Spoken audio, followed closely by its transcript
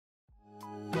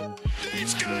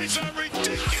guys are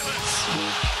ridiculous.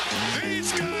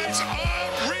 These guys are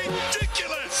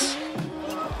ridiculous.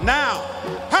 Now,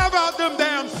 how about them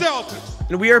damn Celtics?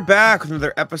 And we are back with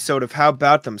another episode of How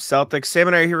About Them Celtics. Sam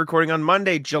and I are here recording on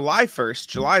Monday, July 1st.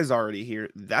 July is already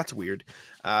here. That's weird.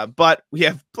 But we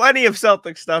have plenty of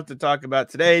Celtics stuff to talk about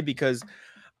today because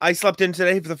I slept in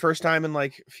today for the first time in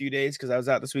like a few days because I was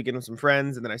out this weekend with some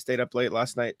friends, and then I stayed up late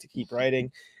last night to keep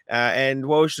writing. And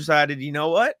Woj decided, you know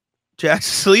what? Jack's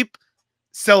asleep.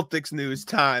 Celtics news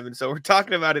time. And so we're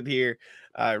talking about it here.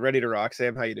 Ready to rock.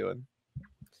 Sam, how you doing?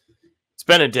 It's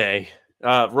been a day.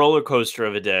 Roller coaster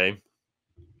of a day.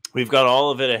 We've got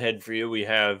all of it ahead for you. We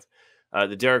have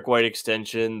the Derrick White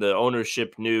extension, the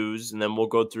ownership news, and then we'll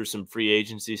go through some free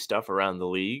agency stuff around the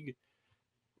league,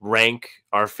 rank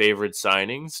our favorite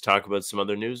signings, talk about some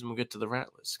other news, and we'll get to the rat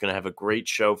list. Going to have a great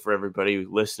show for everybody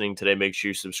listening today. Make sure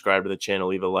you subscribe to the channel,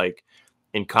 leave a like,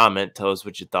 and comment. Tell us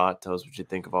what you thought. Tell us what you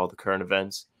think of all the current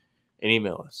events, and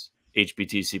email us,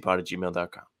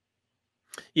 hbtcpod@gmail.com.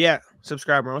 Yeah,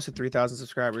 subscribe. We're almost at 3,000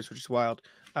 subscribers, which is wild.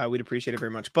 We'd appreciate it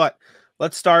very much. But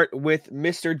let's start with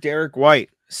Mr. Derrick White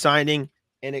signing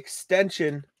an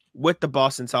extension with the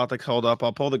Boston Celtics. Hold up.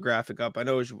 I'll pull the graphic up. I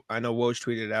know Woj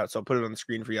tweeted it out, so I'll put it on the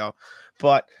screen for y'all.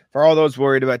 But for all those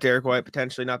worried about Derrick White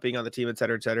potentially not being on the team, et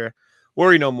cetera,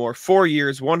 worry no more. 4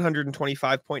 years,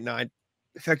 $125.9,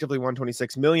 effectively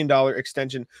 $126 million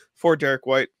extension for Derrick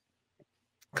White.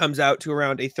 Comes out to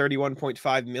around a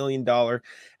 $31.5 million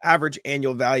average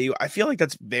annual value. I feel like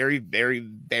that's very, very,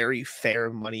 very fair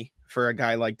money for a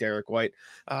guy like Derrick White.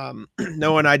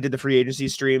 Noah and I did the free agency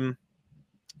stream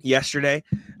yesterday,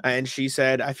 and she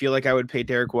said, I feel like I would pay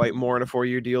Derrick White more in a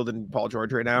 4-year deal than Paul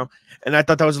George right now. And I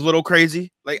thought that was a little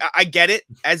crazy. Like, I get it.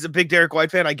 As a big Derrick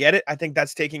White fan, I get it. I think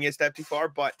that's taking it a step too far,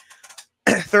 but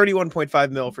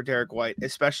 $31.5 million for Derrick White,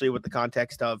 especially with the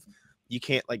context of you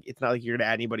can't, like, it's not like you're going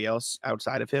to add anybody else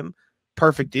outside of him.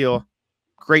 Perfect deal.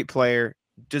 Great player.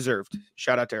 Deserved.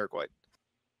 Shout out Derrick White.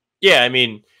 Yeah, I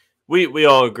mean, we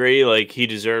all agree, like, he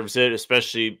deserves it,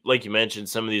 especially, like you mentioned,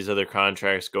 some of these other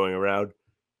contracts going around.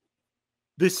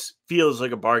 This feels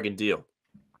like a bargain deal.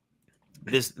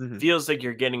 This feels like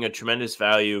you're getting a tremendous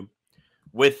value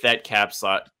with that cap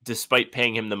slot, despite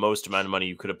paying him the most amount of money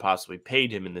you could have possibly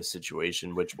paid him in this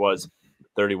situation, which was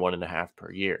 $31.5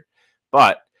 per year.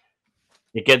 But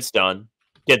it gets done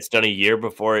a year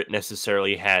before it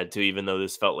necessarily had to, even though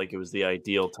this felt like it was the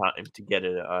ideal time to get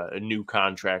a new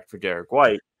contract for Derrick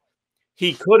White.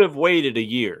 He could have waited a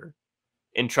year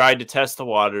and tried to test the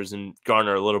waters and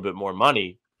garner a little bit more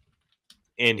money,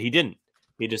 and he didn't.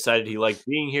 He decided he liked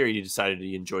being here. He decided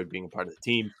he enjoyed being a part of the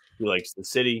team. He likes the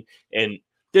city, and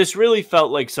this really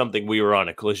felt like something we were on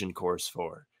a collision course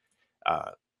for,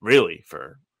 really,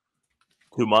 for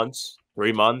 2 months,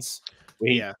 3 months.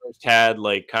 We first had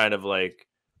kind of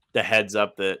the heads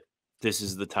up that this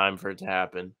is the time for it to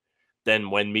happen. Then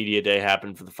when media day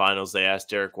happened for the finals, they asked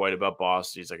Derrick White about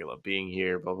Boston. He's like, I love being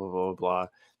here, blah, blah, blah, blah.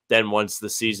 Then once the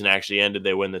season actually ended,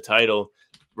 they win the title.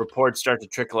 Reports start to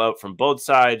trickle out from both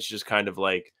sides, just kind of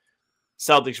like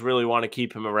Celtics really want to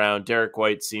keep him around. Derrick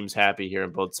White seems happy here,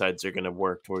 and both sides are going to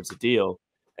work towards a deal.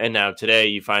 And now today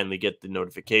you finally get the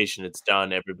notification. It's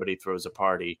done. Everybody throws a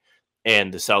party.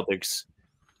 And the Celtics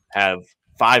have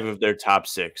 5 of their top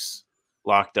 6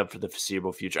 locked up for the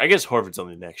foreseeable future. I guess Horford's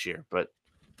only next year, but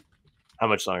how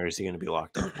much longer is he going to be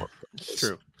locked up for?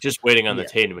 True. Just waiting on the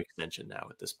Tatum extension now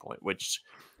at this point, which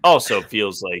also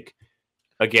feels like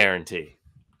a guarantee.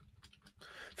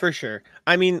 For sure.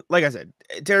 I mean, like I said,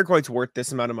 Derrick White's worth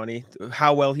this amount of money.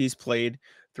 How well he's played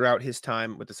throughout his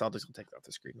time with the Celtics. We'll take that off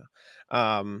the screen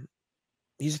now.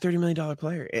 He's a $30 million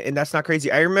player, and that's not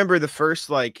crazy. I remember the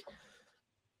first, I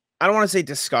don't want to say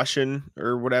discussion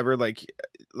or whatever, like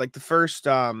the first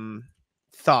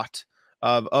thought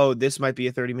of, oh, this might be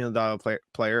a $30 million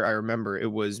player. I remember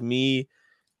it was me,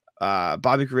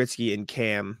 Bobby Kravitsky, and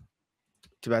Cam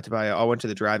all went to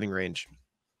the driving range.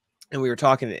 And we were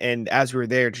talking, and as we were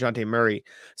there, Dejounte Murray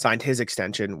signed his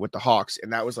extension with the Hawks,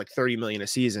 and that was like $30 million a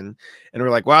season. And we're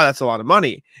like, wow, that's a lot of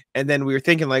money. And then we were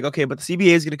thinking, like, okay, but the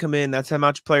CBA is going to come in. That's how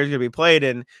much players are going to be played.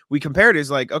 And we compared it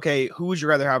as like, okay, who would you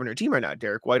rather have on your team right now,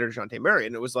 Derrick White or Dejounte Murray?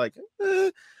 And it was like,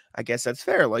 I guess that's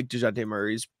fair. Like, Dejounte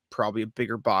Murray's probably a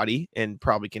bigger body and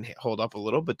probably can hold up a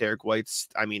little, but Derrick White's,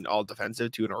 I mean, all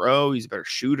defensive 2 in a row. He's a better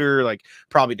shooter, like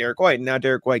probably Derrick White. And now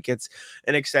Derrick White gets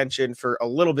an extension for a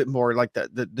little bit more, like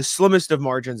the slimmest of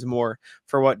margins more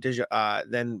for what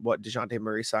than what Dejounte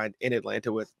Murray signed in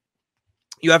Atlanta with.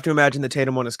 You have to imagine the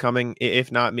Tatum one is coming, if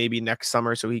not maybe next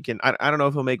summer, so he can, I don't know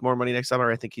if he'll make more money next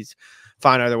summer. I think he's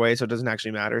fine either way, so it doesn't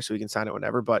actually matter, so he can sign it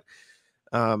whenever. But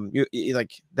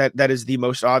that is the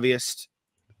most obvious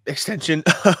extension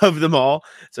of them all.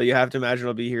 So you have to imagine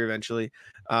it'll be here eventually.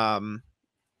 And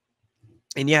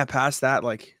yeah, past that,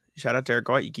 like, shout out to Derrick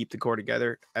White. You keep the core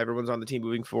together. Everyone's on the team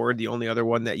moving forward. The only other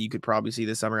one that you could probably see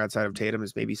this summer outside of Tatum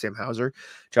is maybe Sam Hauser.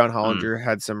 John Hollinger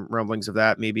had some rumblings of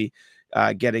that maybe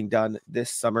getting done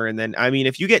this summer. And then, I mean,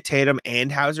 if you get Tatum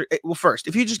and Hauser, well, first,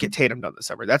 if you just get Tatum done this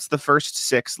summer, that's the first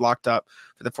 6 locked up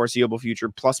for the foreseeable future,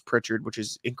 plus Pritchard, which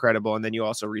is incredible. And then you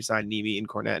also re-sign Nemi and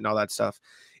Cornette and all that stuff.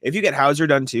 If you get Hauser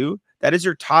done too, that is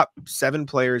your top 7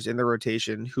 players in the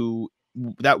rotation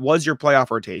that was your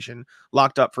playoff rotation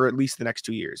locked up for at least the next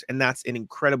 2 years. And that's an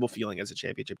incredible feeling as a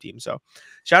championship team. So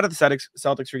shout out to the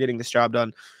Celtics for getting this job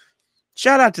done.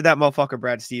 Shout out to that motherfucker,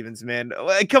 Brad Stevens, man.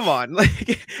 Like, come on.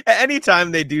 Like,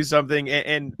 anytime they do something,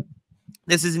 and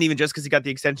this isn't even just because he got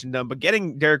the extension done, but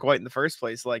getting Derrick White in the first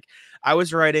place. Like, I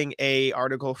was writing a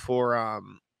article for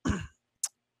the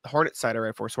Hornet site I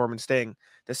write for, Swarm and Sting,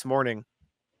 this morning,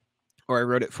 or I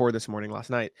wrote it for this morning last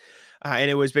night.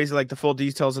 And it was basically like the full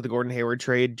details of the Gordon Hayward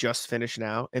trade just finished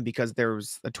now. And because there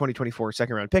was a 2024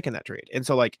 second round pick in that trade. And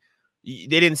so, like, they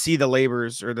didn't see the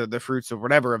labors or the fruits or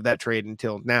whatever of that trade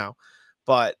until now.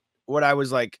 But what I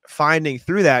was like finding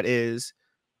through that is,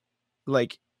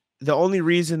 like, the only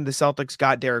reason the Celtics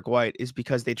got Derrick White is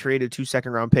because they traded 2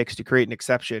 second round picks to create an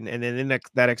exception. And then in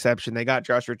that exception, they got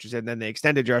Josh Richardson, then they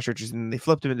extended Josh Richardson, and they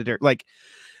flipped him into Derrick. Like,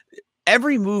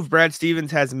 every move Brad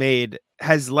Stevens has made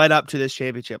has led up to this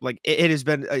championship. Like, it has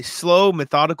been a slow,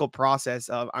 methodical process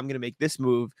of, I'm going to make this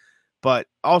move, but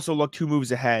also look 2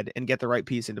 moves ahead and get the right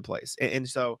piece into place. And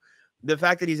so the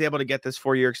fact that he's able to get this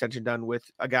 4-year extension done with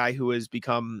a guy who has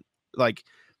become, like,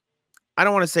 I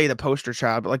don't want to say the poster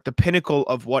child, but like the pinnacle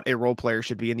of what a role player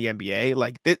should be in the NBA.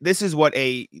 Like, this is what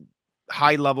a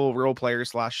high level role player /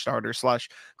 starter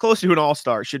 / close to an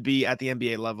all-star should be at the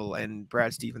NBA level. And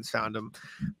Brad Stevens found him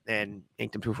and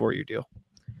inked him to a 4-year deal.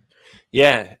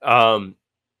 Yeah.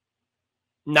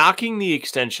 Knocking the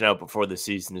extension out before the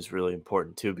season is really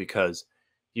important too, because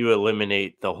you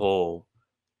eliminate the whole,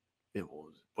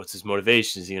 what's his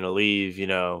motivation? Is he going to leave? You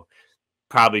know,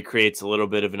 probably creates a little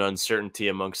bit of an uncertainty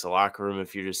amongst the locker room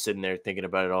if you're just sitting there thinking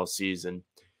about it all season.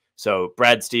 So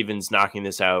Brad Stevens knocking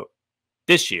this out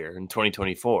this year in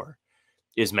 2024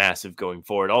 is massive going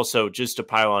forward. Also, just to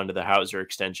pile onto the Hauser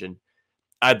extension,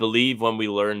 I believe when we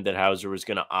learned that Hauser was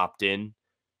going to opt in,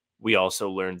 we also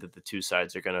learned that the 2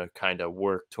 sides are going to kind of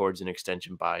work towards an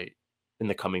extension in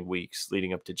the coming weeks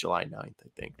leading up to July 9th, I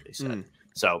think they said.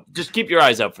 So just keep your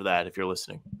eyes out for that if you're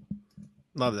listening.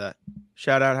 Love that.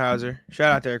 Shout out Hauser.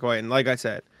 Shout out Derrick White. And like I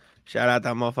said, shout out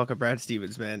that motherfucker Brad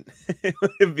Stevens, man.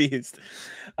 What a beast.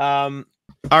 All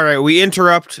right, we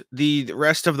interrupt the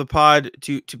rest of the pod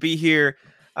to be here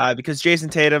because Jayson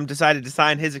Tatum decided to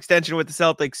sign his extension with the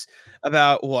Celtics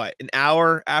about, what, an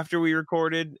hour after we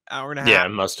recorded? Hour and a half? Yeah, it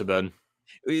must have been.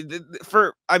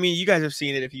 I mean, you guys have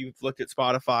seen it if you've looked at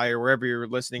Spotify or wherever you're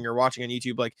listening or watching on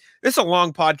YouTube. Like, this is a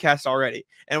long podcast already,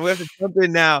 and we have to jump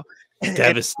in now.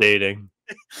 Devastating.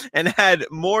 And add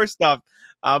more stuff,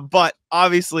 but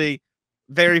obviously,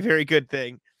 very, very good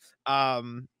thing.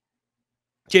 Jayson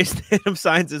Tatum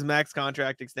signs his max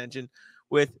contract extension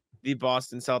with the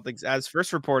Boston Celtics, as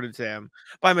first reported to him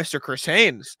by Mr. Chris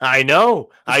Haynes. I know.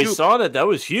 I saw that. That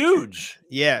was huge.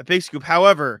 Yeah, big scoop.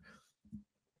 However,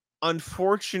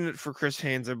 unfortunate for Chris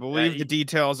Haynes, I believe the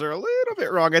details are a little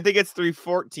bit wrong. I think it's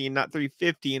 314, not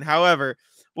 315. However,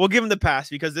 we'll give him the pass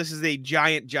because this is a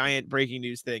giant breaking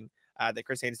news thing that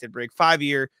Chris Haynes did break.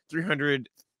 5-year,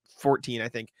 $314, I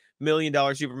think, $1 million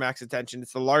supermax extension.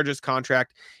 It's the largest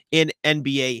contract in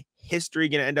NBA history.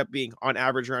 Going to end up being on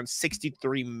average around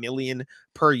 $63 million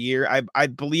per year. I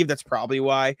believe that's probably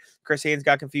why Chris Haynes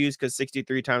got confused, because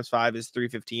 63 times 5 is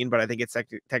 315, but I think it's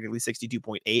technically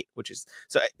 62.8, which is,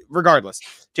 so regardless.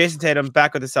 Jayson Tatum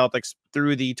back with the Celtics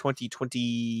through the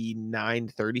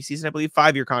 2029-30 season, I believe.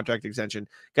 5-year contract extension.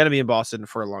 Going to be in Boston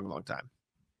for a long time.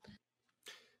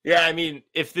 Yeah, I mean,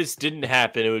 if this didn't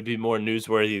happen, it would be more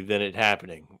newsworthy than it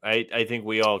happening. I think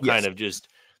we all kind of just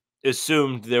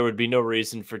assumed there would be no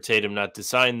reason for Tatum not to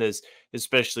sign this,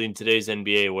 especially in today's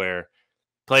NBA where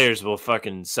players will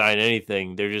fucking sign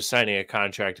anything. They're just signing a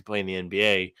contract to play in the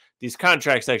NBA. These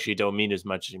contracts actually don't mean as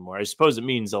much anymore. I suppose it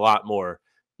means a lot more.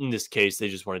 In this case, they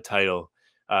just won a title.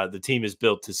 The team is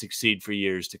built to succeed for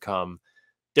years to come.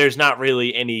 There's not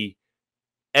really any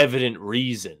evident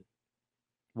reason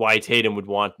why Tatum would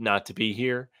want not to be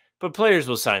here, but players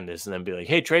will sign this and then be like,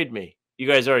 hey, trade me. You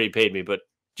guys already paid me, but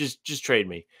just trade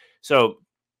me. So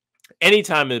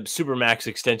anytime a Supermax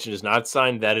extension is not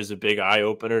signed, that is a big eye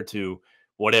opener to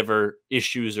whatever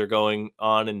issues are going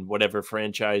on and whatever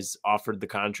franchise offered the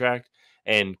contract.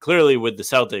 And clearly with the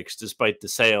Celtics, despite the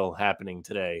sale happening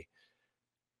today,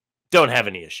 don't have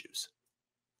any issues.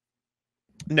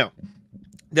 No,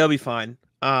 they'll be fine.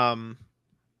 Jayson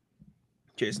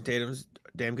Tatum's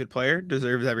a damn good player,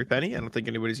 deserves every penny. I don't think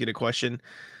anybody's going to question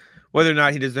whether or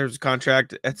not he deserves a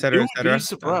contract, et cetera, et You'd cetera. be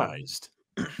surprised.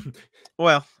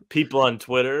 Well, people on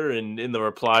Twitter and in the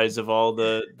replies of all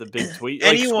the big tweets.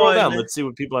 Like, scroll down. Let's see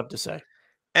what people have to say.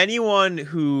 Anyone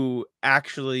who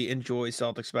actually enjoys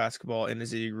Celtics basketball and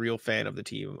is a real fan of the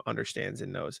team understands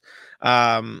and knows.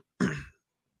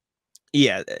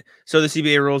 Yeah. So the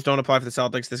CBA rules don't apply for the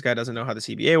Celtics. This guy doesn't know how the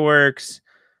CBA works.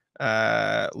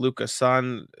 Luka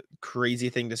Sun, crazy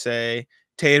thing to say.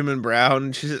 Tatum and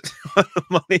Brown, just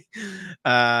money.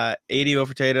 80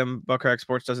 over Tatum. Buckrack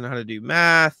Sports doesn't know how to do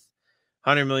math.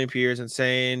 100 million per year is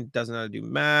insane. Doesn't know how to do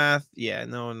math. Yeah,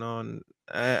 no.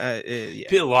 Yeah.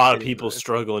 A lot of people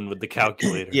struggling with the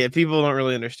calculator. Yeah, people don't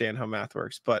really understand how math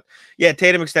works. But yeah,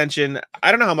 Tatum extension.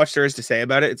 I don't know how much there is to say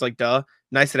about it. It's like, duh.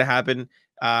 Nice that it happened.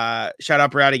 Shout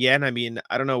out Brad again. I mean,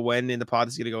 I don't know when in the pod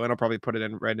is going to go in. I'll probably put it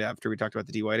in right after we talked about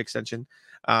the D White extension.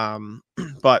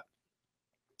 But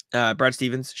Brad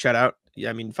Stevens, shout out. Yeah,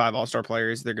 I mean, 5 All-Star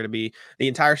players. They're going to be the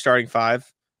entire starting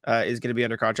 5 is going to be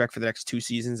under contract for the next 2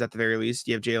 seasons at the very least.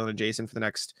 You have Jalen and Jayson for the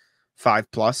next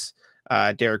 5+.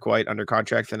 Derrick White under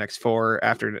contract for the next 4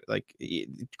 after. Like,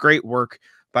 great work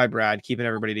by Brad keeping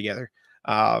everybody together.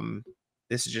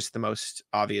 This is just the most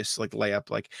obvious like layup.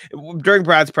 Like during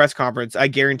Brad's press conference, I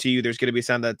guarantee you there's going to be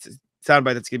soundbite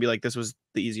that's going to be like, this was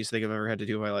the easiest thing I've ever had to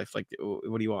do in my life. Like,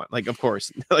 what do you want? Like, of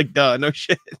course, like, duh, no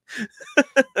shit.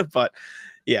 But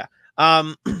yeah.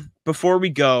 Before we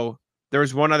go, there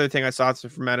was one other thing I saw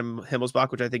from Adam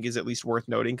Himmelsbach, which I think is at least worth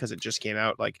noting because it just came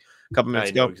out like a couple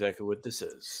minutes ago. I know exactly what this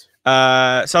is.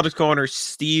 Celtics co-owner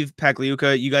Steve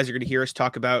Pagliuca. You guys are going to hear us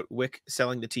talk about Wyc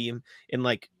selling the team in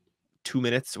like 2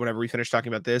 minutes whenever we finish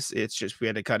talking about this. It's just we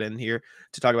had to cut in here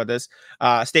to talk about this.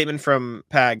 Statement from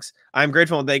Pags. I'm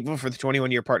grateful and thankful for the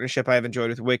 21-year partnership I have enjoyed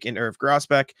with Wyc and Irv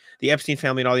Grousbeck, the Epstein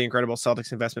family, and all the incredible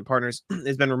Celtics investment partners.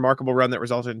 It's been a remarkable run that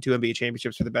resulted in 2 NBA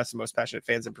championships for the best and most passionate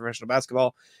fans in professional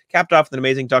basketball, capped off with an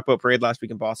amazing duck boat parade last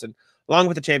week in Boston. Along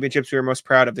with the championships, we are most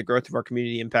proud of the growth of our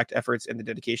community impact efforts and the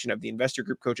dedication of the investor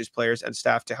group, coaches, players, and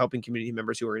staff to helping community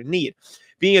members who are in need.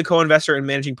 Being a co-investor and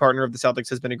managing partner of the Celtics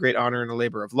has been a great honor and a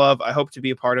labor of love. I hope to be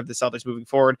a part of the Celtics moving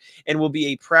forward and will be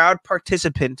a proud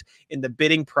participant in the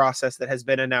bidding process that has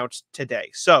been announced today.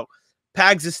 So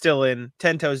Pags is still in,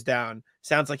 10 toes down.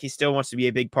 Sounds like he still wants to be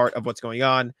a big part of what's going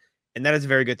on. And that is a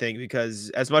very good thing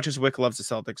because as much as Wyc loves the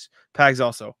Celtics, Pags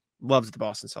also loves the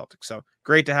Boston Celtics. So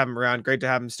great to have him around. Great to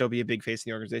have him still be a big face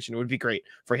in the organization. It would be great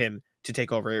for him to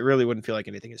take over. It really wouldn't feel like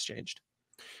anything has changed.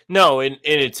 No, and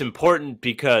it's important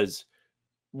because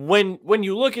when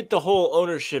you look at the whole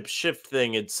ownership shift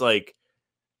thing, it's like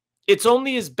it's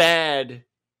only as bad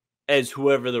as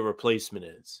whoever the replacement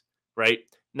is, right?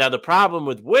 Now, the problem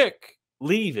with Wyc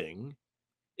leaving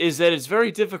is that it's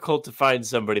very difficult to find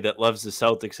somebody that loves the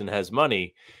Celtics and has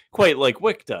money, quite like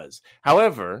Wyc does.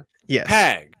 However, yes.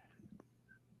 Pag.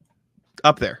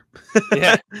 Up there.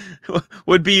 Yeah.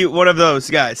 Would be one of those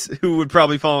guys who would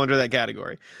probably fall under that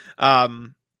category. But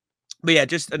yeah,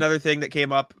 just another thing that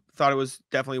came up. Thought it was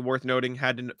definitely worth noting.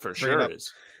 Had to for sure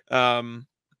is.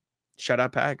 Shout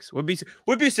out Pags. Would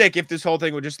be sick if this whole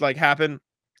thing would just like happen.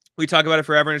 We talk about it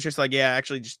forever, and it's just like, yeah,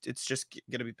 actually, it's just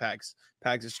gonna be Pags.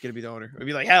 Pags is gonna be the owner. We'd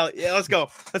be like, hell yeah, let's go,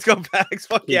 Pags.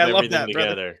 Fuck yeah, I love that,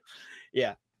 together. Brother.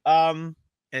 Yeah.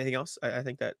 Anything else? I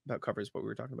think that about covers what we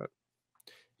were talking about.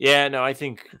 Yeah, no, I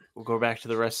think we'll go back to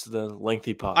the rest of the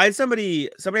lengthy pod. I had somebody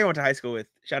I went to high school with.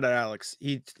 Shout out Alex.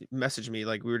 He messaged me,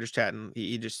 like we were just chatting.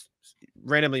 He just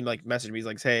randomly like messaged me. He's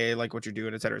like, hey, like what you're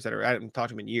doing, et cetera, et cetera. I haven't talked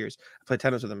to him in years. I played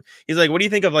tennis with him. He's like, what do you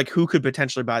think of like who could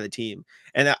potentially buy the team?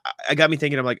 And I got me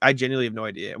thinking. I'm like, I genuinely have no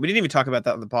idea. We didn't even talk about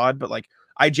that on the pod, but like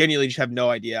I genuinely just have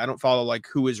no idea. I don't follow like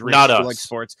who is rich for like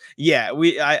sports. Yeah,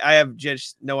 I have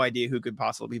just no idea who could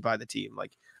possibly buy the team.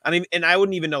 Like, I mean, and I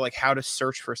wouldn't even know like how to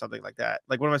search for something like that.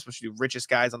 Like, what am I supposed to do? Richest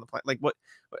guys on the planet? Like,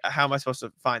 how am I supposed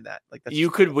to find that? Like, that's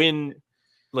you could win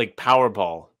like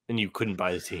Powerball and you couldn't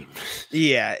buy the team.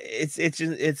 Yeah,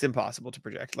 it's impossible to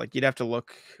project. Like, you'd have to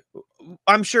look.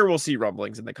 I'm sure we'll see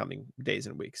rumblings in the coming days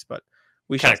and weeks, but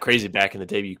we kind of crazy back in the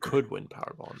day. You could win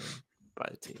Powerball and then buy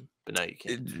the team, but now you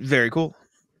can't. Very cool.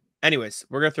 Anyways,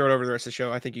 we're gonna throw it over the rest of the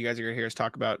show. I think you guys are gonna hear us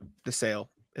talk about the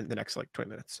sale in the next like 20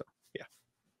 minutes. So.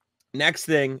 Next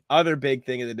thing, other big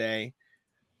thing of the day,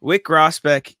 Wyc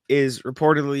Grousbeck is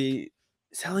reportedly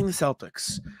selling the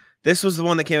Celtics. This was the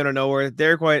one that came out of nowhere.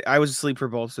 Derrick White, I was asleep for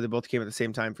both, so they both came at the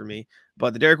same time for me.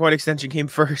 But the Derrick White extension came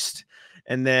first.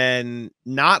 And then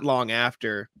not long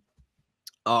after,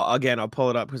 again, I'll pull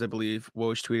it up because I believe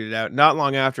Woj tweeted it out. Not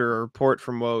long after, a report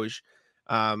from Woj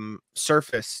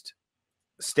surfaced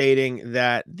stating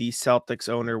that the Celtics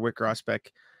owner, Wyc Grousbeck,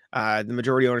 the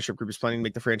majority ownership group is planning to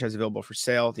make the franchise available for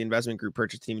sale. The investment group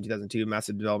purchased the team in 2002,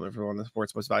 massive development for one of the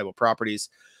sport's most valuable properties.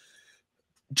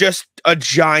 Just a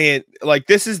giant, like,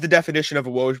 this is the definition of a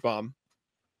Woj bomb.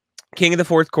 King of the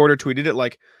fourth quarter tweeted it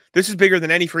like, this is bigger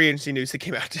than any free agency news that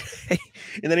came out today.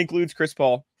 And that includes Chris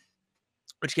Paul,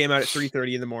 which came out at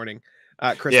 3:30 in the morning.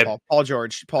 Paul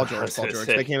George.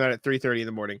 They came out at 3:30 in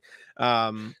the morning.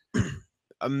 A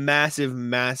massive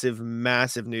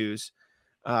news.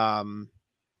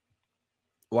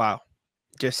 Wow.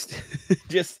 Just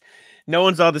no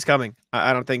one saw this coming.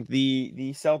 I don't think.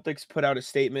 The Celtics put out a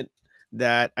statement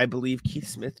that I believe Keith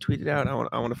Smith tweeted out.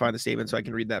 I want to find the statement so I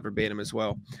can read that verbatim as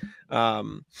well.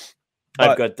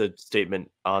 I've got the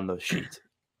statement on the sheet.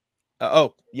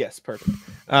 Oh, yes, perfect.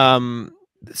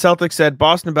 Celtics said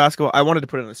Boston basketball. I wanted to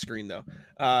put it on the screen though.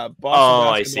 Boston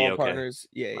basketball partners.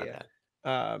 Yeah.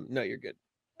 No, you're good.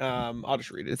 I'll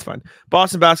just read it. It's fine.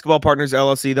 Boston Basketball Partners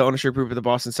LLC, the ownership group of the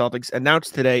Boston Celtics,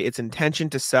 announced today its intention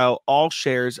to sell all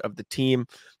shares of the team.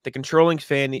 The controlling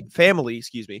family,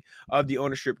 of the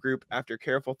ownership group, after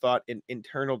careful thought and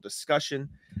internal discussion,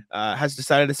 has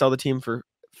decided to sell the team for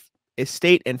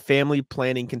estate and family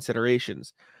planning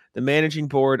considerations. The managing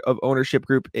board of ownership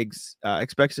group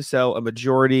expects to sell a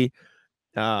majority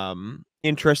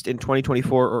interest in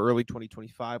 2024 or early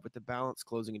 2025, with the balance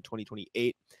closing in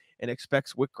 2028, and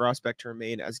expects Wyc Grousbeck to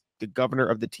remain as the governor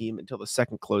of the team until the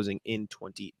second closing in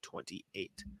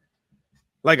 2028.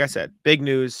 Like I said, big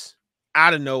news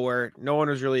out of nowhere. No one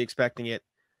was really expecting it.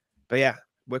 But yeah,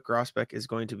 Wyc Grousbeck is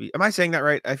going to be... Am I saying that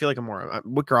right? I feel like I'm more...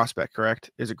 Wyc Grousbeck,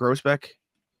 correct? Is it Grousbeck?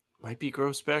 Might be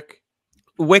Grousbeck.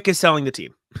 Wyc is selling the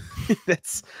team.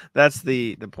 That's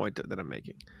the point that I'm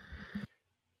making.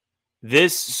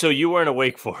 So you weren't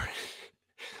awake for it.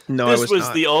 No, this I was was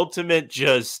not. The ultimate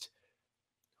just,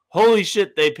 holy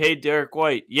shit, they paid Derrick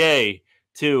White. Yay.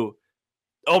 To,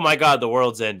 oh my God, the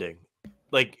world's ending.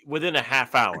 Like within a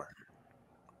half hour.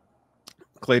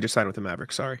 Clay just signed with the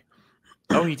Mavericks. Sorry.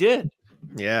 Oh, he did?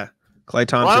 Yeah. Clay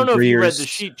Thompson. Well, I don't know if you read years, the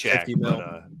sheet, Jack,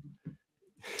 but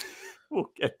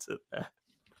we'll get to that.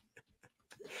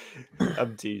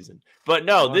 I'm teasing. But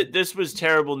no, this was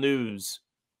terrible news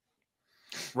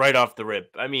right off the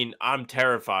rip. I mean, I'm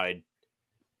terrified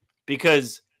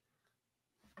because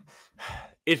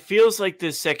it feels like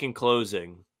this second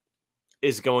closing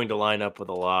is going to line up with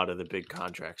a lot of the big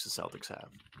contracts the Celtics have.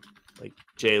 Like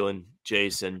Jalen,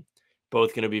 Jayson,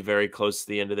 both going to be very close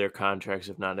to the end of their contracts,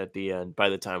 if not at the end, by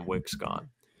the time Wyc's gone.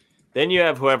 Then you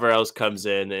have whoever else comes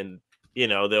in and,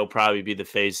 they'll probably be the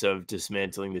face of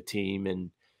dismantling the team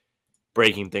and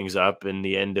breaking things up in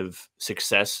the end of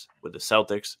success with the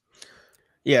Celtics.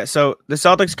 Yeah, so the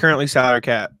Celtics currently salary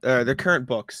cap, their current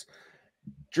books.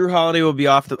 Drew Holiday will be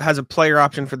has a player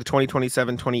option for the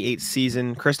 2027-28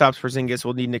 season. Kristaps Porzingis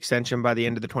will need an extension by the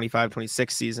end of the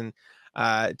 25-26 season.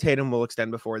 Tatum will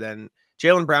extend before then.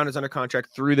 Jaylen Brown is under contract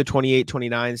through the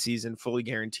 28-29 season, fully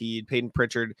guaranteed. Peyton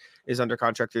Pritchard is under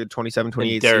contract through the 27-28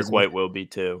 season. Derrick White will be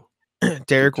too.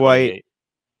 Derrick White.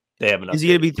 They haven't. Is he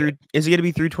going to be through? Is he going to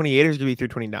be through 28 or is he going to be through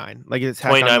 29? Like it's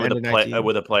 29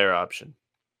 with a player option.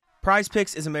 Prize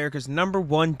Picks is America's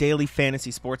 #1 daily fantasy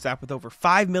sports app with over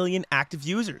 5 million active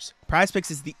users. Prize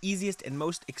Picks is the easiest and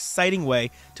most exciting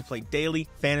way to play daily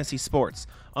fantasy sports.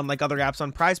 Unlike other apps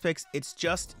on Prize Picks, it's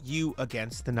just you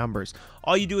against the numbers.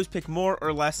 All you do is pick more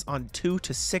or less on 2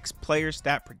 to 6 player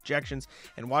stat projections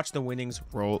and watch the winnings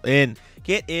roll in.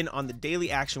 Get in on the daily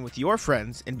action with your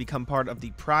friends and become part of the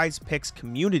Prize Picks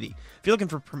community. If you're looking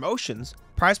for promotions,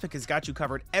 Prize Pick has got you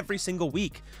covered every single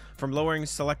week. From lowering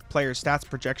select player stats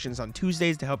projections on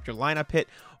Tuesdays to help your lineup hit,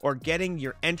 or getting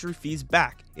your entry fees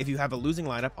back if you have a losing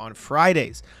lineup on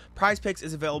Fridays. Prize Picks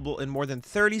is available in more than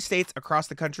 30 states across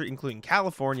the country, including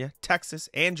California, Texas,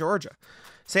 and Georgia.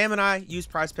 Sam and I use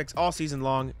Prize Picks all season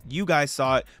long. You guys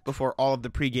saw it before all of the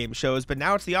pregame shows, but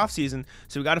now it's the offseason,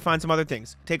 so we got to find some other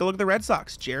things. Take a look at the Red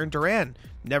Sox. Jarren Duran.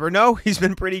 Never know. He's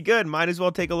been pretty good. Might as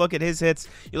well take a look at his hits.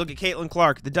 You look at Caitlin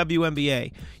Clark, the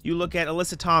WNBA. You look at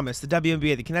Alyssa Thomas, the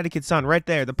WNBA, the Connecticut Sun, right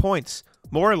there. The points.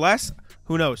 More or less,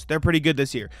 who knows? They're pretty good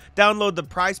this year. Download the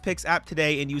Prize Picks app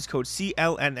today and use code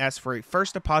CLNS for a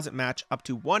first deposit match up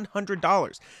to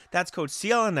 $100. That's code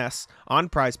CLNS on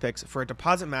Prize Picks for a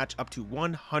deposit match up to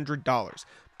 $100.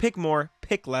 Pick more,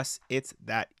 pick less. It's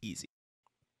that easy.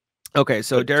 Okay,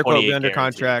 so Derrick White will be under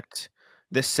contract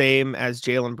the same as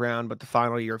Jaylen Brown, but the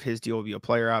final year of his deal will be a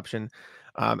player option.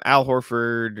 Al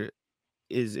Horford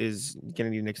is going to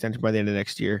need an extension by the end of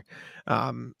next year.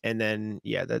 And then,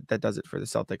 yeah, that does it for the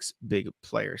Celtics big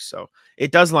players. So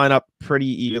it does line up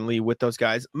pretty evenly with those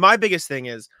guys. My biggest thing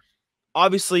is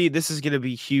obviously this is going to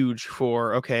be huge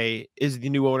for, okay, is the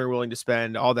new owner willing to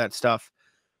spend all that stuff?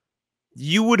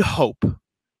 You would hope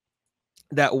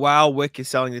that while Wyc is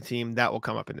selling the team, that will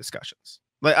come up in discussions.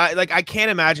 I can't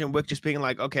imagine Wyc just being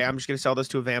like, okay, I'm just going to sell this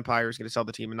to a vampire who's going to sell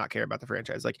the team and not care about the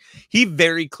franchise. Like, he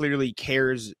very clearly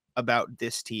cares about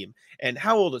this team. And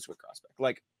how old is Wyc Grousbeck?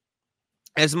 Like,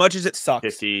 as much as it sucks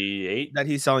 58 that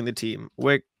he's selling the team,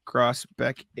 Wyc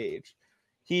Grousbeck age,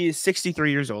 he is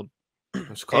 63 years old.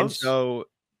 That's close. And so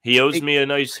he owes me a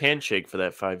nice handshake for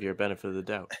that 5-year benefit of the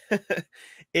doubt.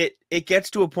 it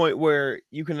gets to a point where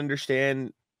you can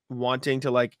understand wanting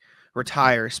to like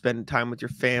retire, spend time with your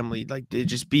family, like to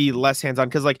just be less hands-on,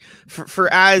 because like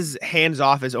for as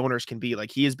hands-off as owners can be,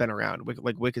 like he has been around,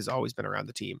 like Wyc has always been around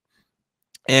the team,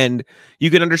 and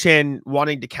you can understand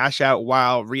wanting to cash out,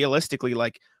 while realistically,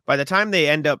 like by the time they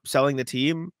end up selling the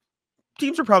teams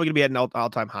are probably going to be at an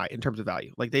all-time high in terms of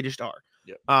value. Like they just are.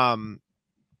 Yeah.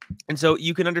 And so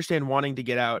you can understand wanting to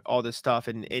get out all this stuff,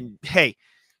 and hey,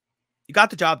 you got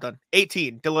the job done.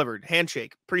 18 delivered,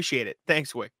 handshake, appreciate it.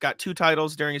 Thanks, Wyc. Got 2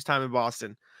 titles during his time in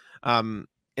Boston, and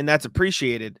that's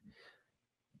appreciated.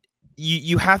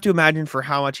 You have to imagine for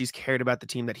how much he's cared about the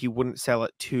team that he wouldn't sell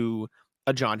it to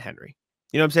a John Henry.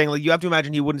 You know what I'm saying? Like, you have to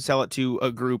imagine he wouldn't sell it to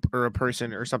a group or a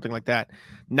person or something like that,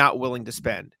 not willing to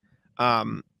spend.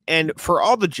 And for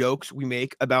all the jokes we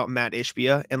make about Matt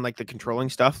Ishbia and like the controlling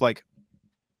stuff, like,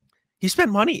 he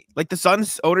spent money. Like, the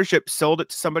Suns ownership sold it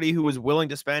to somebody who was willing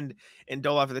to spend and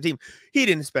dole out for the team. He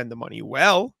didn't spend the money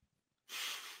well,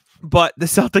 but the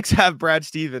Celtics have Brad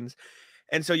Stevens.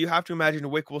 And so you have to imagine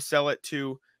Wyc will sell it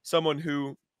to someone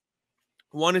who,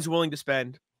 one, is willing to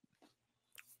spend,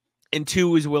 and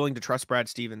two, is willing to trust Brad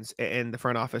Stevens and the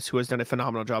front office, who has done a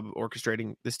phenomenal job of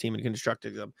orchestrating this team and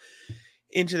constructing them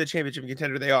into the championship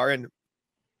contender they are. And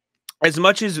as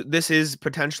much as this is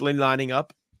potentially lining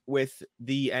up with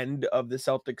the end of the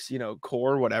Celtics,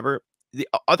 core, whatever, the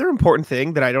other important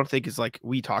thing that I don't think is like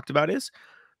we talked about is,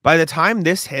 by the time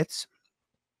this hits,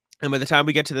 and by the time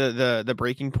we get to the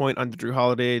breaking point on the Drew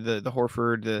Holiday, the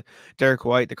Horford, the Derrick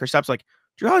White, the Kristaps, like,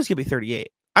 Drew Holiday's gonna be 38.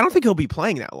 I don't think he'll be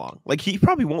playing that long. Like, he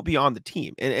probably won't be on the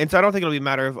team. And so I don't think it'll be a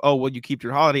matter of, oh, will you keep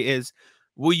Drew Holiday? Is,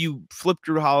 will you flip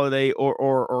Drew Holiday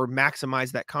or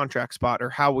maximize that contract spot, or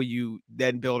how will you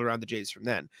then build around the Jays from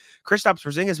then? Kristaps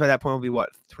Porzingis by that point will be what,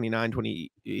 29,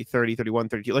 20, 30, 31,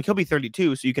 32. Like, he'll be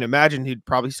 32, so you can imagine he'd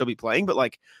probably still be playing, but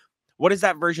like, what is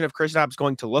that version of Kristaps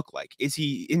going to look like? Is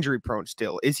he injury prone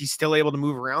still? Is he still able to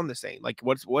move around the same? Like,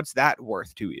 what's that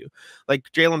worth to you? Like,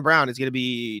 Jaylen Brown is going to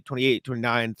be 28,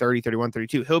 29, 30, 31,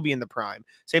 32. He'll be in the prime.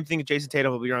 Same thing with Jayson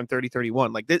Tatum, will be around 30,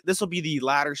 31. Like, this will be the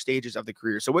latter stages of the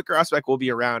career. So Wyc Grousbeck will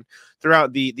be around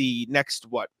throughout the next,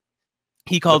 what?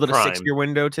 He called it a 6-year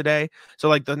window today. So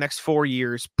like the next 4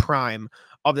 years prime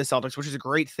of the Celtics, which is a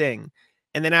great thing.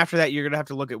 And then after that, you're going to have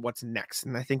to look at what's next.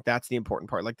 And I think that's the important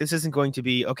part. Like, this isn't going to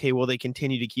be, okay, will they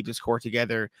continue to keep this core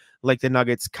together like the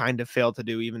Nuggets kind of failed to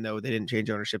do, even though they didn't change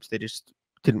ownerships. They just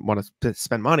didn't want to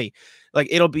spend money. Like,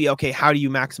 it'll be, okay, how do you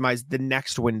maximize the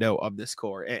next window of this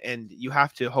core? And you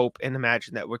have to hope and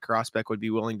imagine that Wyc Grousbeck would be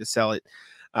willing to sell it,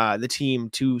 the team,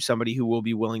 to somebody who will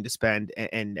be willing to spend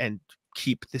and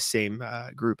keep the same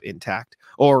group intact.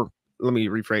 Or let me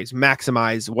rephrase,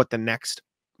 maximize what the next,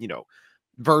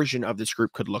 version of this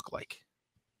group could look like.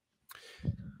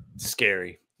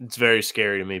 Scary. It's very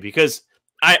scary to me, because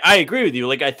I agree with you.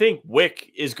 Like, I think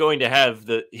Wyc is going to have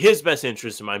his best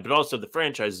interest in mind, but also the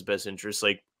franchise's best interest.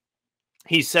 Like,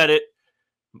 he said it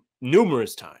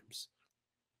numerous times.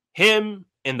 Him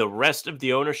and the rest of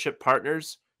the ownership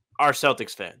partners are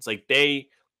Celtics fans. Like,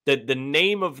 the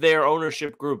name of their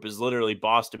ownership group is literally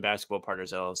Boston Basketball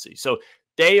Partners LLC. So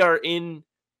they are in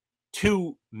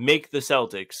to make the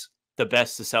Celtics the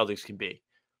best the Celtics can be.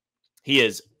 He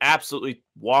has absolutely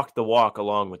walked the walk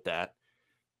along with that.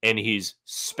 And he's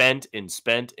spent and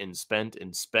spent and spent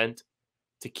and spent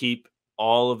to keep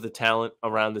all of the talent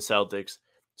around the Celtics.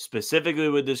 Specifically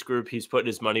with this group, he's putting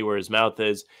his money where his mouth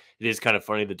is. It is kind of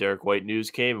funny, the Derrick White news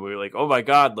came, and we were like, oh my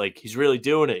God, like, he's really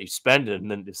doing it. He's spending.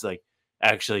 And then it's like,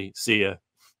 actually, see ya.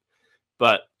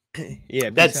 But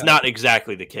yeah, that's not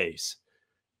exactly the case.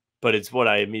 But it's what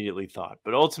I immediately thought.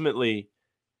 But ultimately,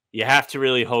 you have to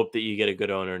really hope that you get a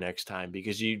good owner next time,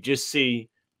 because you just see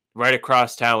right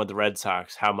across town with the Red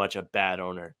Sox how much a bad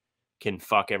owner can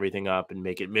fuck everything up and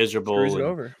make it miserable. Screws it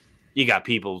over. You got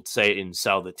people saying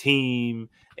sell the team,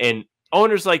 and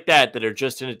owners like that are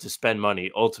just in it to spend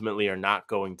money ultimately are not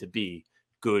going to be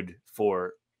good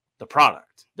for the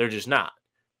product. They're just not.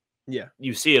 Yeah.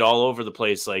 You see it all over the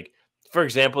place. Like, for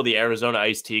example, the Arizona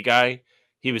iced tea guy,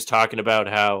 he was talking about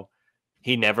how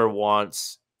he never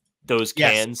wants those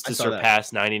cans to I saw that.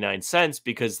 surpass 99 cents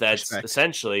because that's Respect.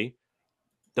 essentially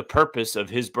the purpose of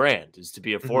his brand is to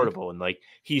be affordable. And like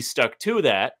he's stuck to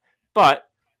that, but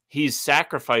he's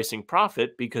sacrificing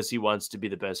profit because he wants to be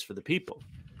the best for the people.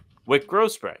 Wyc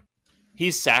Grousbeck,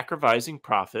 he's sacrificing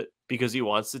profit because he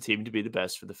wants the team to be the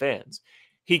best for the fans.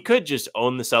 He could just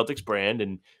own the Celtics brand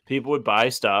and people would buy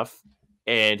stuff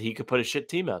and he could put a shit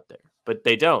team out there, but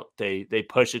they don't. They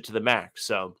push it to the max.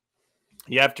 So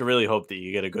you have to really hope that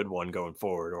you get a good one going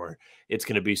forward, or it's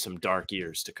going to be some dark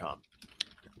years to come.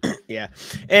 Yeah.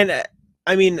 And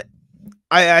I mean,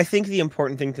 I think the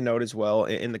important thing to note as well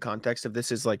in the context of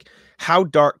this is like, how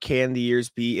dark can the years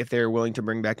be if they're willing to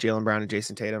bring back Jaylen Brown and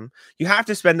Jayson Tatum? You have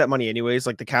to spend that money anyways.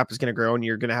 Like the cap is going to grow and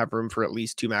you're going to have room for at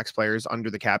least 2 max players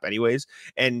under the cap anyways.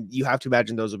 And you have to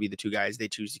imagine those will be the 2 guys they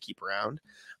choose to keep around.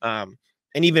 And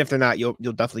even if they're not, you'll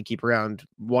definitely keep around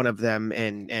one of them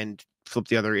and flip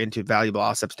the other into valuable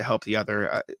assets to help the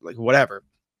other, like whatever.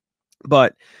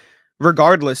 But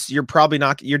regardless, you're definitely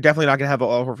not going to have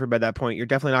Al Horford by that point. You're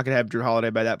definitely not going to have Drew Holiday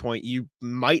by that point. You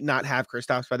might not have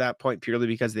Kristaps by that point purely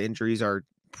because the injuries are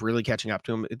really catching up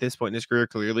to him at this point in his career.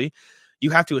 Clearly, you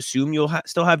have to assume you'll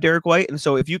still have Derrick White. And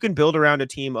so if you can build around a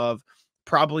team of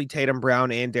probably Tatum,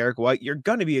 Brown, and Derrick White, you're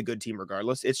going to be a good team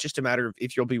regardless. It's just a matter of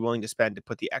if you'll be willing to spend to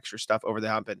put the extra stuff over the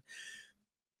hump. And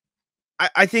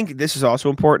I think this is also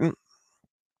important.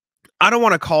 I don't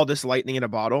want to call this lightning in a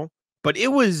bottle, but it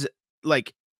was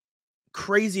like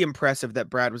crazy impressive that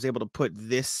Brad was able to put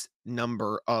this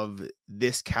number of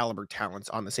this caliber talents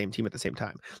on the same team at the same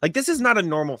time. Like this is not a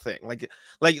normal thing.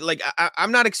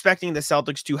 I'm not expecting the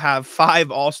Celtics to have 5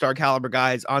 all-star caliber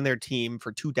guys on their team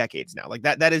for 2 decades now. Like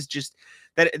that is just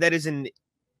that is an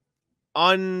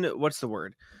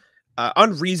unreasonable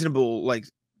like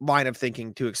line of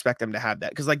thinking to expect them to have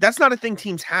that, because like that's not a thing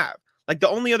teams have. Like the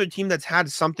only other team that's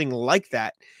had something like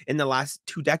that in the last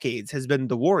 2 decades has been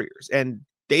the Warriors, and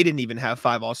they didn't even have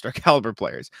 5 all-star caliber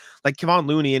players. Like Kevon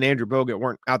Looney and Andrew Bogut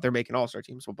weren't out there making all-star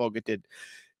teams. Well, Bogut did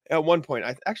at one point.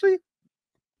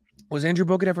 Was Andrew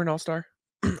Bogut ever an all-star?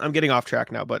 I'm getting off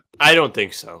track now, but I don't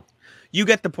think so. You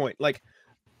get the point. Like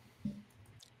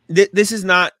this is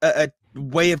not a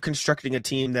way of constructing a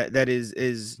team that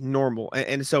is normal.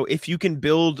 And so if you can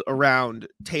build around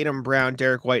Tatum, Brown,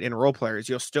 Derrick White, and role players,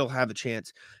 you'll still have a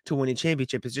chance to win a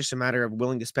championship. It's just a matter of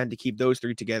willing to spend to keep those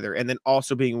 3 together, and then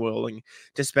also being willing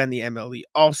to spend the MLE,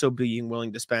 also being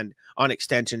willing to spend on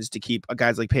extensions to keep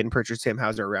guys like Peyton Pritchard, Sam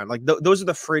Hauser around. Like those are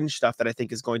the fringe stuff that I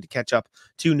think is going to catch up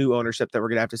to new ownership that we're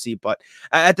going to have to see. But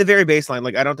at the very baseline,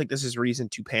 like I don't think this is reason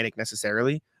to panic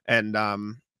necessarily. And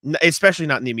especially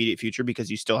not in the immediate future, because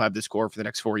you still have this core for the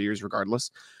next 4 years regardless.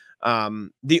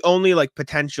 The only like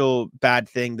potential bad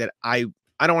thing that I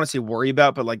don't want to say worry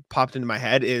about, but like popped into my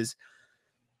head is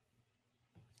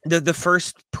the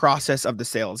first process of the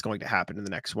sale is going to happen in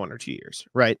the next 1 or 2 years,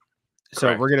 right? So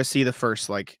Correct. we're going to see the first,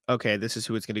 like, okay, this is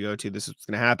who it's going to go to. This is what's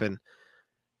going to happen.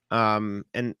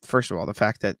 And first of all, the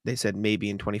fact that they said maybe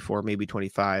in 24, maybe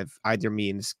 25, either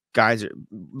means guys are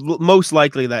most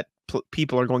likely that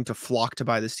people are going to flock to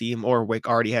buy this team, or Wyc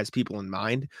already has people in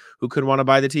mind who could want to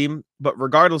buy the team. But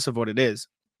regardless of what it is,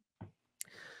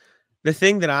 the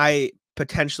thing that I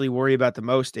potentially worry about the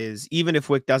most is, even if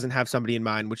Wyc doesn't have somebody in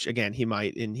mind, which again, he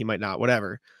might, and he might not,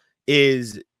 whatever,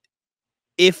 is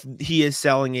if he is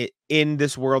selling it in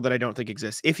this world that I don't think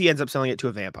exists, if he ends up selling it to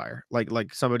a vampire,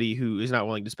 like somebody who is not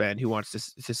willing to spend, who wants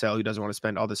to sell, who doesn't want to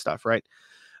spend all this stuff, right?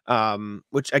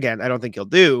 Which again, I don't think he'll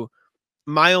do.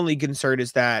 My only concern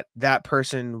is that that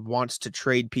person wants to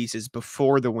trade pieces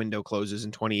before the window closes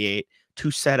in 28 to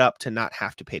set up to not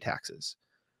have to pay taxes.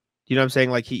 You know what I'm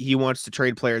saying? Like he wants to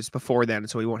trade players before then,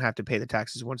 so he won't have to pay the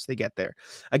taxes once they get there.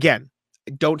 Again,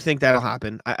 I don't think that'll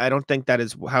happen. I don't think that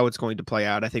is how it's going to play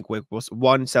out. I think Wyc will,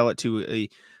 one, sell it to a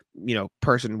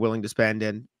person willing to spend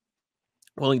and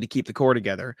willing to keep the core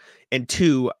together, and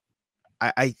 2,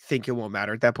 I think it won't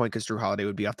matter at that point, because Drew Holiday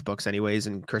would be off the books anyways,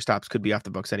 and Kristaps could be off the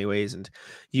books anyways, and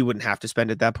you wouldn't have to spend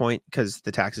at that point because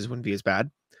the taxes wouldn't be as bad.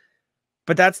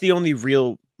 But that's the only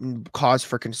real cause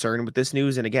for concern with this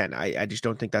news. And again, I just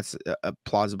don't think that's a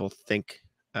plausible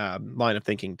line of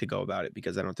thinking to go about it,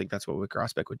 because I don't think that's what Wyc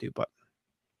Grousbeck would do. But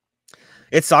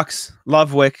it sucks.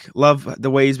 Love Wyc. Love the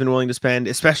way he's been willing to spend,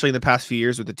 especially in the past few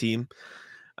years with the team.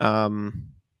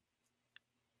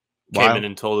 Came in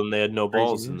and told them they had no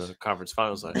balls in the conference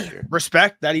finals last year.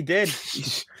 Respect that he did.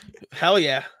 Hell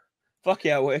yeah. Fuck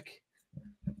yeah, Wyc.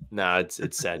 Nah,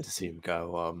 it's sad to see him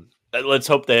go. Let's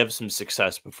hope they have some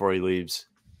success before he leaves.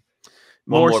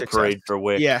 One more parade for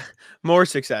Wyc. Yeah, more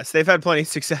success. They've had plenty of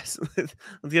success. Let's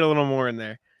get a little more in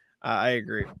there. I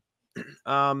agree.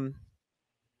 I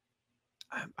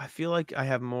feel like I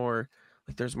have more.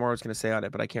 there's more I was going to say on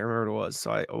it, but I can't remember what it was.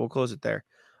 So we'll close it there.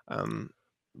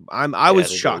 I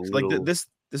was shocked. Like this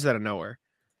is out of nowhere.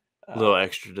 A little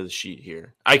extra to the sheet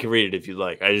here. I can read it if you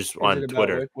like. I just on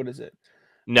Twitter. What is it?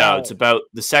 No, it's about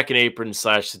the second apron /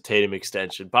 the Tatum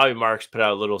extension. Bobby Marks put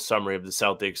out a little summary of the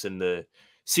Celtics and the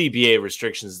CBA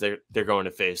restrictions they're going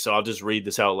to face. So I'll just read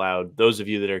this out loud. Those of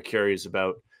you that are curious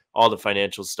about all the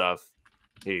financial stuff,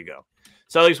 here you go.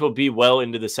 Celtics will be well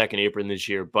into the second apron this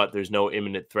year, but there's no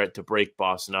imminent threat to break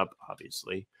Boston up,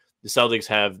 obviously. The Celtics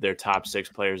have their top 6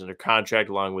 players under contract,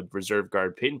 along with reserve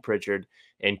guard Peyton Pritchard,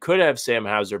 and could have Sam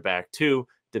Hauser back too,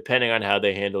 depending on how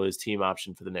they handle his team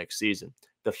option for the next season.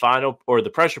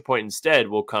 The pressure point instead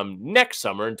will come next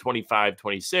summer in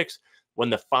 25-26, when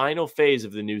the final phase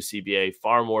of the new CBA,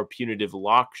 far more punitive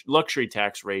luxury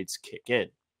tax rates kick in.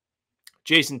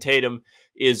 Jayson Tatum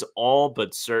is all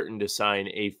but certain to sign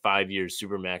a 5-year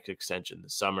Supermax extension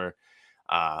this summer.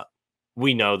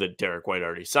 We know that Derrick White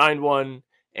already signed one,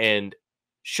 and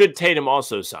should Tatum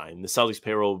also sign, the Celtics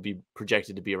payroll will be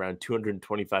projected to be around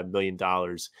 $225 million,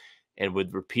 and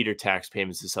with repeater tax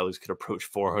payments, the Celtics could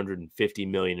approach $450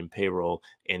 million in payroll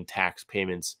and tax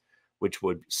payments, which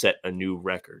would set a new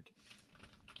record.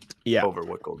 Over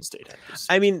what Golden State has.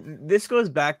 I mean, this goes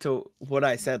back to what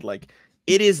I said. Like,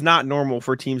 it is not normal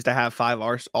for teams to have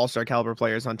 5 all-star caliber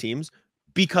players on teams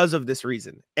because of this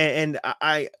reason. And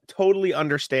I totally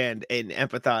understand and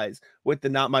empathize with the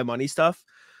not my money stuff.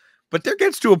 But there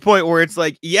gets to a point where it's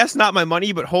like, yes, not my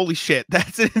money, but holy shit,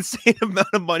 that's an insane amount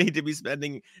of money to be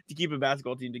spending to keep a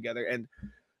basketball team together. And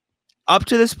up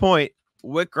to this point,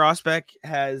 Wyc Grousbeck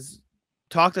has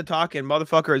talked the talk and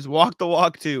motherfucker has walked the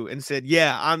walk too and said,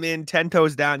 yeah, I'm in 10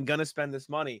 toes down, gonna spend this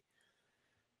money.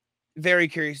 Very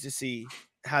curious to see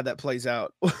how that plays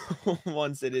out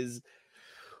once it is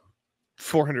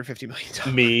 $450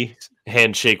 million. Me,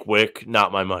 handshake Wyc,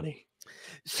 not my money.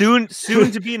 Soon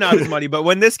to be not his money, but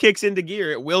when this kicks into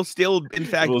gear, it will still, in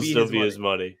fact, be his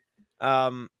money.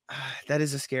 That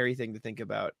is a scary thing to think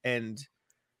about, and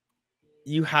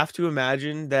you have to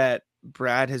imagine that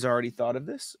Brad has already thought of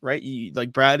this, right?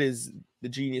 Brad is the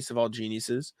genius of all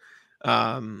geniuses.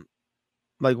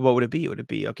 Like, what would it be? Would it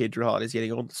be, okay, Drew Holiday's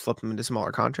getting old, let's flip him into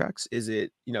smaller contracts? Is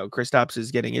it, Kristaps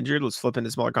is getting injured, let's flip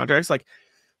into smaller contracts? Like,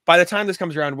 by the time this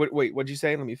comes around, wait, what'd you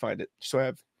say? Let me find it so I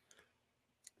have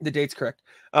the date's correct.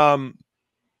 By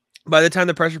the time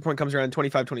the pressure point comes around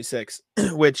 25-26,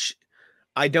 which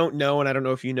I don't know, and I don't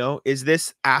know if you know, is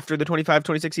this after the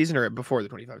 25-26 season or before the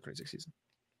 25-26 season?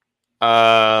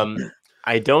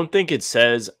 I don't think it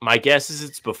says. My guess is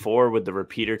it's before, with the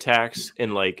repeater tax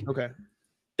and okay,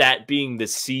 that being the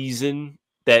season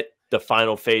that the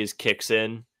final phase kicks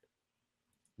in.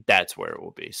 That's where it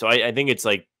will be. So I think it's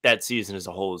like that season as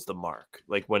a whole is the mark.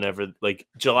 Like whenever, like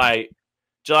July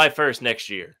 1st next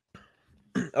year.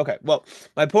 Okay. Well,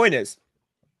 my point is,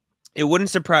 it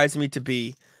wouldn't surprise me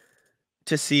to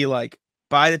see, like,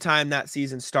 by the time that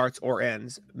season starts or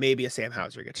ends, maybe a Sam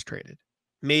Hauser gets traded.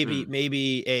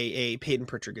 Maybe a Peyton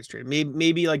Pritchard gets traded.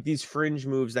 Maybe like these fringe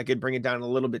moves that could bring it down a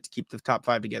little bit to keep the top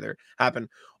 5 together happen.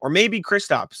 Or maybe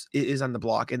Kristaps is on the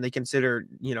block and they consider,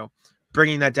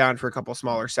 bringing that down for a couple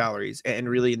smaller salaries and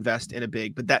really invest in a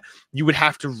big. But that you would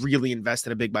have to really invest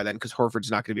in a big by then, because Horford's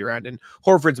not going to be around, and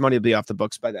Horford's money will be off the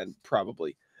books by then,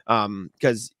 probably.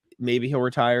 Because maybe he'll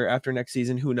retire after next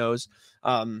season. Who knows?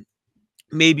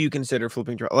 Maybe you consider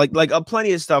flipping like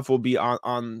plenty of stuff will be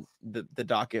on the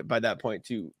docket by that point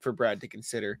too for Brad to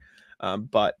consider.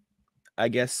 But I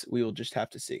guess we will just have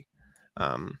to see.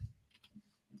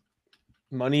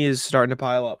 Money is starting to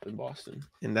pile up in Boston,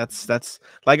 and that's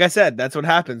like I said, that's what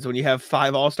happens when you have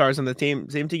 5 all-stars on the team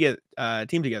together,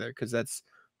 because that's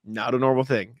not a normal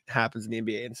thing. It happens in the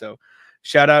NBA. And so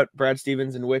shout out Brad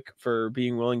Stevens and Wyc for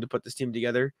being willing to put this team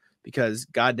together, because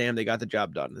goddamn, they got the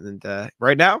job done. And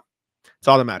right now, it's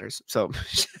all that matters. So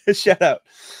shout out.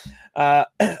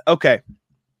 Okay,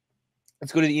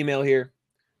 let's go to the email here.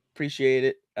 Appreciate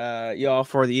it, y'all,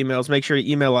 for the emails. Make sure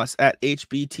you email us at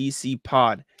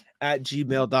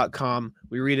hbtcpod@gmail.com.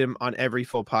 We read them on every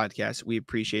full podcast. We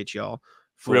appreciate y'all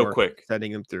for real quick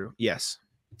sending them through. Yes.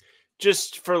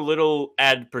 Just for a little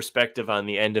added perspective on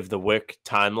the end of the Wyc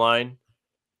timeline,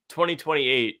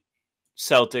 2028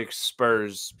 Celtics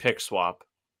Spurs pick swap.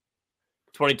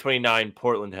 2029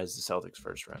 Portland has the Celtics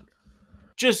first round.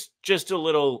 Just a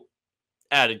little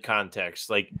added context.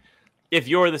 Like, if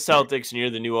you're the Celtics and you're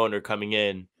the new owner coming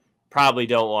in, probably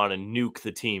don't want to nuke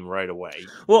the team right away.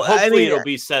 Well, hopefully it'll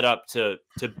be set up to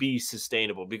be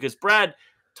sustainable, because Brad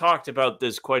talked about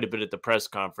this quite a bit at the press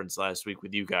conference last week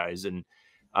with you guys. And,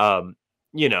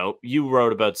 you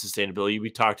wrote about sustainability. We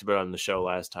talked about it on the show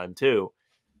last time too.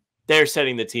 they're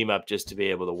setting the team up just to be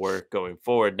able to work going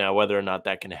forward. Now, whether or not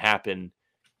that can happen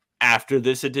after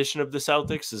this edition of the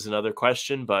Celtics is another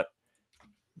question. But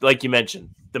like you mentioned,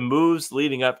 the moves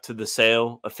leading up to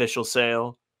the official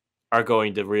sale, are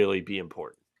going to really be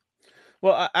important.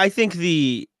 Well, I think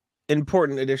the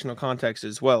important additional context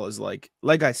as well is like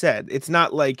I said, it's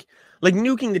not like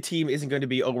nuking the team isn't going to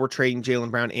be, oh, we're trading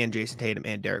Jaylen Brown and Jayson Tatum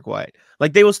and Derrick White.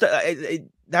 Like they will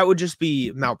that would just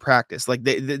be malpractice. Like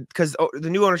because the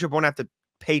new ownership won't have to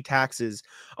pay taxes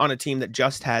on a team that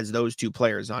just has those two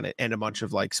players on it and a bunch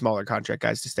of like smaller contract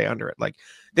guys to stay under it. Like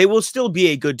they will still be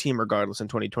a good team regardless in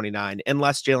 2029,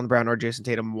 unless Jaylen Brown or Jayson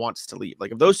Tatum wants to leave.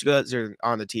 Like if those two guys are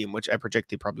on the team, which I project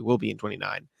they probably will be in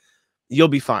 29, you'll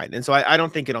be fine. And so I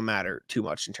don't think it'll matter too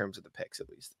much in terms of the picks, at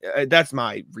least. That's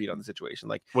my read on the situation.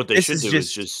 Like what they should do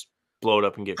is just blow it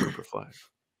up and get Cooper Flag.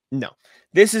 No,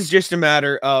 this is just a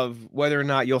matter of whether or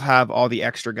not you'll have all the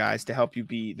extra guys to help you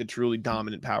be the truly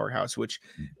dominant powerhouse, which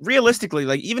realistically,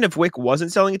 like even if Wyc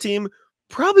wasn't selling a team,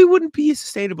 probably wouldn't be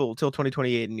sustainable until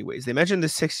 2028 anyways. They mentioned the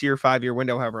 6-year, 5-year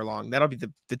window, however long. That'll be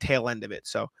the tail end of it.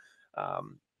 So I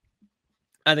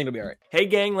think it'll be all right. Hey,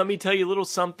 gang, let me tell you a little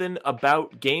something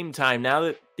about Game Time. Now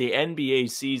that the NBA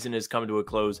season has come to a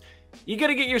close, you got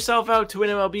to get yourself out to an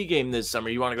MLB game this summer.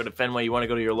 You want to go to Fenway, you want to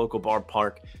go to your local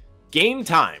ballpark. Game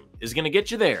Time is going to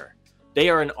get you there. They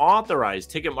are an authorized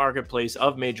ticket marketplace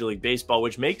of Major League Baseball,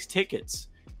 which makes tickets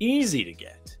easy to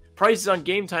get. Prices on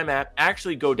Game Time app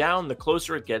actually go down the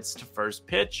closer it gets to first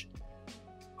pitch.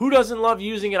 Who doesn't love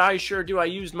using it? I sure do. I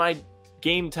used my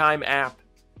Game Time app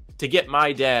to get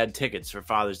my dad tickets for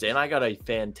Father's Day, and I got a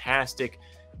fantastic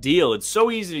deal. It's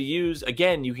so easy to use.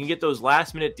 Again, you can get those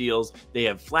last-minute deals. They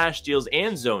have flash deals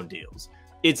and zone deals.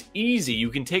 It's easy. You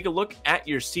can take a look at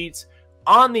your seats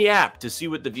on the app to see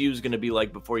what the view is going to be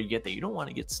like before you get there. You don't want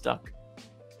to get stuck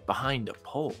behind a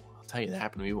pole. I'll tell you, that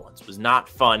happened to me once. It was not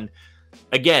fun.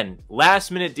 Again,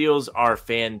 last-minute deals are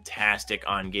fantastic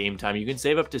on Game Time. You can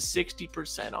save up to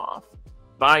 60% off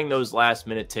buying those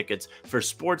last-minute tickets for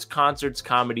sports, concerts,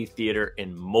 comedy, theater,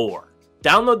 and more.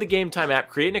 Download the Game Time app,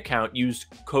 create an account, use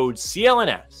code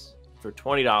CLNS for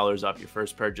 $20 off your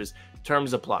first purchase.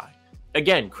 Terms apply.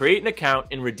 Again, create an account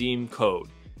and redeem code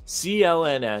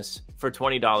CLNS for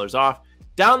 $20 off.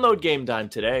 Download Game Time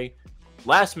today.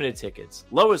 Last-minute tickets,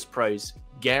 lowest price,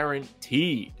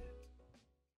 guaranteed.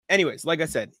 Anyways, like I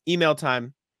said, email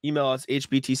time. Email us,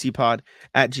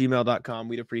 hbtcpod@gmail.com.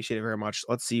 We'd appreciate it very much.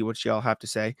 Let's see what y'all have to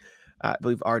say. I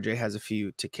believe RJ has a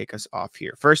few to kick us off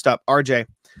here. First up, RJ.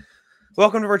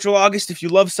 Welcome to Virtual August. If you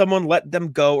love someone, let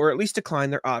them go, or at least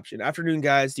decline their option. Afternoon,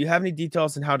 guys. Do you have any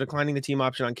details on how declining the team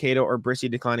option on Cato or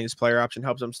Brissy declining his player option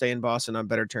helps them stay in Boston on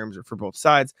better terms or for both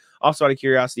sides? Also, out of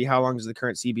curiosity, how long does the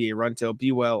current CBA run till?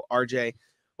 Be well, RJ.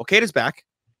 Well, Cato's back.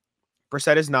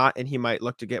 Brissett is not, and he might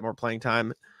look to get more playing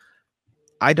time.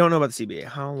 I don't know about the CBA.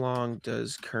 How long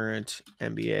does current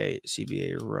NBA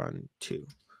CBA run to?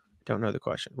 Don't know the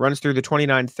question. Runs through the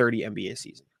 29-30 NBA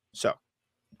season. So,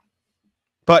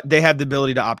 but they have the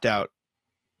ability to opt out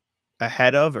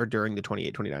ahead of or during the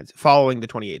 28-29, following the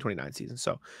 28-29 season.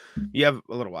 So you have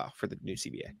a little while for the new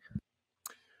CBA.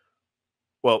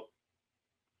 Well,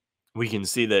 we can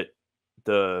see that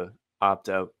the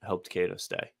opt-out helped Cato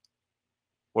stay.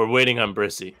 We're waiting on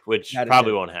Brissy, which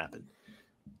probably won't happen.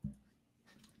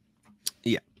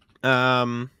 Yeah.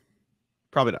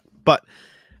 Probably not. But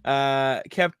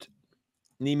kept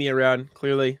Nemi around.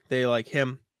 Clearly, they like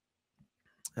him.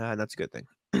 That's a good thing.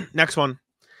 Next one.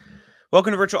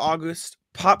 Welcome to Virtual August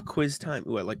Pop Quiz time.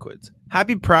 Ooh, I like quiz.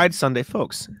 Happy Pride Sunday,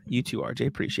 folks. You too, RJ.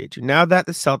 Appreciate you. Now that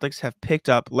the Celtics have picked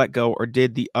up, let go, or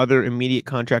did the other immediate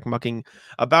contract mucking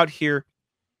about here,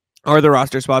 are the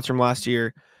roster spots from last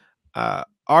year that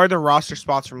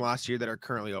are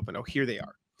currently open? Oh, here they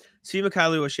are. Steve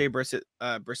Mikhailuk, O'Shea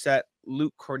Brissett,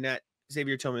 Luke Cornett,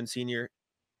 Xavier Tillman Sr.,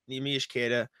 Nemi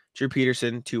Ishiketa, Drew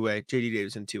Peterson, two-way, JD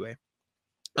Davison, two-way.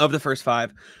 Of the first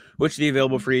five, which the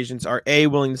available free agents are A,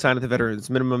 willing to sign at the veterans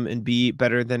minimum, and B,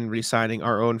 better than re-signing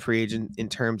our own free agent in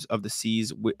terms of the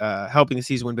C's, helping the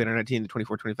C's win better 19 to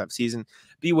 24-25 season.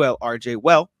 Be well, RJ.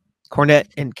 Well,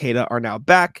 Cornett and Kata are now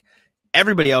back.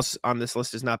 Everybody else on this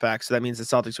list is not back, so that means the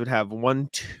Celtics would have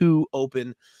 1-2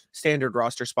 open standard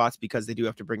roster spots because they do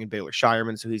have to bring in Baylor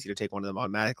Shireman, so he's going to take one of them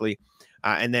automatically.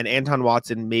 And then Anton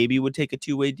Watson maybe would take a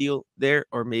two-way deal there,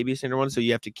 or maybe a standard one, so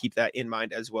you have to keep that in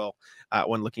mind as well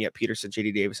when looking at Peterson,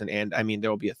 JD Davison, and, I mean, there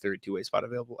will be a third two-way spot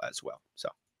available as well. So,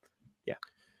 yeah.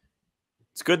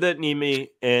 It's good that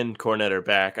Nemi and Cornett are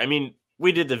back. I mean,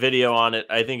 we did the video on it.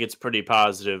 I think it's pretty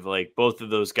positive. Like, both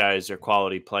of those guys are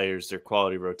quality players. They're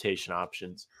quality rotation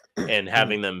options. And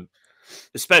having them,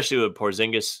 especially with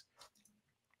Porzingis,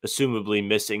 assumably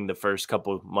missing the first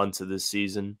couple of months of this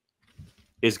season,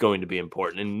 is going to be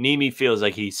important. And Nimi feels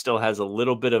like he still has a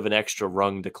little bit of an extra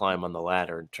rung to climb on the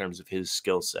ladder in terms of his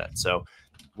skill set. So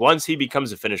once he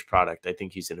becomes a finished product, I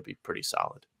think he's going to be pretty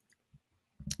solid.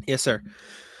 Yes, sir.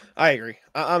 I agree.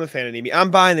 I'm a fan of Nimi.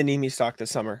 I'm buying the Nimi stock this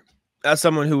summer. As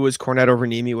someone who was Cornet over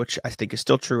Nimi, which I think is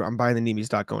still true, I'm buying the Nimi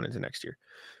stock going into next year.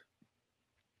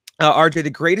 RJ, the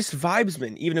greatest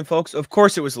vibesman, even in folks, of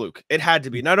course it was Luke. It had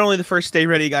to be. Not only the first stay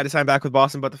ready guy to sign back with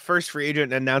Boston, but the first free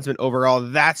agent announcement overall.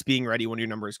 That's being ready when your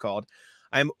number is called.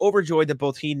 I am overjoyed that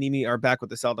both he and Nimi are back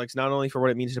with the Celtics, not only for what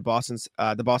it means to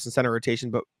the Boston center rotation,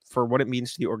 but for what it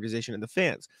means to the organization and the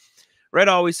fans. Red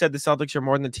always said the Celtics are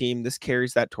more than a team. This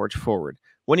carries that torch forward.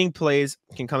 Winning plays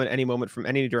can come at any moment from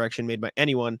any direction made by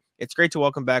anyone. It's great to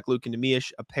welcome back Luke and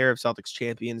Nemish, a pair of Celtics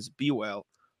champions. Be well,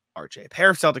 RJ. A pair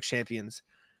of Celtics champions.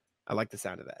 I like the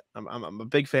sound of that. I'm a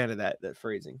big fan of that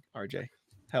phrasing, RJ.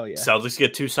 Hell yeah. Celtics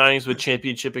get 2 signings with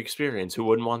championship experience. Who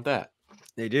wouldn't want that?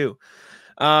 They do.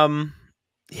 Yeah,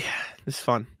 it's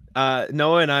fun.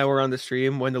 Noah and I were on the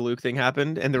stream when the Luke thing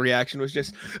happened, and the reaction was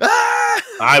just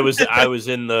I was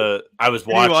watching. Did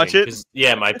you watch it?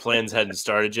 Yeah, my plans hadn't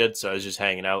started yet, so I was just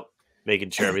hanging out,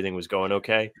 making sure everything was going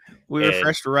okay. We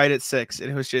refreshed right at 6,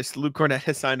 and it was just Luke Cornet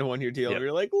has signed a 1-year deal. Yep. And we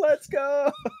were like, let's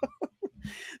go.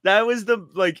 That was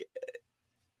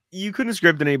you couldn't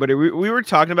script anybody. We were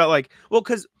talking about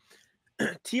because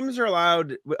teams are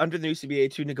allowed under the new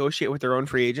CBA to negotiate with their own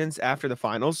free agents after the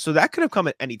finals. So that could have come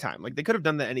at any time. They could have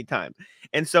done that any time.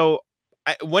 And so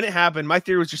when it happened, my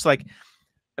theory was just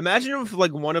imagine if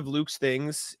one of Luke's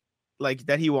things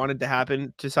that he wanted to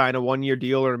happen to sign a 1-year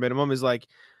deal or a minimum is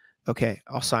okay,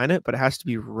 I'll sign it, but it has to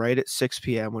be right at 6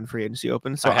 p.m. when free agency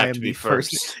opens. So I am the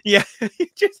first. Yeah.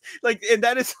 Just and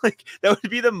that is that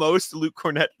would be the most Luke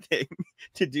Cornet thing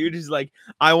to do. Just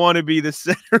I want to be the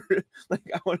center.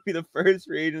 I want to be the first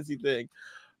free agency thing.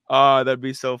 That'd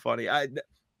be so funny.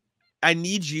 I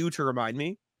need you to remind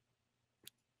me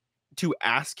to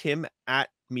ask him at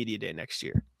Media Day next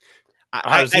year.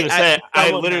 I was going to say, I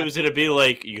literally was going to be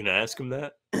you going to ask him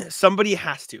that? Somebody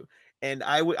has to. And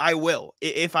I will,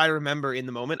 if I remember in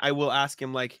the moment, I will ask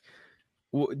him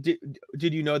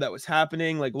did you know that was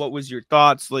happening? What was your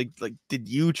thoughts? Did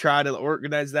you try to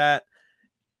organize that?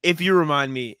 If you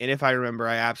remind me, and if I remember,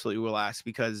 I absolutely will ask,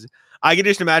 because I can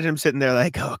just imagine him sitting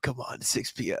there oh, come on,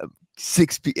 6 p.m.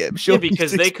 6 p.m. Yeah,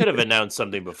 because they could have announced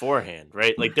something beforehand,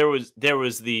 right? There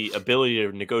was the ability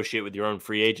to negotiate with your own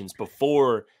free agents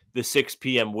before the 6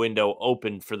 p.m. window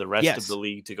opened for the rest of the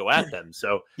league to go at them.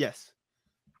 So yes.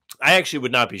 I actually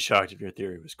would not be shocked if your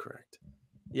theory was correct.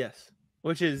 Yes,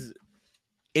 which is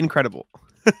incredible.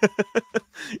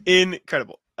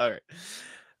 Incredible. All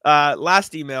right.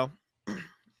 Last email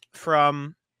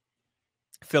from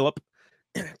Philip.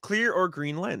 Clear or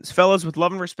green lens? Fellas, with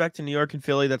love and respect to New York and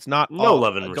Philly, that's not no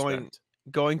love and respect.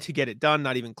 Going to get it done,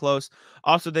 not even close.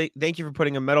 Also, thank you for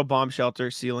putting a metal bomb shelter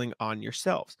ceiling on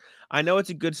yourselves. I know it's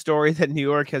a good story that New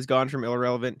York has gone from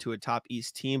irrelevant to a top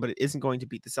East team, but it isn't going to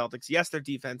beat the Celtics. Yes, their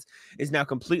defense is now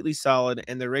completely solid,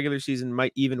 and their regular season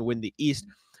might even win the East.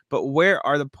 But where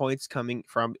are the points coming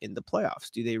from in the playoffs?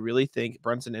 Do they really think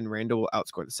Brunson and Randall will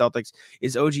outscore the Celtics?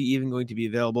 Is OG even going to be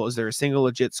available? Is there a single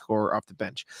legit scorer off the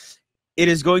bench? It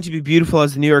is going to be beautiful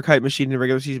as the New York hype machine in the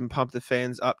regular season pumped the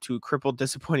fans up to crippled,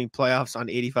 disappointing playoffs on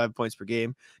 85 points per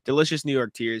game. Delicious New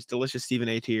York tears, delicious Stephen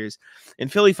A. tears.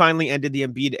 And Philly finally ended the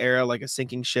Embiid era like a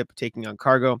sinking ship taking on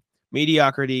cargo.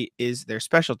 Mediocrity is their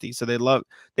specialty, so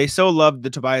they so loved the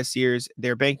Tobias years.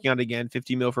 They're banking on it again.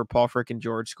 50 mil for Paul frickin'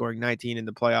 George, scoring 19 in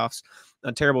the playoffs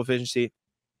on terrible efficiency.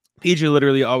 PG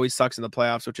literally always sucks in the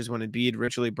playoffs, which is when Embiid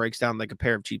ritually breaks down like a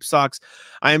pair of cheap socks.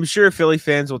 I am sure Philly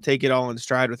fans will take it all in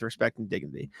stride with respect and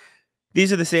dignity.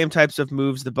 These are the same types of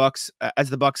moves the Bucks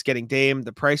getting Dame.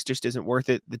 The price just isn't worth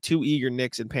it. The 2 eager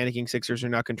Knicks and panicking Sixers are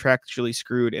now contractually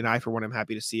screwed, and I, for one, am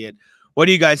happy to see it. What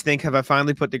do you guys think? Have I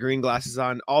finally put the green glasses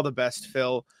on? All the best,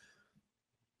 Phil.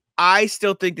 I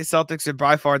still think the Celtics are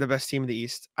by far the best team in the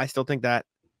East. I still think that.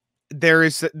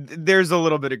 There's a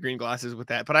little bit of green glasses with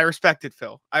that, but I respect it,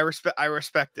 Phil. I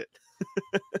respect it.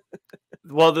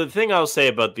 Well, the thing I'll say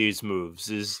about these moves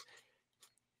is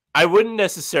I wouldn't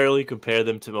necessarily compare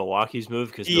them to Milwaukee's move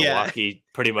because Milwaukee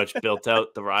pretty much built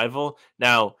out the rival.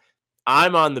 Now,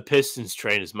 I'm on the Pistons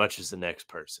train as much as the next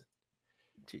person,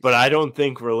 but I don't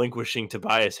think relinquishing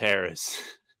Tobias Harris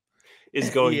is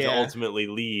going to ultimately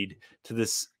lead to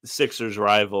this Sixers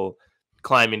rival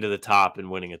climbing to the top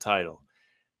and winning a title.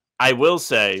 I will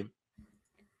say,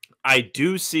 I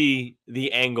do see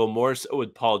the angle more so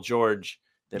with Paul George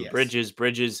than Bridges.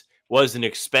 Bridges was an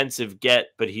expensive get,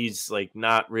 but he's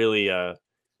not really a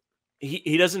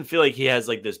he doesn't feel like he has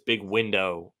like this big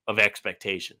window of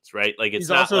expectations, right? Like it's He's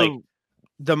not like also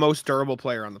the most durable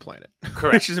player on the planet,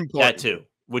 correct which is important. that too,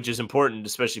 which is important,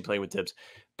 especially playing with Tibbs.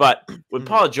 But with Mhm.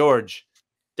 Paul George,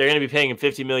 they're going to be paying him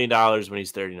 $50 million when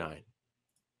he's 39.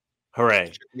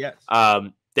 Hooray! Yes.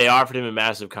 They offered him a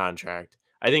massive contract.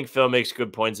 I think Phil makes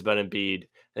good points about Embiid.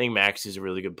 I think Max is a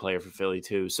really good player for Philly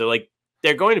too. So like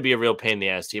they're going to be a real pain in the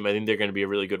ass team. I think they're going to be a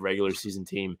really good regular season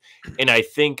team. And I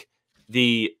think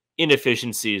the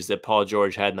inefficiencies that Paul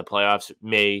George had in the playoffs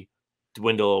may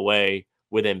dwindle away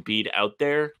with Embiid out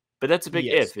there. But that's a big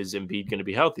Yes. if. Is Embiid going to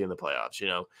be healthy in the playoffs? You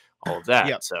know, all of that.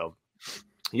 Yep. So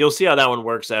you'll see how that one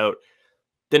works out.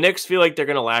 The Knicks feel like they're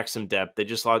going to lack some depth. They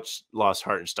just lost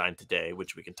Hartenstein today,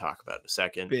 which we can talk about in a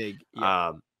second. Big.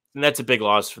 Yeah. And that's a big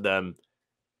loss for them.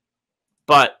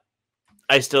 But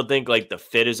I still think like the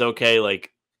fit is okay.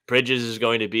 Like Bridges is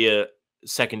going to be a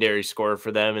secondary scorer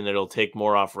for them, and it'll take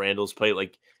more off Randall's plate.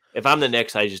 Like if I'm the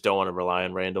Knicks, I just don't want to rely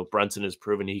on Randall. Brunson has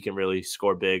proven he can really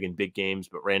score big in big games,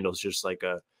 but Randall's just like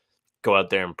a go out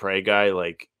there and pray guy.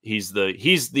 Like he's the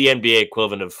NBA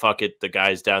equivalent of fuck it, the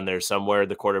guy's down there somewhere,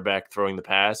 the quarterback throwing the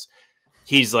pass.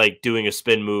 He's like doing a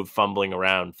spin move, fumbling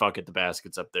around. Fuck it, the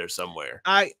basket's up there somewhere.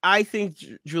 I think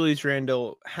Julius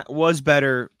Randle was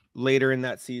better later in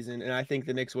that season, and I think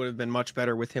the Knicks would have been much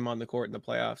better with him on the court in the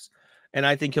playoffs. And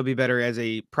I think he'll be better as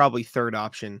a probably third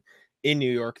option in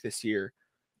New York this year.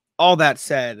 All that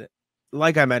said,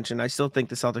 like I mentioned, I still think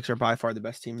the Celtics are by far the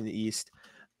best team in the East.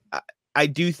 I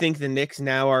do think the Knicks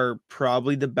now are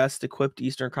probably the best equipped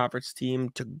Eastern Conference team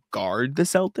to guard the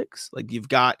Celtics. Like you've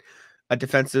got a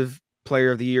defensive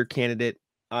player of the year candidate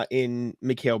in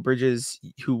Mikal Bridges,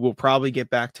 who will probably get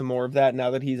back to more of that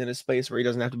now that he's in a space where he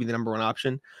doesn't have to be the number one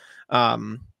option.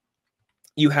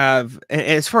 You have, and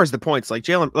as far as the points, like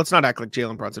Jalen, let's not act like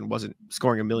Jalen Brunson wasn't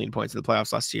scoring 1 million points in the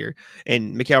playoffs last year.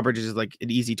 And Mikal Bridges is like an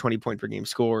easy 20-point per game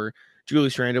scorer.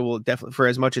 Julius Randle will definitely, for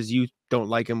as much as you don't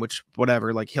like him, which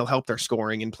whatever, like he'll help their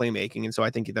scoring and playmaking. And so I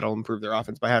think that'll improve their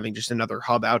offense by having just another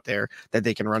hub out there that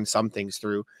they can run some things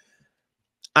through.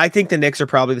 I think the Knicks are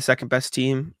probably the second best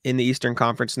team in the Eastern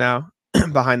Conference now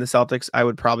behind the Celtics. I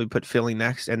would probably put Philly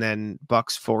next and then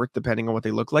Bucks fourth, depending on what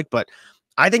they look like. But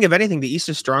I think if anything, the East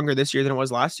is stronger this year than it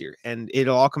was last year. And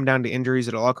it'll all come down to injuries.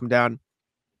 It'll all come down,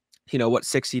 what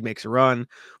 6 seed makes a run,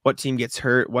 what team gets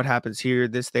hurt, what happens here,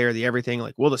 this, there, the everything.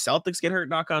 Like, will the Celtics get hurt?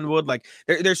 Knock on wood. Like,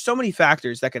 there's so many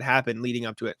factors that could happen leading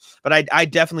up to it. But I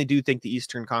definitely do think the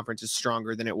Eastern Conference is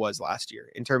stronger than it was last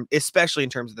year, especially in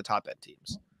terms of the top end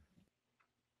teams.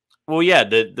 Well, yeah,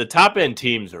 the top end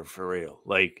teams are for real.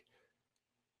 Like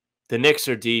the Knicks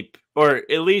are deep, or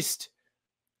at least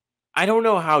I don't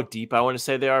know how deep I want to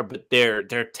say they are, but their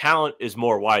talent is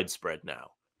more widespread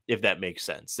now, if that makes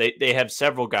sense. They have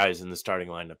several guys in the starting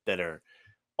lineup that are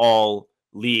all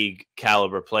league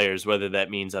caliber players, whether that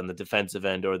means on the defensive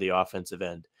end or the offensive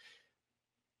end.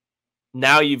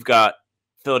 Now you've got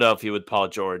Philadelphia with Paul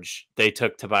George. They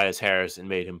took Tobias Harris and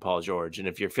made him Paul George. And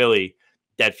if you're Philly,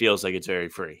 that feels like it's very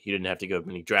free. You didn't have to go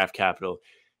any draft capital.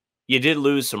 You did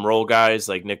lose some role guys,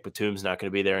 like Nick Batum's not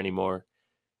going to be there anymore,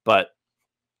 but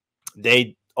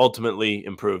they ultimately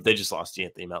improved. They just lost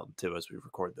Anthony Melton too as we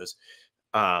record this.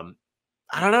 I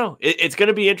don't know. It's going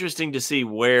to be interesting to see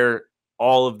where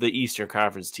all of the Eastern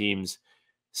Conference teams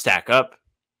stack up,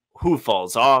 who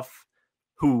falls off,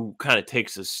 who kind of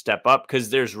takes a step up, because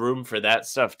there's room for that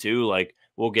stuff too. Like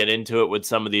we'll get into it with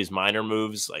some of these minor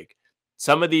moves. Like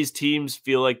some of these teams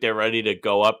feel like they're ready to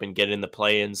go up and get in the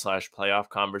play-in / playoff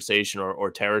conversation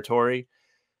or territory,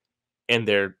 and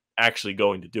they're actually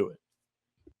going to do it.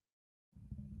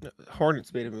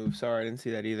 Hornets made a move. Sorry, I didn't see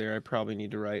that either. I probably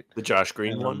need to write The Josh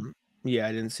Green one. Yeah,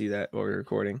 I didn't see that while we were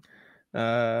recording.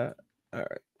 All right.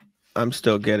 I'm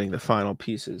still getting the final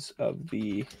pieces of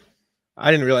the. I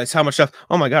didn't realize how much stuff.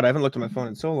 Oh my God, I haven't looked at my phone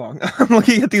in so long. I'm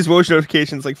looking at these Woj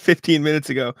notifications like 15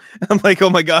 minutes ago. I'm like, oh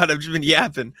my God, I've just been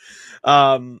yapping.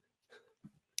 I'm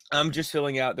just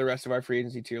filling out the rest of our free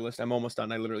agency tier list. I'm almost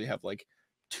done. I literally have like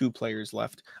 2 players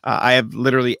left. I have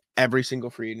literally every single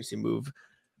free agency move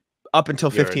up until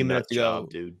 15 minutes ago,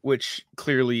 dude. Which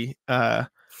clearly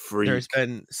there's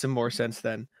been some more since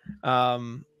then. How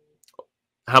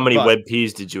many web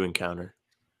Ps did you encounter?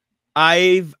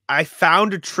 I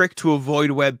found a trick to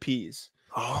avoid web Ps.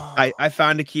 Oh. I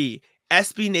found a key.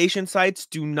 SB Nation sites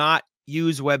do not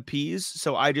use web Ps,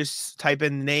 so I just type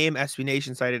in the name SB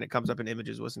Nation site and it comes up in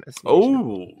images. Wasn't SB Nation.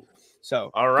 Oh, so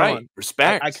all right,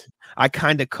 respect. I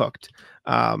kind of cooked.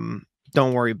 Don't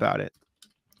worry about it.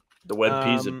 The web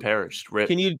Ps have perished. Rip.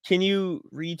 Can you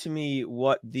read to me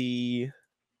what the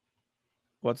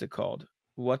what's it called?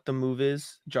 What the move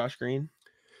is, Josh Green?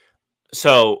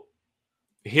 So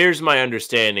here's my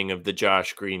understanding of the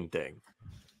Josh Green thing.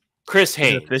 Chris Is it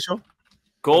Haynes. official?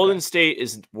 Golden State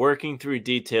is working through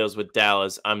details with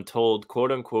Dallas. I'm told,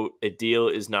 quote unquote, a deal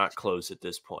is not close at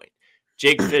this point.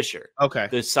 Jake Fisher. Okay.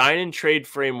 The sign and trade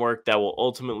framework that will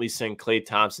ultimately send Klay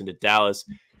Thompson to Dallas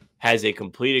has a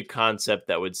completed concept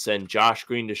that would send Josh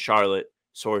Green to Charlotte,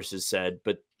 sources said,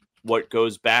 but what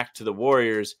goes back to the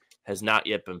Warriors has not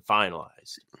yet been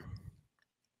finalized.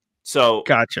 So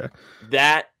Gotcha.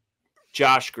 that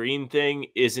Josh Green thing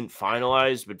isn't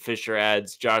finalized, but Fisher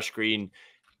adds Josh Green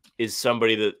is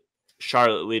somebody that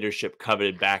Charlotte leadership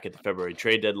coveted back at the February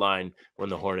trade deadline when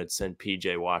the Hornets sent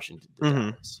PJ Washington to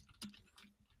Dallas.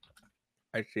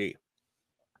 I see.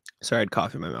 Sorry, I had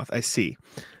coffee in my mouth. I see.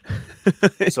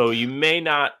 So you may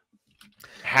not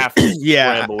have to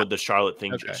scramble with the Charlotte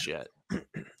thing just yet.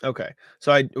 Okay.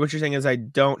 So what you're saying is I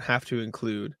don't have to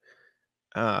include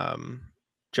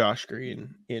Josh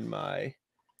Green in my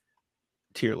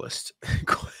tier list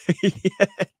quite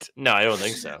yet. No, I don't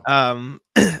think so.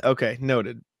 Okay,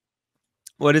 noted.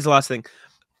 What is the last thing?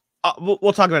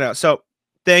 We'll talk about it now. So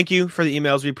thank you for the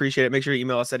emails. We appreciate it. Make sure you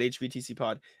email us at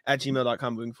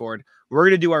hvtcpod@gmail.com moving forward. We're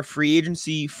going to do our free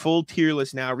agency full tier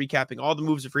list now, recapping all the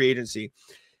moves of free agency.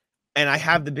 And I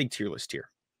have the big tier list here.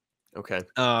 Okay.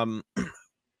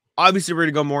 Obviously, we're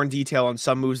going to go more in detail on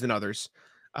some moves than others.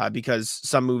 Because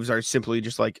some moves are simply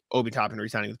just like Obi Toppin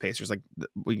resigning with the Pacers. Like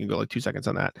we can go like 2 seconds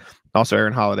on that. Also,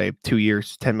 Aaron Holiday, 2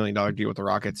 years, $10 million deal with the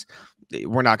Rockets.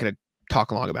 We're not going to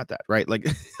talk long about that, right? Like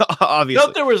obviously.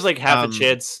 Nope, there was like half a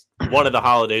chance one of the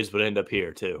Holidays would end up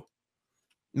here too.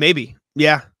 Maybe.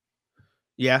 Yeah.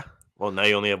 Yeah. Well, now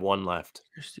you only have one left.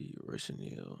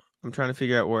 I'm trying to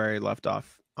figure out where I left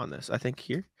off on this. I think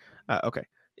here. Okay.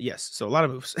 Yes, so a lot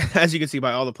of moves, as you can see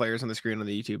by all the players on the screen on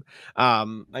the YouTube.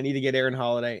 I need to get Aaron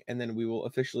Holiday, and then we will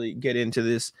officially get into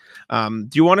this. Do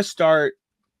you want to start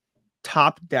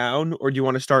top down, or do you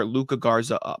want to start Luka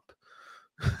Garza up?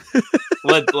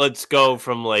 Let's go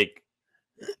from like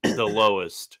the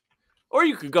lowest, or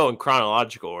you could go in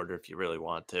chronological order if you really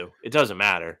want to. It doesn't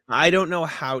matter. I don't know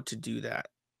how to do that.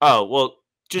 Oh well,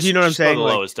 just you know what I'm saying? The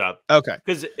lowest up. Okay,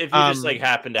 because if you just like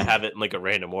happen to have it in like a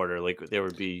random order, like there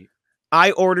would be.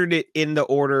 I ordered it in the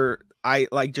order. I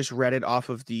like just read it off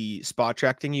of the spot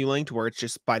track thing you linked, where it's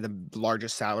just by the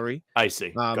largest salary. I see.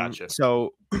 Gotcha.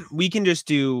 So we can just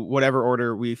do whatever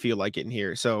order we feel like it in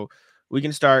here. So we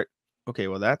can start. Okay,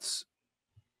 well that's.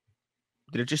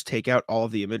 Did it just take out all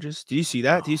of the images? Did you see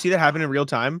that? Did you see that happen in real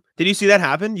time? Did you see that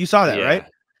happen? You saw that, right?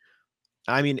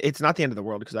 I mean, it's not the end of the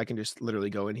world because I can just literally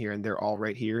go in here and they're all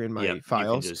right here in my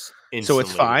files. So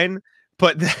it's fine.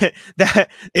 But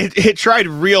it tried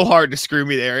real hard to screw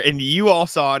me there, and you all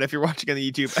saw it if you're watching on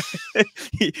the YouTube.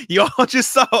 You all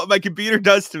just saw what my computer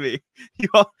does to me. You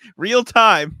all real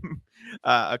time.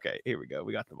 Okay, here we go.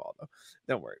 We got them all though.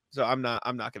 Don't worry. So I'm not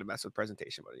gonna mess with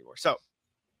presentation mode anymore. So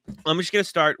I'm just gonna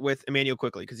start with Emmanuel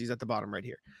quickly because he's at the bottom right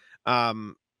here. I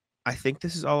think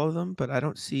this is all of them, but I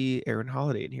don't see Aaron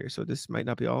Holiday in here, so this might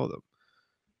not be all of them.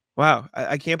 Wow,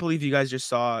 I can't believe you guys just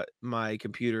saw my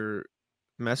computer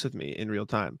mess with me in real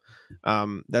time.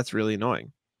 That's really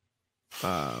annoying.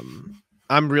 I'm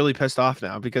really pissed off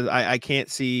now because I can't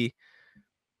see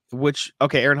which.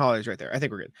 Okay, Aaron Holiday's right there. I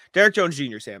think we're good. Derrick Jones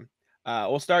Jr., Sam.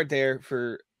 We'll start there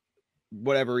for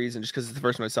whatever reason, just because it's the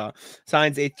first one I saw.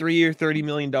 Signs a 3-year, $30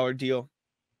 million deal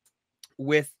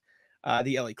with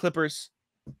the LA Clippers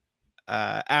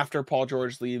after Paul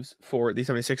George leaves for the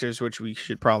 76ers, which we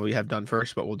should probably have done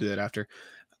first, but we'll do that after.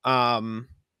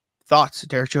 Thoughts,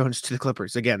 Derrick Jones to the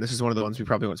Clippers. Again, this is one of the ones we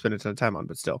probably won't spend a ton of time on,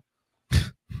 but still.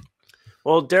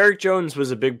 Well, Derrick Jones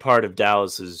was a big part of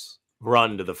Dallas's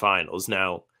run to the finals.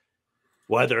 Now,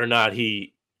 whether or not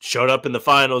he showed up in the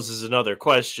finals is another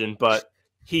question, but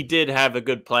he did have a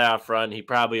good playoff run. He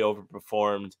probably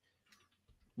overperformed.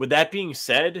 With that being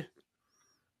said,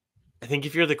 I think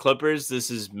if you're the Clippers, this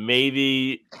is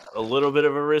maybe a little bit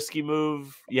of a risky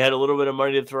move. You had a little bit of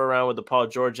money to throw around with the Paul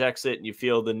George exit, and you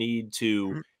feel the need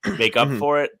to make up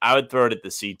for it. I would throw it at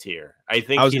the C tier. I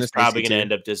think he's probably going to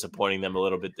end up disappointing them a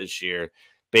little bit this year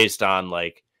based on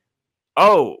like,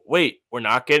 oh, wait, we're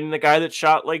not getting the guy that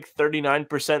shot like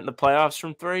 39% in the playoffs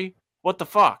from three? What the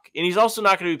fuck? And he's also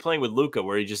not going to be playing with Luka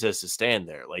where he just has to stand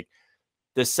there. Like,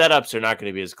 the setups are not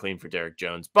going to be as clean for Derrick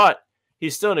Jones, but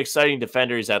he's still an exciting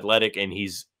defender. He's athletic, and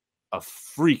he's a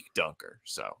freak dunker.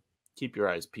 So keep your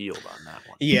eyes peeled on that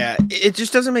one. Yeah, it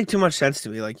just doesn't make too much sense to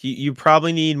me. Like, you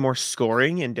probably need more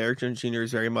scoring, and Derrick Jones Jr.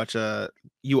 is very much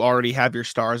you already have your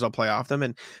stars. I'll play off them,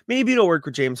 and maybe it'll work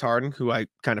with James Harden, who I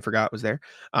kind of forgot was there,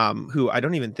 who I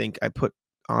don't even think I put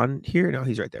on here. No,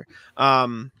 he's right there.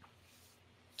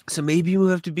 So maybe we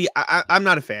have to be. I'm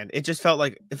not a fan. It just felt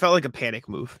like a panic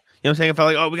move. You know what I'm saying? It felt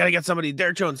like, oh, we got to get somebody.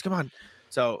 Derrick Jones, come on.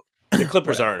 So the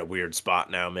Clippers are in a weird spot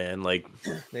now, man. Like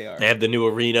they are. They have the new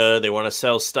arena. They want to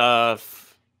sell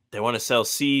stuff. They want to sell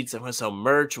seats. They want to sell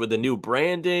merch with the new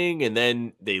branding, and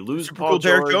then they lose Super Paul cool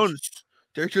George. Derrick Jones.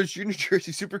 Derrick Jones Jr.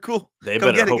 jersey, super cool. They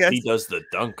better hope he does the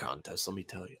dunk contest. Let me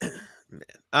tell you.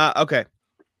 Man. Okay,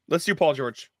 let's do Paul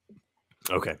George.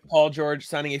 Okay, Paul George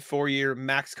signing a 4-year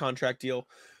max contract deal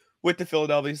with the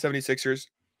Philadelphia 76ers.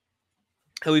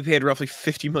 He'll be paid roughly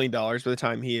 $50 million by the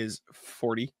time he is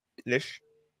 40-ish.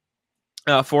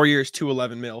 4 years,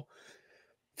 $211 million.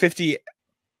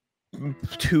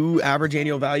 52 average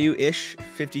annual value ish,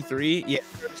 53. Yeah.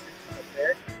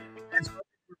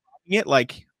 It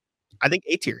like I think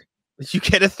A tier. You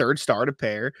get a third star to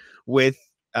pair with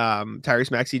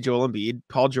Tyrese Maxey, Joel Embiid,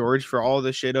 Paul George for all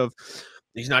the shit of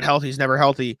he's not healthy, he's never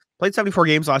healthy. Played 74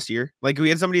 games last year. Like we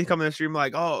had somebody come in the stream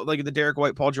like, oh, like the Derrick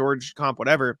White, Paul George comp,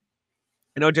 whatever.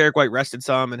 I know Derrick White rested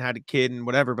some and had a kid and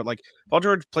whatever, but like Paul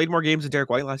George played more games than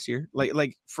Derrick White last year.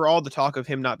 Like for all the talk of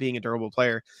him not being a durable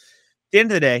player, at the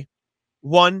end of the day,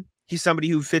 one, he's somebody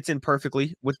who fits in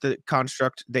perfectly with the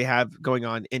construct they have going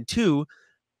on. And two,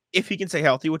 if he can stay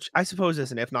healthy, which I suppose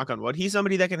is an if, knock on wood, he's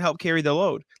somebody that can help carry the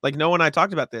load. Like Noah and I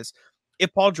talked about this.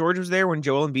 If Paul George was there when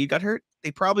Joel Embiid got hurt,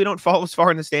 they probably don't fall as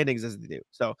far in the standings as they do.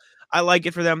 So I like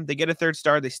it for them. They get a third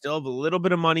star. They still have a little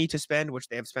bit of money to spend, which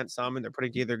they have spent some, and they're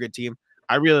putting together a good team.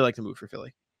 I really like the move for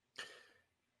Philly.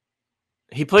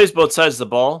 he plays both sides of the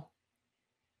ball.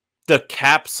 The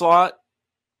cap slot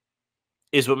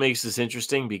is what makes this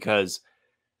interesting because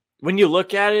when you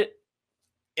look at it,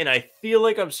 and I feel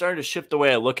like I'm starting to shift the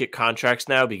way I look at contracts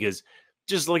now because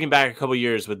just looking back a couple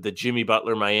years with the Jimmy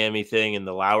Butler Miami thing and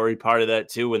the Lauri part of that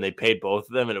too, when they paid both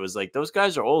of them, and it was like, those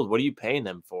guys are old. What are you paying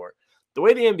them for? The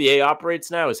way the NBA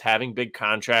operates now is having big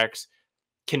contracts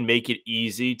can make it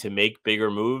easy to make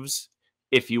bigger moves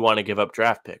if you want to give up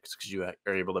draft picks because you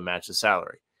are able to match the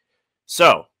salary.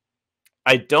 So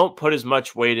I don't put as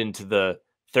much weight into the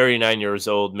 39 years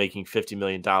old making $50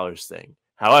 million thing.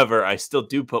 However, I still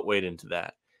do put weight into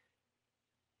that.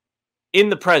 In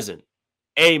the present,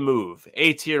 A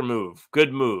tier move,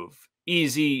 good move,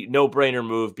 easy, no-brainer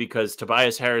move because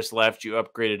Tobias Harris left, you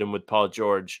upgraded him with Paul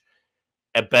George,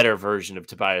 a better version of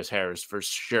Tobias Harris for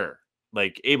sure.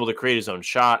 Like, able to create his own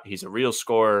shot, he's a real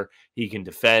scorer, he can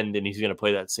defend, and he's going to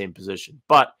play that same position.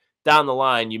 But down the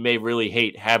line, you may really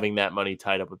hate having that money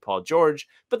tied up with Paul George,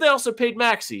 but they also paid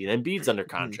Maxey and Embiid's under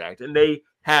contract, and they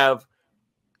have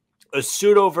a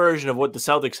pseudo version of what the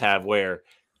Celtics have where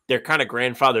they're kind of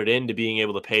grandfathered into being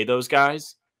able to pay those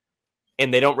guys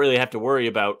and they don't really have to worry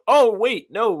about, oh,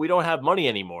 wait, no, we don't have money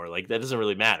anymore. Like that doesn't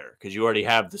really matter because you already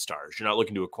have the stars. You're not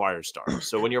looking to acquire stars.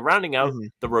 So when you're rounding out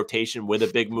the rotation with a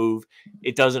big move,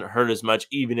 it doesn't hurt as much,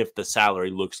 even if the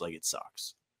salary looks like it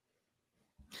sucks.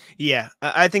 Yeah,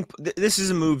 I think this is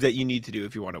a move that you need to do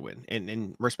if you want to win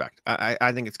and respect.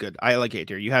 I think it's good. I like A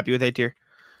tier. You happy with A tier?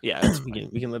 Yeah,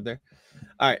 we can live there.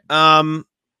 All right.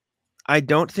 I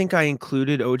don't think I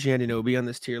included OG Anunoby on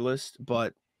this tier list,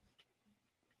 but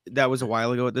that was a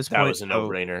while ago at this point. That was a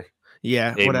no-brainer.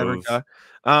 Yeah, whatever.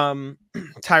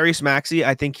 Tyrese Maxey,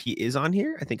 I think he is on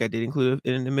here. I think I did include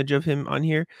an image of him on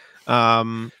here.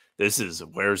 This is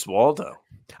Where's Waldo?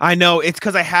 I know it's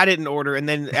because I had it in order, and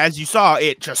then as you saw,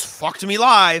 it just fucked me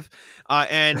live.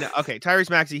 And okay,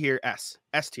 Tyrese Maxey here, S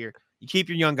tier. You keep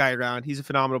your young guy around. He's a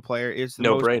phenomenal player. It's the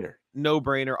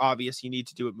no-brainer, obvious. You need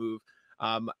to do it move.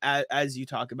 As you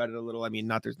talk about it a little, I mean,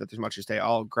 not there's much to say.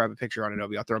 I'll grab a picture on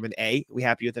Anunoby. I'll throw him in A. We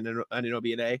happy with an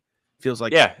Anunoby in A? Feels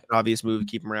like an obvious move.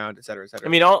 Keep him around, et cetera, et cetera.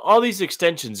 I mean, all these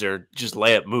extensions are just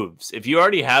layup moves. If you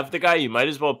already have the guy, you might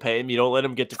as well pay him. You don't let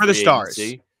him get to for the stars.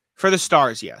 Agency. For the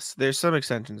stars, yes. There's some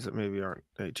extensions that maybe aren't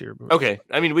A tier. Okay,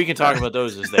 I mean, we can talk about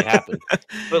those as they happen.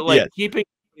 But keeping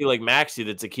like Maxey,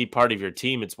 that's a key part of your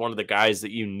team. It's one of the guys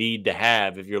that you need to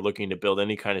have if you're looking to build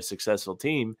any kind of successful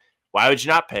team. Why would you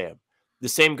not pay him? The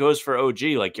same goes for OG.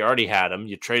 Like you already had him,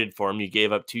 you traded for him, you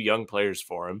gave up 2 young players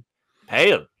for him.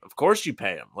 Pay him. Of course you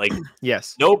pay him. Like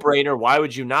yes, no brainer. Why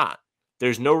would you not?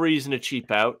 There's no reason to cheap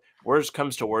out. Worst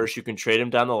comes to worst, you can trade him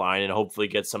down the line and hopefully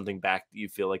get something back that you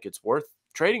feel like it's worth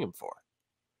trading him for.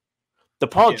 The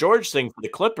Paul George thing for the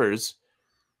Clippers,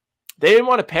 they didn't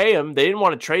want to pay him. They didn't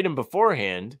want to trade him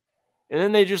beforehand. And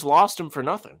then they just lost him for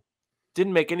nothing.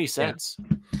 Didn't make any sense.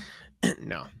 Yeah.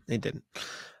 No, it didn't.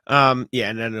 And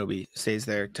then Anunoby stays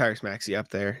there. Tyrese Maxey up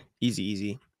there.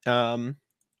 Easy.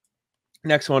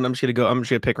 Next one, I'm just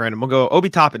gonna pick random. We'll go Obi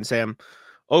Toppin, Sam.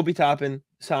 Obi Toppin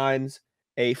signs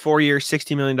a 4-year,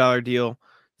 $60 million deal,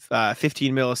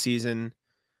 $15 million a season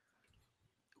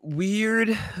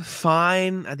Weird,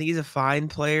 fine. I think he's a fine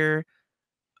player.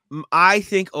 I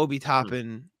think Obi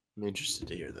Toppin. I'm interested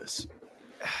to hear this.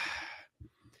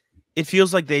 It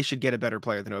feels like they should get a better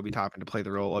player than Obi Toppin to play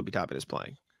the role Obi Toppin is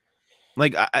playing.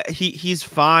 Like he's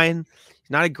fine. He's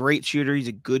not a great shooter. He's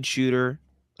a good shooter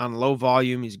on low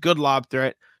volume. He's a good lob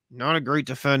threat. Not a great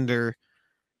defender.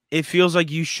 It feels like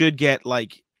you should get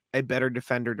like a better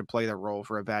defender to play that role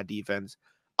for a bad defense.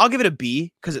 I'll give it a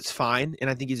B because it's fine, and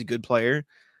I think he's a good player.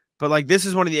 But like this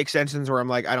is one of the extensions where I'm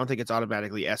like, I don't think it's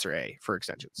automatically S or A for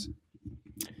extensions.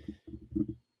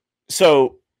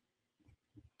 So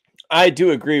I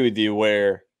do agree with you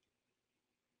where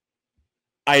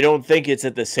I don't think it's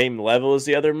at the same level as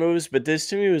the other moves, but this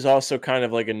to me was also kind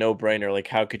of like a no-brainer. Like,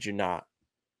 how could you not?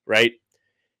 Right?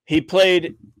 He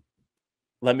played.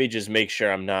 Let me just make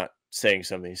sure I'm not saying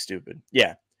something stupid.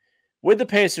 Yeah. With the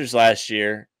Pacers last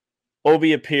year,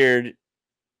 Obi appeared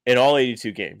in all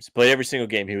 82 games. Played every single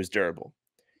game. He was durable.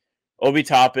 Obi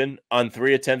Toppin, on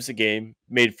 3 attempts a game,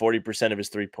 made 40% of his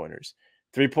three-pointers.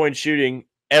 Three-point shooting,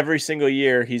 every single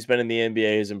year he's been in the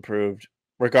NBA has improved,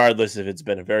 regardless if it's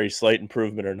been a very slight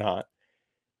improvement or not.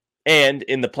 And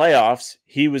in the playoffs,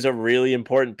 he was a really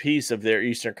important piece of their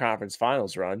Eastern Conference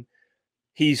Finals run.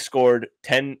 He scored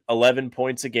 10, 11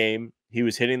 points a game. He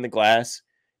was hitting the glass.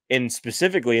 And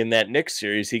specifically in that Knicks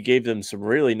series, he gave them some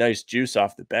really nice juice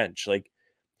off the bench. Like,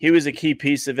 he was a key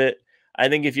piece of it. I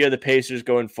think if you're the Pacers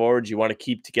going forward, you want to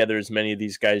keep together as many of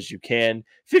these guys as you can.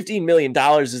 $15 million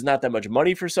is not that much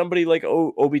money for somebody like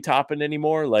Obi Toppin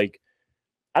anymore. Like,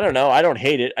 I don't know. I don't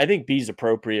hate it. I think B's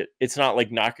appropriate. It's not like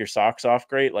knock your socks off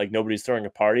great. Like, nobody's throwing a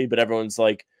party, but everyone's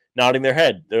like nodding their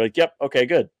head. They're like, yep, okay,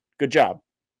 good. Good job.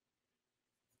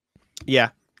 Yeah,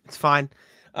 it's fine.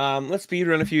 Let's speed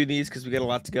run a few of these because we got a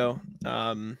lot to go.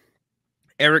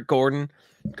 Eric Gordon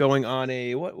going on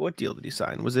a what deal did he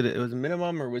sign? Was it a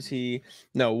minimum or was he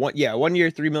 1 year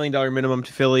 $3 million minimum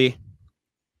to Philly?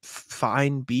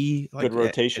 Fine. B, like, good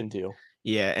rotation deal.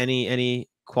 Yeah. Any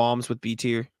qualms with B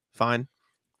tier? Fine.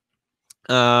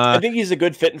 I think he's a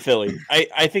good fit in Philly.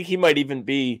 I think he might even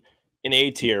be an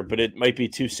A tier, but it might be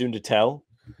too soon to tell.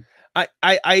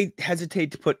 I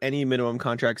hesitate to put any minimum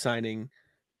contract signing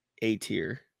A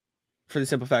tier for the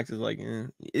simple fact is like,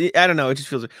 I don't know. It just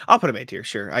feels like I'll put him A tier,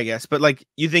 sure, I guess. But like,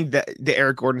 you think that the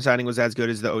Eric Gordon signing was as good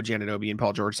as the OG Anunoby and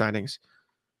Paul George signings?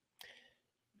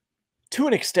 To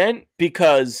an extent,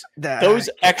 because those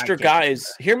extra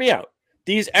guys, hear me out.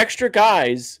 These extra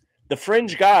guys, the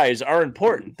fringe guys, are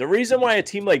important. The reason why a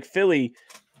team like Philly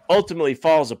ultimately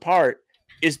falls apart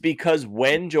is because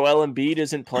when Joel Embiid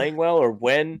isn't playing well or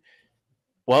when,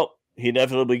 well, he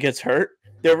inevitably gets hurt,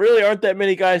 there really aren't that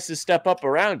many guys to step up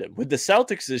around him. With the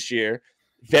Celtics this year,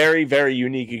 very, very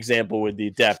unique example with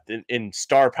the depth in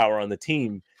star power on the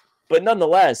team. But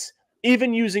nonetheless,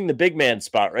 even using the big man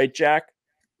spot, right, Jack?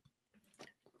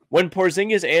 When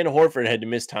Porzingis and Horford had to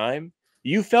miss time,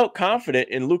 you felt confident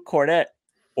in Luke Cornett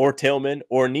or Tillman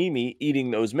or Nemi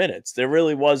eating those minutes. There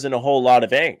really wasn't a whole lot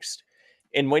of angst.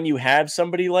 And when you have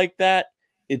somebody like that,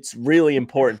 it's really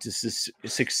important to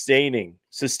sustaining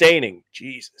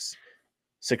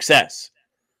success.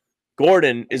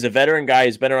 Gordon is a veteran guy.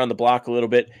 He's been around the block a little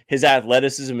bit. His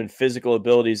athleticism and physical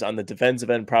abilities on the defensive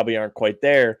end probably aren't quite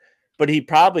there, but he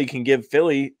probably can give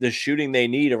Philly the shooting they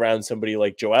need around somebody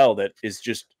like Joel that is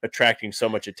just attracting so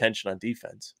much attention on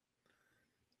defense.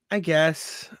 I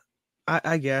guess.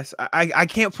 I guess. I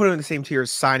can't put him in the same tier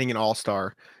as signing an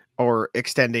all-star or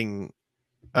extending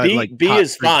B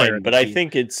is fine, but I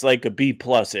think it's like a B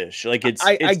plus ish. Like it's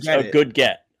a good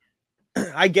get.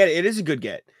 I get it. It is a good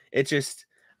get. It's just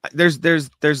there's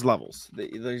levels.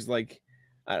 There's like,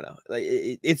 I don't know. Like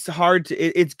it's hard to.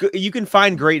 It's good. You can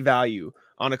find great value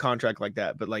on a contract like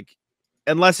that, but like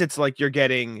unless it's like you're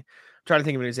getting. I'm trying to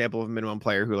think of an example of a minimum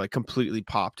player who like completely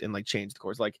popped and like changed the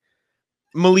course. Like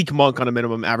Malik Monk on a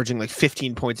minimum, averaging like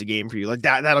 15 points a game for you. Like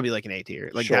that'll be like an A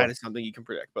tier. Like that is something you can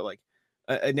predict. But like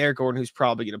an Eric Gordon who's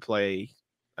probably going to play,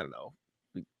 I don't know,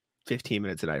 15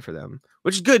 minutes a night for them,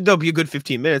 which is good. They'll be a good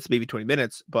 15 minutes, maybe 20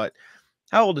 minutes. But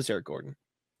how old is Eric Gordon?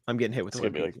 I'm getting hit with. It's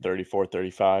going to be like 34,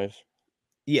 35.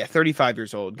 Yeah, 35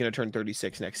 years old, going to turn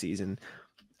 36 next season.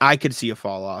 I could see a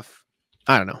fall off.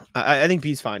 I don't know. I think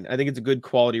B's fine. I think it's a good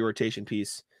quality rotation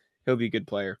piece. He'll be a good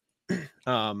player.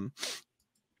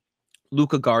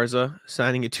 Luka Garza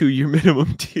signing a 2-year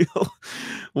minimum deal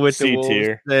with the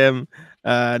Wolves.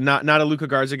 Not a Luka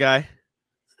Garza guy.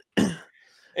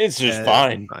 It's just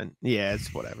fine. Yeah,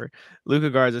 it's whatever. Luka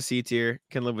Garza C tier,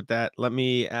 can live with that. Let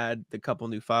me add the couple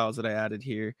new files that I added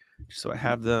here, just so I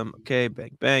have them. Okay,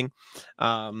 bang bang.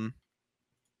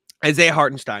 Isaiah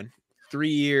Hartenstein,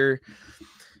 3-year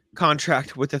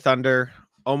contract with the Thunder.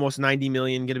 almost 90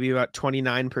 million, going to be about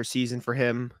 29 per season for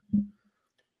him.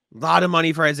 A lot of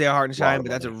money for Isaiah Hartenstein, but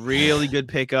that's a really good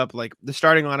pickup. Like the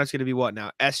starting lineup's going to be what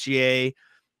now? SGA,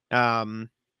 SGA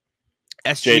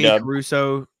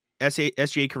Caruso,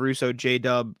 SGA Caruso,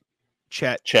 J-Dub,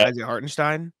 Chet, Isaiah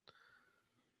Hartenstein.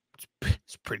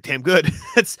 It's pretty damn good.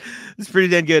 It's pretty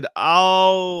damn good.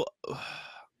 I'm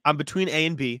between A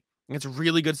and B. It's a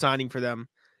really good signing for them.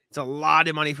 It's a lot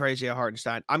of money for Isaiah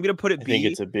Hartenstein. I'm going to put it B. I think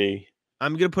it's a B.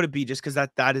 I'm going to put it B just because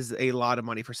that is a lot of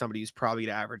money for somebody who's probably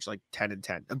going to average like 10 and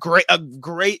 10. A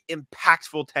great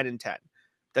impactful 10 and 10.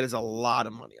 That is a lot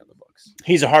of money on the books.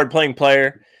 He's a hard-playing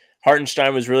player.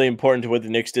 Hartenstein was really important to what the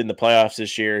Knicks did in the playoffs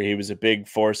this year. He was a big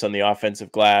force on the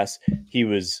offensive glass. He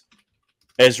was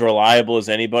as reliable as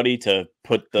anybody to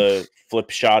put the flip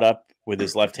shot up with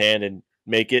his left hand and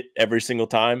make it every single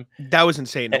time. That was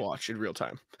insane to watch in real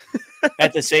time.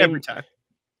 At the same every time.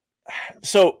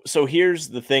 So here's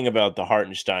the thing about the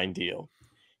Hartenstein deal.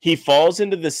 He falls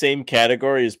into the same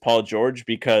category as Paul George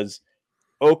because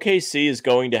OKC is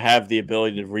going to have the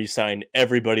ability to re-sign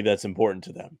everybody that's important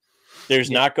to them.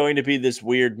 There's not going to be this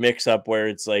weird mix-up where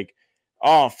it's like,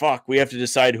 oh, fuck, we have to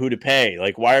decide who to pay.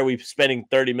 Like, why are we spending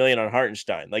 $30 million on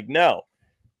Hartenstein? Like, no.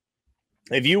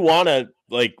 If you want to,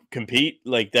 like, compete,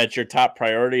 like, that's your top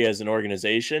priority as an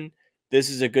organization, this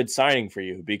is a good signing for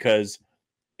you because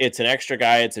it's an extra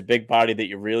guy. It's a big body that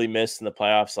you really missed in the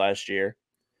playoffs last year.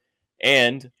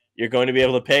 And you're going to be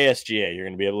able to pay SGA. You're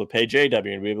going to be able to pay JW. You're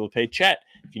going to be able to pay Chet.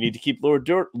 If you need to keep Lou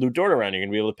Dort around, you're going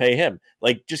to be able to pay him.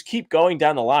 Like, just keep going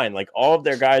down the line. Like, all of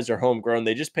their guys are homegrown.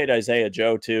 They just paid Isaiah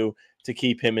Joe, too, to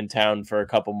keep him in town for a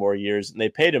couple more years. And they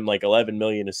paid him like $11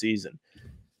 million a season.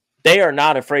 They are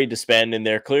not afraid to spend, and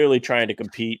they're clearly trying to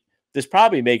compete. This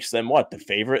probably makes them, what, the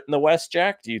favorite in the West,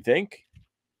 Jack? Do you think?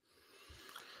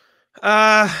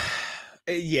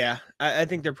 Yeah, I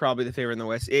think they're probably the favorite in the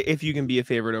West. If you can be a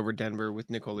favorite over Denver with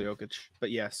Nikola Jokic, but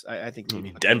yes, I think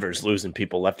Denver's losing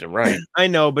people left and right. I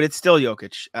know, but it's still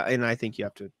Jokic, and I think you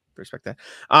have to respect that.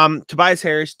 Tobias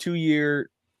Harris, 2-year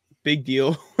big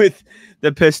deal with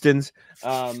the Pistons.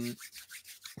 2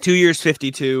 years,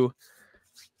 52.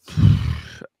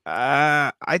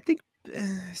 I think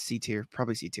C tier,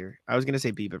 probably C tier. I was gonna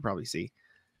say B, but probably C.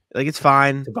 Like, it's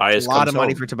fine. Tobias, a lot of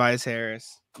money for Tobias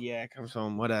Harris. Yeah, comes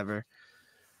home, whatever.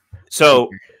 So,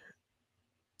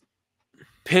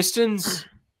 Pistons,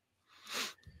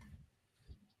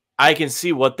 I can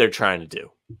see what they're trying to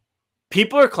do.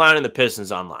 People are clowning the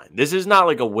Pistons online. This is not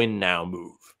like a win now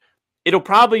move. It'll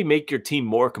probably make your team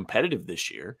more competitive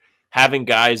this year, having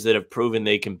guys that have proven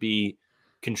they can be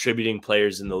contributing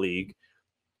players in the league.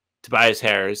 Tobias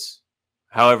Harris,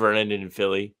 however, ended in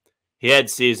Philly. He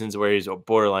had seasons where he's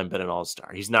borderline been an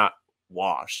all-star. He's not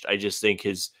washed. I just think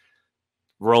his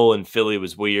role in Philly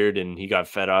was weird and he got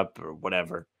fed up or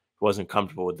whatever. He wasn't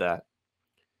comfortable with that.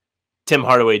 Tim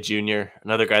Hardaway Jr.,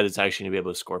 another guy that's actually going to be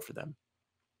able to score for them.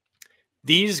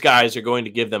 These guys are going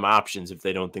to give them options if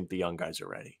they don't think the young guys are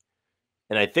ready.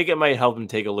 And I think it might help them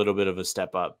take a little bit of a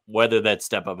step up, whether that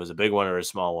step up is a big one or a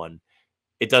small one.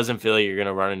 It doesn't feel like you're going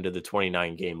to run into the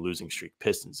 29-game losing streak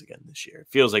Pistons again this year. It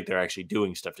feels like they're actually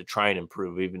doing stuff to try and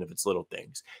improve, even if it's little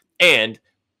things. And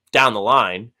down the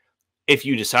line, if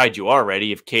you decide you are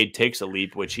ready, if Cade takes a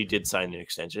leap, which he did sign an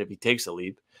extension, if he takes a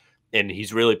leap and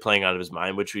he's really playing out of his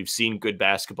mind, which we've seen good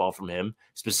basketball from him,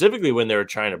 specifically when they were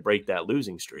trying to break that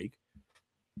losing streak,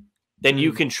 then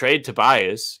you can trade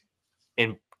Tobias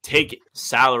and take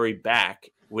salary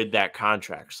back with that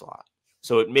contract slot.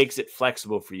 So it makes it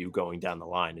flexible for you going down the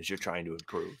line as you're trying to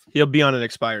improve. He'll be on an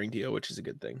expiring deal, which is a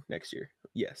good thing next year.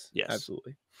 Yes,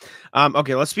 absolutely.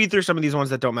 Okay, let's speed through some of these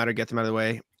ones that don't matter. Get them out of the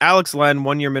way. Alex Len,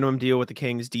 1-year minimum deal with the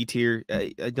Kings, D tier.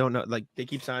 I don't know. Like, they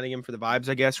keep signing him for the vibes,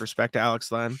 I guess. Respect to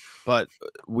Alex Len, but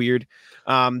weird.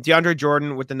 DeAndre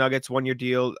Jordan with the Nuggets, 1-year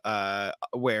deal.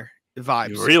 Where?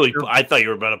 Vibes. Really? I thought you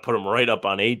were about to put him right up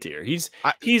on A tier. He's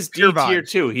D tier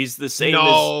too. He's the same as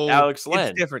Alex Len.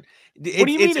 It's different. What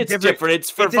do you mean it's different? It's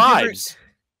for vibes.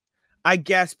 I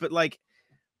guess, but like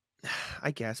the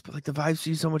vibes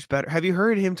seem so much better. Have you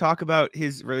heard him talk about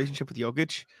his relationship with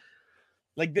Jokic?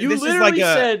 Like, you this literally is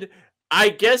like said, I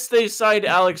guess they signed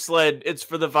Alex Len. It's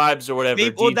for the vibes or whatever.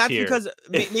 Well, that's because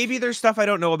maybe there's stuff I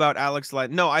don't know about Alex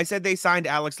Len. No, I said they signed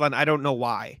Alex Len. I don't know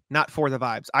why. Not for the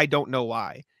vibes. I don't know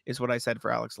why is what I said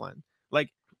for Alex Len. Like,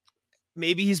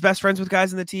 maybe he's best friends with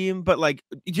guys in the team, but like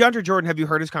DeAndre Jordan, have you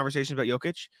heard his conversations about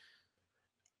Jokic?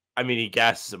 I mean, he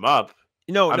gasses him up.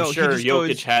 I'm sure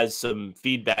Jokic has some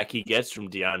feedback he gets from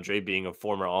DeAndre being a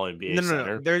former All-NBA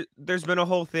center. No. There's been a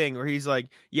whole thing where he's like,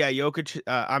 yeah, Jokic,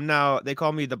 I'm now, they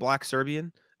call me the Black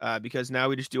Serbian. because now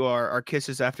we just do our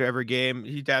kisses after every game.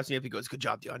 He taps me up. He goes, "Good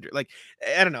job, DeAndre." Like,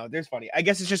 I don't know. There's funny. I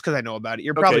guess it's just because I know about it.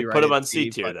 You're probably right. Put him on it's C D,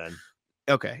 tier but- then.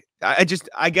 Okay. I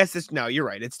guess it's no, you're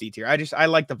right. It's D tier. I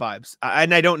like the vibes.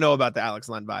 And I don't know about the Alex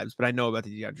Len vibes, but I know about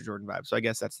the DeAndre Jordan vibes. So I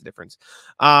guess that's the difference.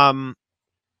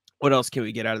 What else can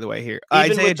we get out of the way here?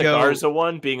 Even Isaiah with the Joe, Garza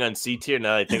one being on C tier,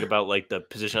 now that I think about like the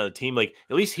position on the team, like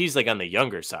at least he's like on the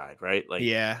younger side, right? Like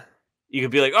yeah. you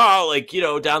could be like, oh, like, you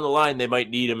know, down the line they might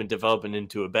need him and develop him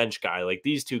into a bench guy. Like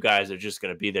these two guys are just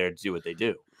going to be there to do what they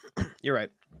do. You're right.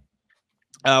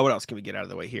 What else can we get out of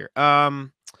the way here?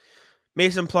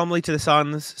 Mason Plumlee to the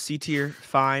Suns, C tier,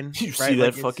 fine. You right? see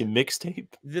that Like, fucking mixtape?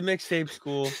 the mixtape's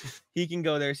cool. He can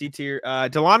go there, C tier.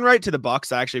 DeLon Wright to the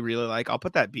Bucks, I actually really like. I'll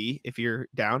put that B if you're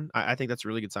down. I think that's a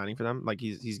really good signing for them. Like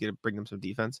he's gonna bring them some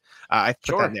defense. I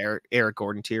put that in the Eric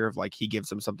Gordon tier of like he gives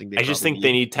them something. I just think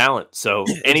they need talent. So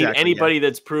anybody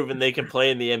that's proven they can play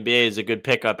in the NBA is a good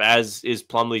pickup, as is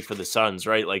Plumlee for the Suns,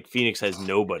 right? Like Phoenix has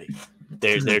nobody.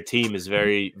 Their team is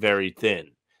very, very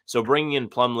thin. So bringing in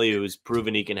Plumlee, who's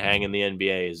proven he can hang in the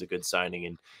NBA, is a good signing.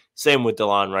 And same with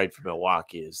DeLon Wright for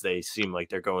Milwaukee, is they seem like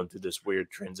they're going through this weird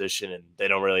transition and they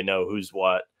don't really know who's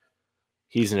what.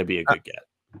 He's going to be a good get.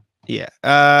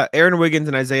 Yeah. Aaron Wiggins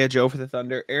and Isaiah Joe for the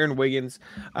Thunder. Aaron Wiggins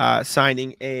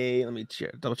signing let me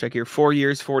double check here, 4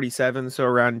 years, 47. So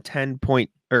around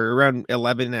around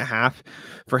 11 and a half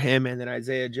for him. And then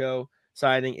Isaiah Joe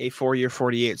signing a 4 year,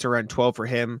 48. So around 12 for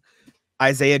him.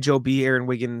 Isaiah Joe B, Aaron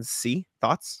Wiggins C.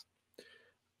 Thoughts?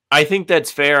 I think that's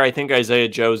fair. I think Isaiah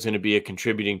Joe is going to be a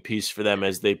contributing piece for them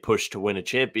as they push to win a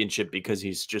championship because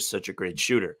he's just such a great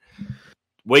shooter.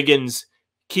 Wiggins,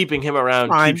 keeping him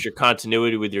around keeps your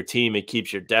continuity with your team. It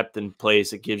keeps your depth in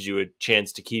place. It gives you a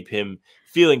chance to keep him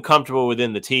feeling comfortable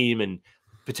within the team and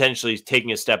potentially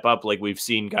taking a step up like we've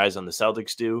seen guys on the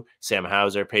Celtics do. Sam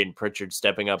Hauser, Peyton Pritchard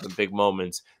stepping up in big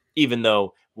moments, even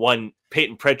though when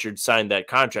Peyton Pritchard signed that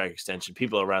contract extension,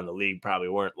 people around the league probably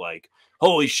weren't like,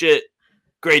 holy shit,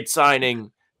 great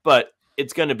signing. But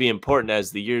it's going to be important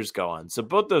as the years go on. So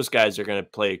both those guys are going to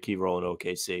play a key role in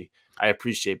OKC. I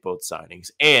appreciate both signings.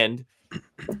 And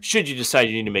should you decide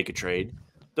you need to make a trade,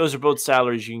 those are both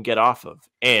salaries you can get off of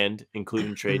and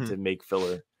including trade to make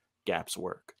filler gaps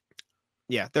work.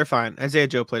 Yeah, they're fine. Isaiah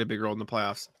Joe played a big role in the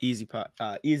playoffs. Easy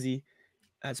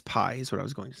as pie is what I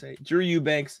was going to say. Drew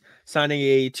Eubanks signing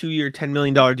a 2-year, $10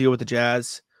 million deal with the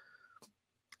Jazz.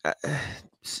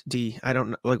 D, I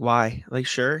don't know, like why? Like,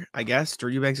 sure, I guess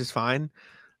Drew Eubanks is fine.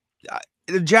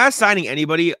 The Jazz signing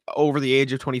anybody over the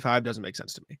age of 25 doesn't make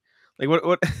sense to me. Like,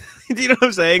 what do you know what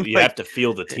I'm saying? You have to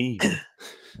feel the team.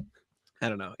 I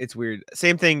don't know. It's weird.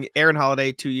 Same thing. Aaron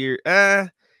Holiday, 2 year.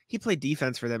 He played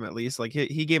defense for them at least. Like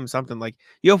he gave him something. Like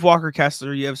you have Walker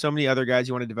Kessler, you have so many other guys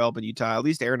you want to develop in Utah. At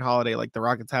least Aaron Holiday, like the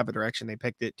Rockets have a direction. They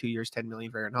picked it. 2 years, $10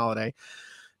 million for Aaron Holiday.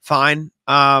 Fine.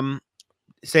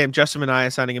 Sam, Justin Minaya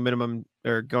signing a minimum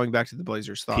or going back to the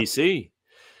Blazers. Thoughts? PC.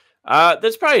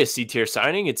 That's probably a C tier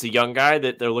signing. It's a young guy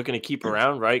that they're looking to keep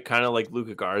around, right? Kind of like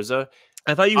Luka Garza.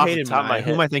 I thought you hated Minaya.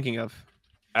 Who am I thinking of?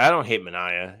 I don't hate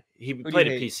Minaya. He played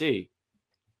at PC.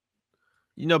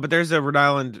 You know, but there's a Rhode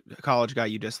Island college guy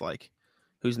you dislike,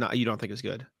 who's not, you don't think is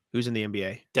good, who's in the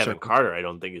NBA. Devin Carter, I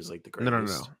don't think is like the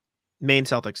greatest. No. Maine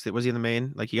Celtics. Was he in the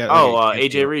Maine? Like he got.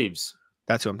 AJ Reeves.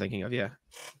 That's who I'm thinking of. Yeah.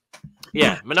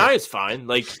 Yeah, Minaya's fine.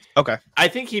 Like, okay, I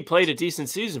think he played a decent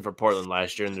season for Portland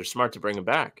last year, and they're smart to bring him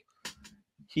back.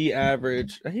 He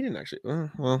averaged. He didn't actually.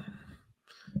 Well,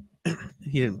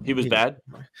 he didn't. He was bad.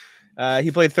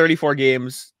 He played 34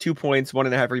 games, 2 points,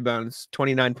 1.5 rebounds,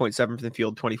 29.7 from the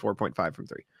field, 24.5 from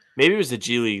three. Maybe it was the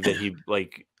G League that he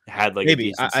had like maybe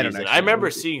a decent I don't season. know. I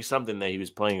remember seeing something that he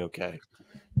was playing okay.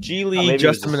 G League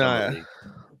Justin Minaya.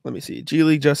 Let me see. G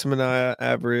League Justin Minaya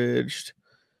averaged,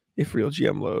 if real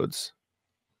GM loads.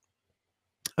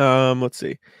 Let's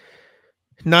see.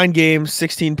 9 games,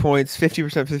 16 points,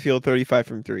 50% from the field, 35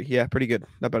 from three. Yeah, pretty good.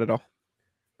 Not bad at all.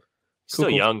 Still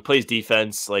young, plays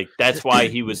defense. Like that's why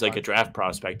he was like a draft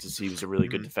prospect, is he was a really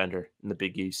good defender in the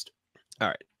Big East. All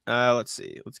right. Let's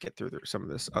see. Let's get through some of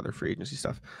this other free agency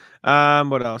stuff.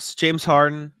 What else? James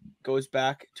Harden goes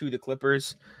back to the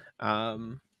Clippers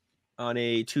on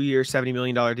a 2-year, $70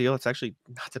 million deal. It's actually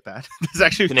not that bad. It's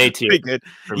actually an A tier. Pretty good.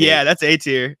 Yeah, that's A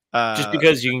tier. Just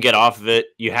because you can get off of it,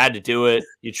 you had to do it.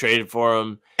 You traded for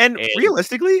him. And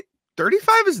realistically,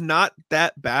 35 is not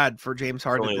that bad for James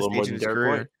Harden at this stage in his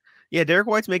career. White. Yeah, Derrick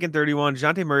White's making 31.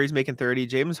 Dejounte Murray's making 30.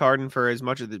 James Harden, for as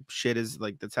much of the shit as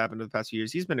like that's happened in the past few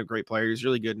years, he's been a great player. He's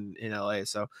really good in LA.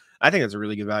 So I think that's a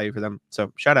really good value for them.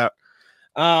 So shout out.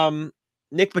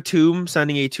 Nick Batum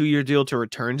signing a 2-year deal to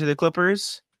return to the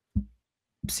Clippers.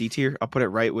 C tier. I'll put it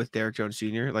right with Derrick Jones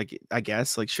Jr. Like, I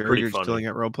guess, like, sure, Pretty you're funny. just filling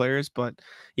out role players, but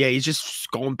yeah, he's just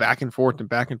going back and forth and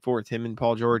back and forth. Him and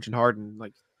Paul George and Harden,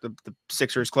 like the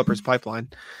Sixers Clippers pipeline.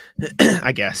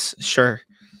 I guess, sure.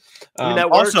 I mean,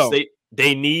 that works. Also,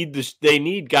 They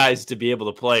need guys to be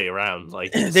able to play around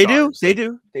like the they do. stars. They Like,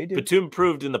 do. They do. Batum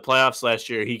proved in the playoffs last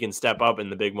year he can step up in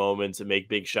the big moments and make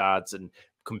big shots and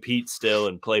compete still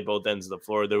and play both ends of the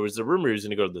floor. There was a rumor he was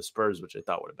going to go to the Spurs, which I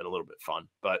thought would have been a little bit fun,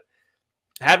 but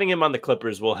having him on the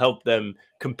Clippers will help them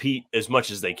compete as much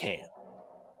as they can.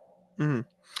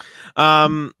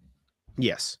 Mm-hmm.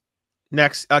 Yes.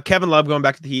 Next, Kevin Love going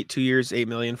back to the Heat, 2 years, $8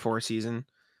 million for a season.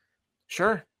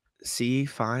 Sure. C,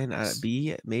 fine.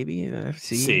 B, maybe.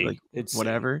 C, C. like It's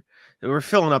whatever. C. We're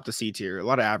filling up the C tier. A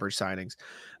lot of average signings.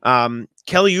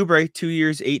 Kelly Oubre, 2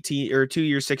 years,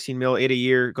 16 mil, 8 a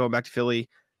year, going back to Philly.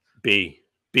 B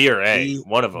or A,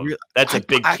 one of them. That's a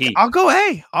big key. I'll go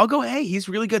A. He's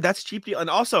really good. That's a cheap deal. And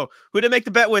also, who did I make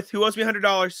the bet with? Who owes me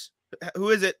 $100? Who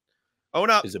is it?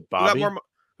 Own up. Is it Bobby?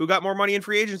 Who got more money in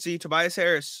free agency? Tobias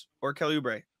Harris or Kelly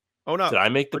Oubre? Own up. Did I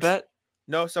make the bet?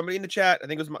 No, somebody in the chat. I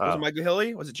think it was Michael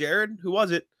Hilly. Was it Jared? Who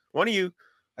was it? One of you.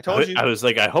 I told you. I was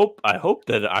like, I hope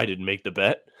that I didn't make the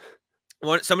bet.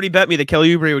 Somebody bet me that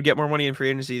Kelly Oubre would get more money in free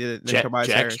agency than Tobias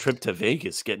Harris. Jack's trip to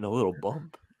Vegas getting a little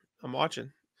bump. I'm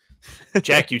watching.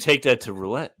 Jack, you take that to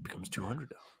roulette. It becomes $200.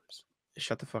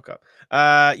 Shut the fuck up.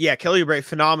 Yeah, Kelly Oubre,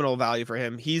 phenomenal value for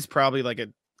him. He's probably like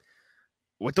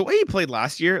with the way he played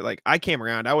last year, like I came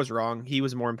around. I was wrong. He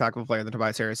was a more impactful player than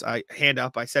Tobias Harris. I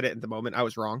said it at the moment. I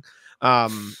was wrong.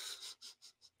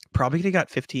 Probably could have got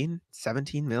 15,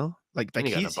 17 mil. Like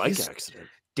he got a bike accident.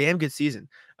 Damn good season.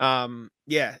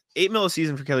 Yeah, 8 mil a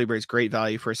season for Kelly Oubre is great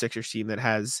value for a Sixers team that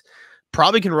has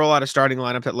probably can roll out a starting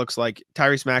lineup that looks like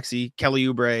Tyrese Maxey, Kelly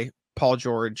Oubre, Paul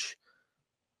George,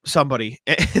 somebody,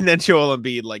 and then Joel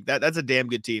Embiid. Like that's a damn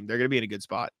good team. They're gonna be in a good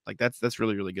spot. Like that's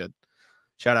really, really good.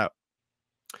 Shout out.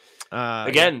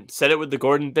 Again, said it with the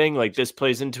Gordon thing. Like this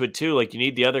plays into it too. Like you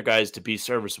need the other guys to be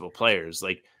serviceable players.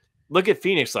 Like look at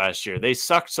Phoenix last year. They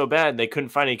sucked so bad they couldn't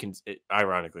find any.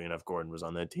 Ironically enough, Gordon was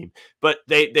on that team, but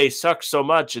they sucked so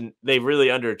much and they really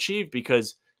underachieved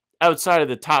because outside of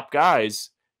the top guys,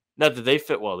 not that they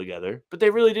fit well together, but they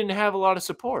really didn't have a lot of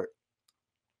support.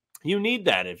 You need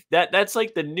that. If that's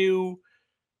like the new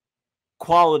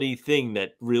quality thing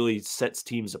that really sets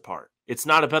teams apart. It's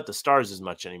not about the stars as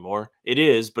much anymore. It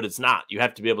is, but it's not. You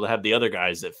have to be able to have the other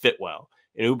guys that fit well.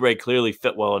 And Oubre clearly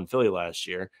fit well in Philly last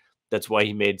year. That's why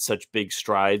he made such big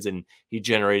strides and he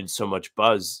generated so much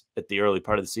buzz at the early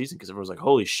part of the season because everyone was like,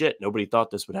 holy shit, nobody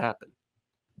thought this would happen.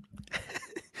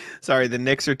 Sorry, the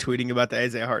Knicks are tweeting about the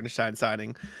Isaiah Hartenstein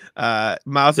signing.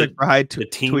 Miles McBride the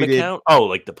team tweeted, account? Oh,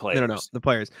 like the players. No, the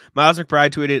players. Miles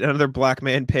McBride tweeted, another black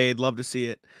man paid. Love to see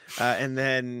it. And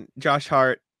then Josh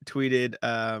Hart tweeted,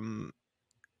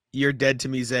 you're dead to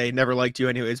me, Zay. Never liked you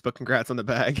anyways, but congrats on the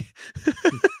bag.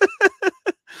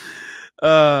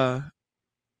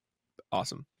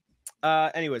 Awesome.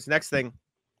 Anyways, next thing.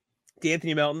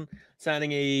 D'Anthony Melton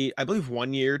signing I believe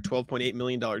 1 year, $12.8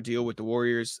 million deal with the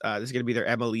Warriors. This is going to be their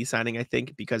MLE signing, I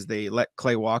think, because they let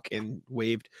Clay walk and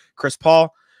waived Chris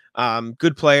Paul.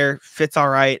 Good player, fits all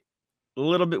right. A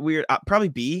little bit weird. Probably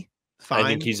B. Fine. I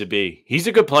think he's a B. He's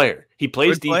a good player. He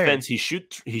plays good defense. Player.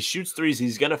 He shoots threes.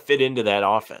 He's going to fit into that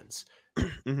offense.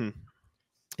 Mm-hmm.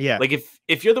 Yeah. Like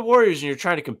if you're the Warriors and you're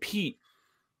trying to compete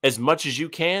as much as you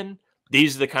can,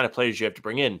 these are the kind of players you have to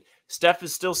bring in. Steph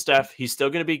is still Steph. He's still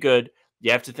going to be good.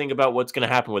 You have to think about what's going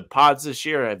to happen with Pods this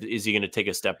year. Is he going to take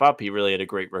a step up? He really had a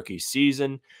great rookie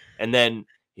season. And then,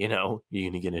 you going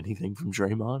to get anything from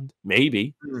Draymond?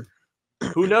 Maybe.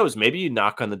 Who knows? Maybe you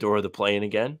knock on the door of the play-in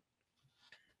again.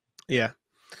 Yeah.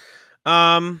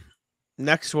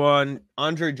 Next one,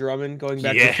 Andre Drummond going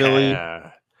back to Philly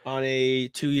on a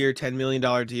 2-year, $10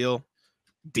 million deal.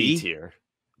 D tier.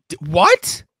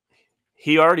 What?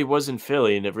 He already was in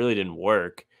Philly, and it really didn't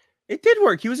work. It did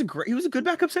work. He was a good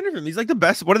backup center for him. He's like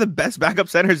one of the best backup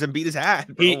centers Embiid has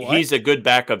had. He's a good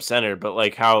backup center, but I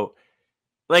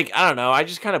don't know. I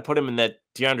just kind of put him in that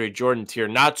DeAndre Jordan tier.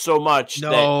 Not so much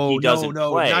that he doesn't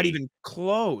play. Not even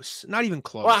close. Not even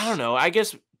close. Well, I don't know. I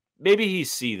guess maybe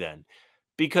he's C then,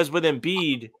 because with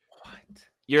Embiid,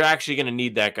 you're actually going to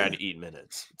need that guy to eat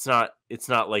minutes. It's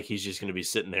not like he's just going to be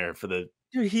sitting there for the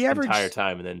entire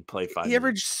time and then play 5 minutes. He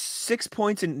averaged 6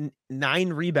 points and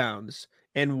 9 rebounds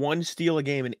and 1 steal a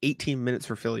game in 18 minutes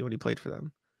for Philly when he played for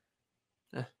them.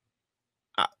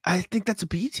 I think that's a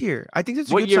B tier. I think that's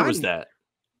a what good year signing. was that?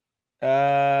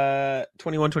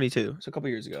 21-22. So a couple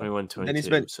years ago. 21-22. And he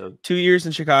spent 2 years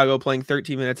in Chicago playing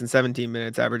 13 minutes and 17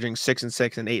 minutes, averaging 6 and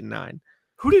 6 and 8 and 9.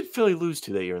 Who did Philly lose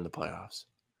to that year in the playoffs?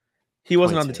 He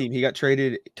wasn't on the 22. team. He got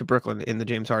traded to Brooklyn in the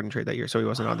James Harden trade that year, so he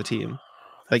wasn't on the team.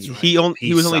 Like That's he right.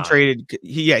 was only signed. traded.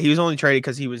 He was only traded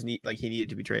because he needed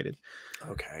to be traded.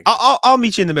 Okay. I'll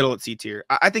meet you in the middle at C tier.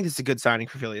 I think it's a good signing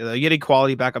for Philly. Though. You get a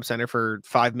quality backup center for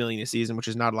 $5 million a season, which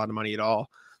is not a lot of money at all.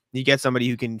 You get somebody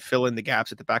who can fill in the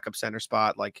gaps at the backup center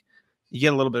spot. Like you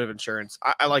get a little bit of insurance.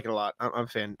 I like it a lot. I'm a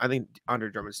fan. I think Andre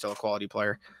Drummond's still a quality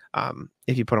player.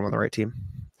 If you put him on the right team.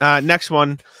 Next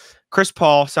one, Chris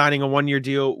Paul signing a 1-year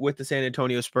deal with the San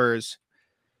Antonio Spurs.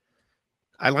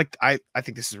 I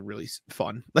think this is really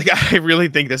fun. Like I really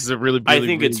think this is a really I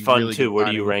think it's fun really too. Where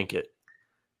do you rank it?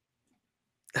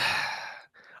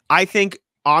 I think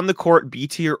on the court B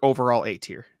tier, overall A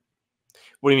tier.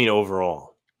 What do you mean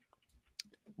overall?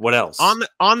 What else?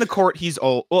 On the court he's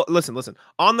old. Well, listen.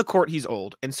 On the court he's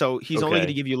old, and so he's only going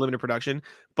to give you limited production.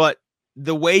 But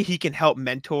the way he can help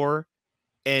mentor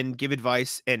and give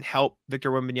advice and help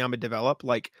Victor Wembanyama develop,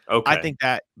 like I think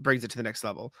that brings it to the next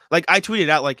level. Like I tweeted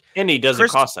out, like, and he doesn't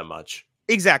cost that much.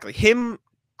 Exactly. Him,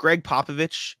 Greg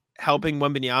Popovich helping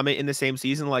Wembanyama in the same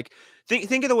season. Like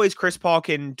think of the ways Chris Paul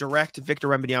can direct Victor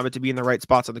Wembanyama to be in the right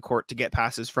spots on the court to get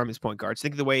passes from his point guards.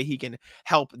 Think of the way he can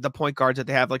help the point guards that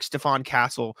they have, like Stephon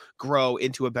Castle, grow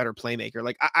into a better playmaker.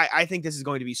 Like I think this is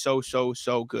going to be so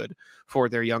good for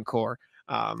their young core.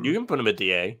 You can put him at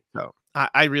DA. So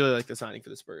I really like the signing for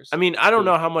the Spurs. I mean, I don't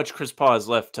know how much Chris Paul has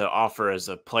left to offer as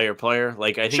a player.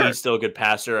 Like, I think he's still a good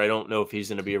passer. I don't know if he's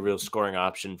going to be a real scoring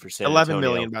option for San Antonio. 11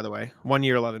 million, by the way. 1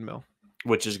 year, 11 mil.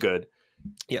 Which is good.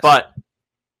 Yes. But,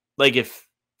 like, if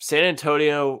San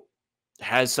Antonio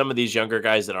has some of these younger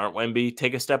guys that aren't Wemby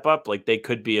take a step up, like, they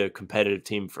could be a competitive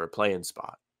team for a play-in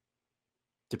spot,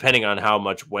 depending on how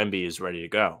much Wemby is ready to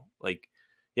go. Like,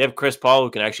 you have Chris Paul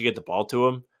who can actually get the ball to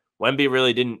him. Wemby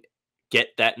really didn't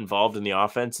get that involved in the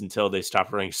offense until they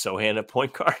stopped running Sohan at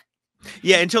point guard.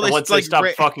 Yeah, until once they stopped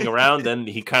fucking around, then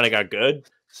he kind of got good.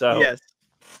 So yes,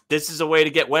 this is a way to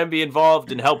get Wemby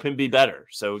involved and help him be better.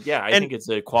 So yeah, I think it's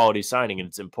a quality signing and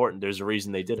it's important. There's a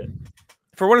reason they did it.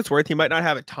 For what it's worth, he might not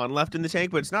have a ton left in the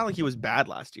tank, but it's not like he was bad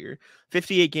last year.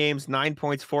 58 games, 9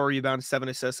 points, 4 rebounds, 7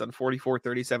 assists on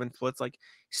 44-37 splits. Like,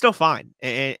 still fine.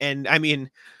 And I mean,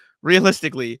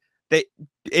 realistically,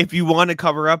 if you want to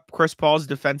cover up Chris Paul's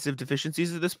defensive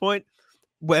deficiencies at this point,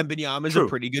 Wembanyama is a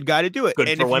pretty good guy to do it. Good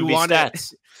and for if Wemby's you want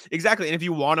stats. Exactly. And if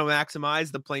you want to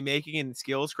maximize the playmaking and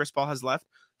skills Chris Paul has left,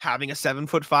 having a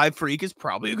 7'5" freak is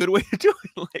probably a good way to do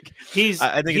it. Like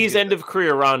I think he's end of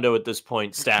career Rondo at this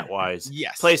point, stat wise.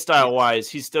 Yes. Play style wise,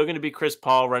 he's still going to be Chris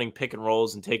Paul running pick and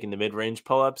rolls and taking the mid range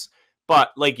pull ups.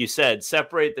 But like you said,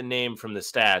 separate the name from the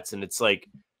stats, and it's like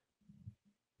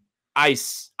I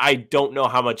don't know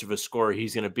how much of a scorer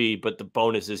he's going to be, but the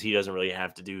bonus is he doesn't really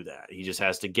have to do that. He just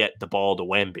has to get the ball to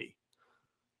Wemby.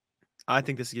 I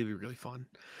think this is going to be really fun.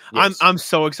 Yes. I'm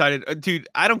so excited. Dude,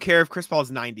 I don't care if Chris Paul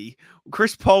is 90.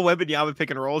 Chris Paul Wembanyama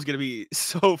pick and roll is going to be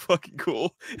so fucking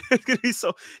cool. It's going to be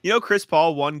so... Chris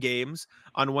Paul won games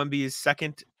on Wemby's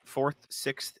 2nd, 4th,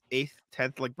 6th, 8th,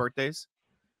 10th, like, birthdays.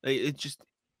 It just...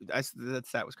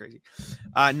 That was crazy.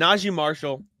 Najee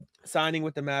Marshall signing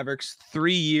with the Mavericks,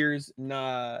 3 years,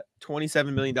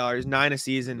 $27 million, 9 a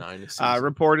season.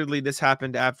 Reportedly, this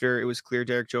happened after it was clear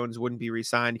Derrick Jones wouldn't be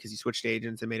re-signed because he switched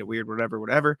agents and made it weird,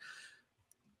 whatever.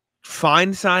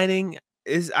 Fine signing.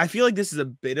 I feel like this is a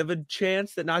bit of a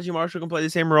chance that Najee Marshall can play the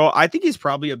same role. I think he's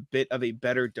probably a bit of a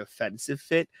better defensive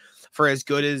fit for as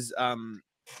good as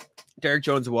Derrick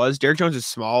Jones was. Derrick Jones is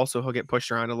small, so he'll get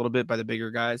pushed around a little bit by the bigger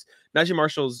guys. Najee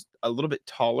Marshall's a little bit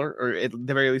taller, or at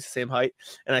the very least the same height,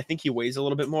 and I think he weighs a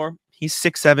little bit more. He's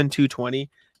 6'7", 220.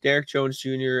 Derrick Jones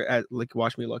Jr.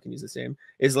 watch me look, and he's the same,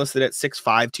 is listed at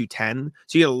 6'5", 210.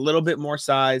 So you get a little bit more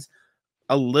size,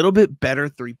 a little bit better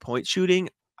 3-point shooting.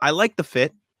 I like the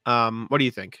fit. What do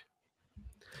you think?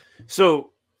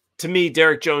 So to me,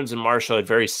 Derrick Jones and Marshall had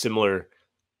very similar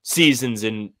seasons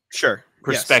in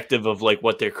perspective of like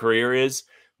what their career is,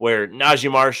 where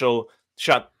Najee Marshall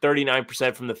shot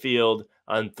 39% from the field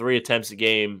on 3 attempts a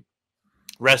game.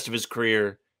 Rest of his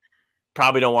career,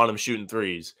 probably don't want him shooting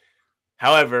threes.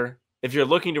 However, if you're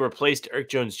looking to replace Derrick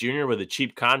Jones Jr. with a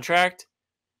cheap contract,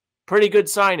 pretty good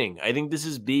signing. I think this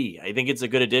is B. I think it's a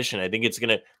good addition. I think it's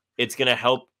gonna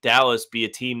help Dallas be a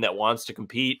team that wants to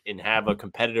compete and have a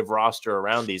competitive roster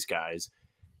around these guys.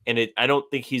 And I don't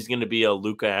think he's going to be a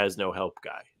Luka has no help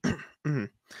guy. Mm-hmm.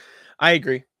 I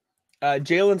agree.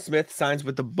 Jalen Smith signs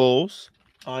with the Bulls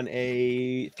on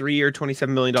a 3-year, $27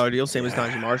 million deal, same as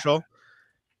Najee Marshall.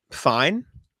 Fine.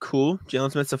 Cool.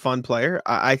 Jalen Smith's a fun player.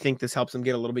 I think this helps him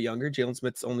get a little bit younger. Jalen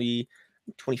Smith's only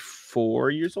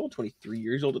 24 years old, 23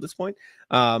 years old at this point.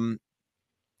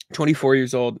 24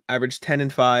 years old, averaged 10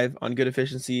 and 5 on good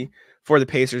efficiency for the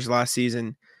Pacers last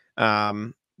season.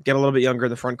 Get a little bit younger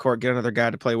in the front court, get another guy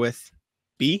to play with.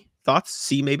 B, thoughts?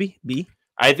 C, maybe? B?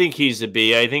 I think he's a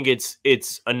B. I think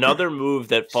it's another move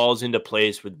that falls into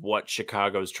place with what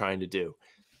Chicago's trying to do.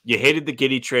 You hated the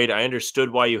Giddey trade. I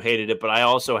understood why you hated it, but I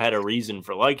also had a reason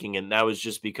for liking it, and that was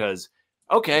just because,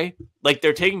 okay, like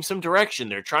they're taking some direction.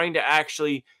 They're trying to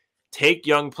actually take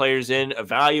young players in,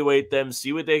 evaluate them,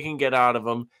 see what they can get out of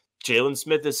them. Jalen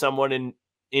Smith is someone in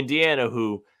Indiana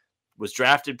who was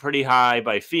drafted pretty high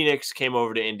by Phoenix, came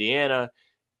over to Indiana,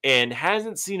 and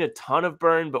hasn't seen a ton of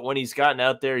burn, but when he's gotten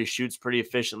out there, he shoots pretty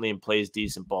efficiently and plays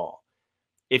decent ball.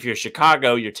 If you're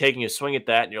Chicago, you're taking a swing at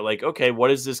that, and you're like, okay,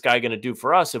 what is this guy going to do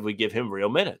for us if we give him real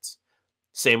minutes?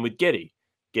 Same with Giddey.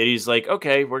 Giddey's like,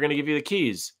 okay, we're going to give you the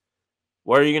keys.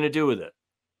 What are you going to do with it?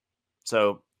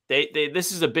 So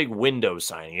this is a big window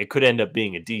signing. It could end up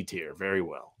being a D tier very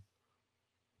well.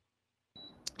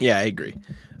 Yeah, I agree.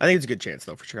 I think it's a good chance,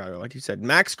 though, for Chicago. Like you said,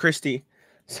 Max Christie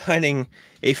signing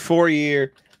a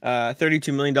 4-year,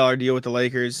 $32 million deal with the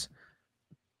Lakers.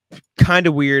 Kind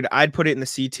of weird. I'd put it in the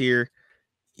C tier.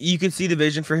 You can see the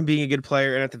vision for him being a good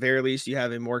player, and at the very least, you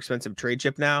have a more expensive trade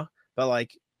chip now. But,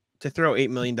 like, to throw $8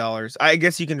 million, I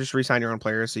guess you can just re-sign your own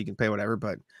players so you can pay whatever,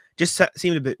 but just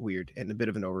seemed a bit weird and a bit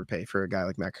of an overpay for a guy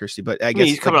like Max Christie. But I guess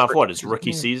he's coming off his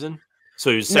rookie season?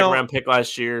 So he was a second-round pick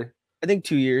last year? I think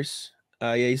 2 years.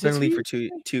 Yeah, he's been in the league for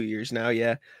two years now.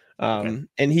 Yeah. Okay.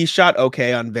 And he shot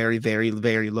okay on very, very,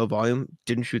 very low volume.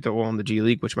 Didn't shoot that well in the G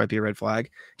League, which might be a red flag.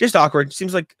 Just awkward.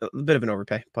 Seems like a bit of an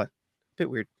overpay, but a bit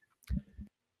weird.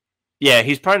 Yeah,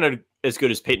 he's probably not as good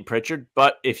as Peyton Pritchard,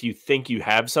 but if you think you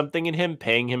have something in him,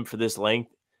 paying him for this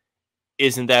length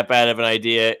isn't that bad of an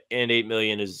idea, and $8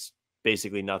 million is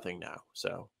basically nothing now.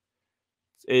 So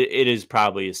it is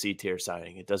probably a C tier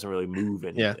signing. It doesn't really move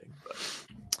anything.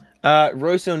 Yeah.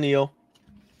 Royce O'Neal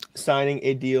signing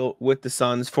a deal with the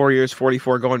Suns, 4 years,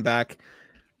 44 going back.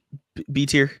 B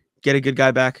tier, get a good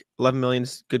guy back. 11 million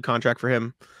is good contract for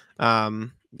him.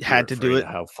 Had to do it.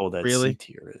 How full that really? C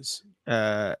tier is.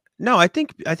 No, I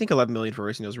think 11 million for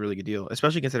Royce O'Neal is a really good deal,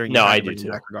 especially considering. No, I do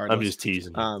too. I'm just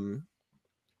teasing.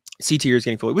 C tier is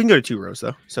getting full. We can go to 2 rows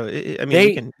though, so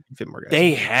we can fit more guys.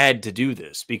 They had to do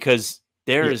this because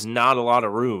there is not a lot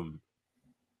of room.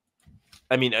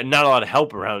 I mean, not a lot of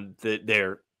help around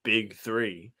their big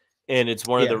three. And it's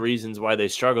one of the reasons why they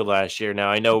struggled last year. Now,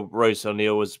 I know Royce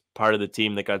O'Neal was part of the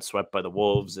team that got swept by the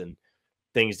Wolves and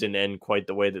things didn't end quite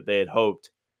the way that they had hoped.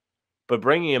 But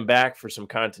bringing him back for some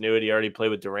continuity, already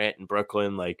played with Durant in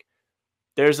Brooklyn, like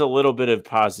there's a little bit of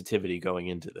positivity going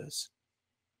into this.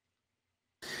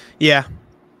 Yeah.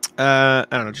 I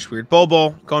don't know, just weird. Bol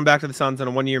going back to the Suns on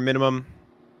a 1-year minimum.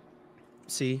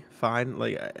 C, fine.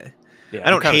 Like, I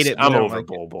don't hate it. I'm over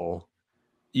Bol.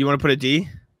 You want to put a D?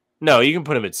 No, you can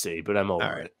put him at C, but I'm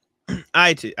over it.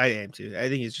 I am too. I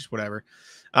think he's just whatever.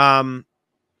 Pascal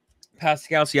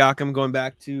Siakam going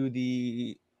back to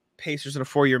the Pacers on a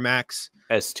 4-year max.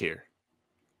 S tier.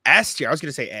 S tier. I was going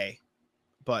to say A,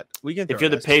 but we can. If you're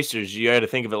the Pacers, you got to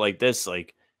think of it like this: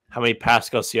 like, how many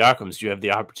Pascal Siakams do you have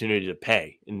the opportunity to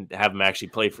pay and have them actually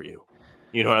play for you?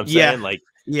 You know what I'm saying? Like,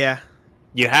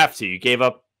 you have to. You gave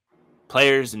up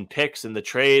players and picks in the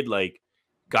trade. Like,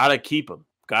 gotta keep them.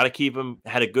 Got to keep him.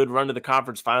 Had a good run to the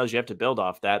conference finals. You have to build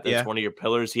off that. That's one of your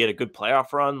pillars. He had a good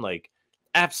playoff run. Like,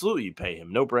 absolutely, you pay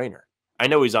him. No brainer. I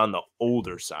know he's on the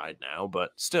older side now,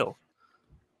 but still.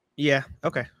 Yeah.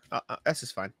 Okay. S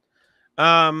is fine.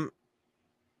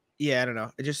 Yeah, I don't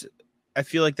know. I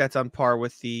feel like that's on par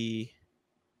with the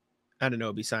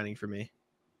Anunoby signing for me,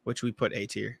 which we put A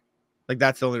tier. Like,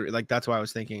 that's the only. Like, that's why I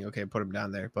was thinking, okay, put him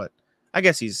down there. But I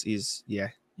guess he's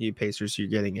you Pacers. You're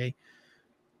getting a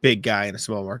big guy in a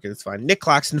small market. It's fine. Nick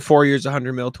Claxton, 4 years,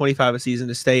 100 mil, 25 a season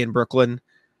to stay in Brooklyn.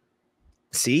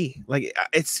 C, like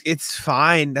it's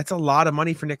fine. That's a lot of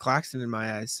money for Nick Claxton in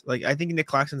my eyes. Like, I think Nick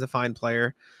Claxton's a fine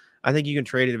player. I think you can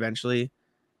trade it eventually.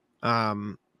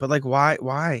 But like, why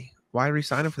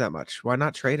re-sign him for that much? Why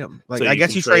not trade him? Like, so I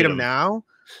guess you trade him now.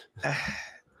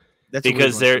 That's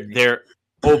because they're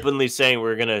openly saying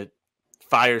we're gonna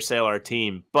fire sale our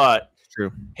team. But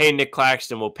true. Hey, Nick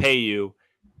Claxton will pay you.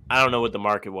 I don't know what the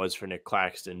market was for Nick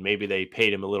Claxton. Maybe they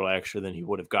paid him a little extra than he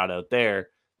would have got out there.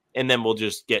 And then we'll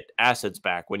just get assets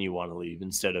back when you want to leave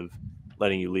instead of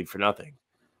letting you leave for nothing.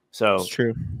 So it's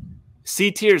true.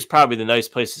 C tier is probably the nice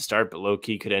place to start, but low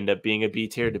key could end up being a B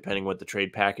tier depending what the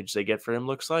trade package they get for him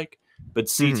looks like. But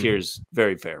C tier is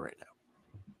very fair right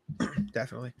now.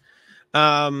 Definitely.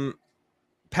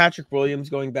 Patrick Williams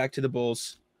going back to the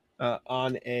Bulls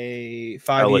on a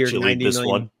 5 year, 90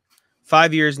 million.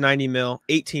 5 years, 90 mil,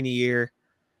 18 a year.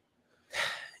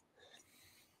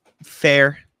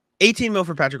 Fair. 18 mil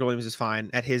for Patrick Williams is fine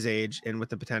at his age and with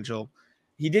the potential.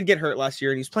 he did get hurt last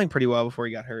year, and he was playing pretty well before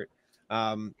he got hurt.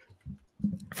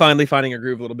 Finally finding a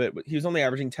groove a little bit, but he was only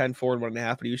averaging 10, 4, and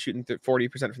 1.5, but he was shooting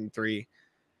 40% from 3.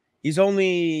 He's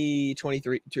only 22,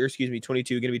 going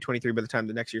to be 23 by the time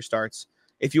the next year starts.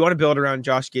 If you want to build around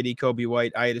Josh Giddey, Kobe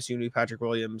White, Ayat Asunu, Patrick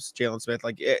Williams, Jalen Smith,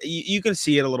 like you can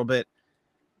see it a little bit.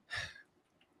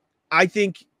 I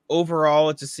think overall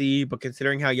it's a C, but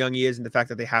considering how young he is and the fact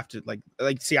that they have to like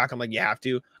Siakam, like you have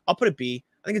to, I'll put a B.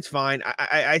 I think it's fine.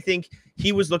 I think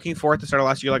he was looking for at the start of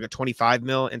last year like a 25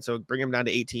 mil, and so bring him down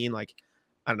to 18. Like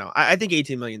I don't know. I think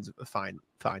 18 million is a fine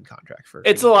contract for.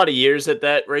 It's a lot of years at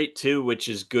that rate too, which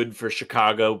is good for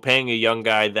Chicago. Paying a young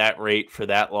guy that rate for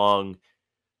that long,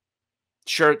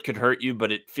 sure, it could hurt you,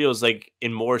 but it feels like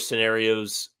in more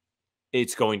scenarios,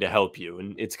 it's going to help you,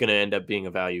 and it's going to end up being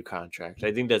a value contract.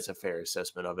 I think that's a fair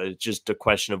assessment of it. It's just a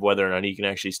question of whether or not he can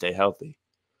actually stay healthy.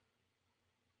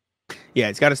 Yeah,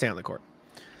 it's got to stay on the court.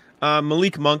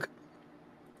 Malik Monk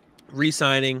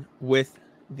re-signing with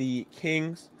the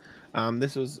Kings.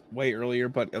 This was way earlier,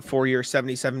 but a 4-year,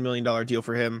 $77 million deal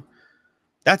for him.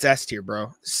 That's S tier,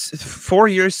 bro. 4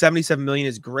 years, $77 million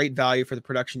is great value for the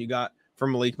production you got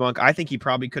from Malik Monk. I think he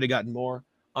probably could have gotten more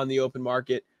on the open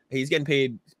market. He's getting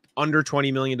paid under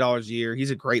 $20 million a year.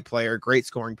 He's a great player, great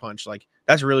scoring punch. Like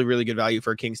that's really, really good value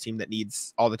for a Kings team that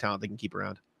needs all the talent they can keep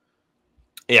around.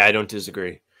 Yeah, I don't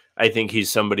disagree. I think he's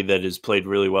somebody that has played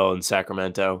really well in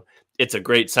Sacramento. It's a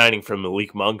great signing for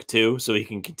Malik Monk too, so he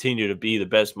can continue to be the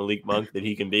best Malik Monk that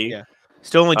he can be. Yeah,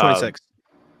 still only 26.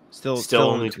 Still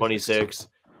only 26.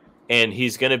 And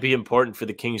he's going to be important for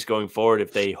the Kings going forward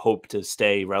if they hope to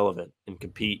stay relevant and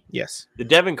compete. Yes. The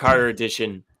Devin Carter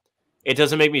addition, it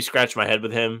doesn't make me scratch my head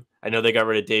with him. I know they got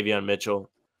rid of Davion Mitchell,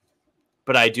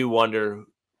 but I do wonder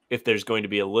if there's going to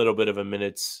be a little bit of a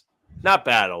minutes, not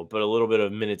battle, but a little bit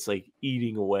of minutes like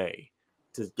eating away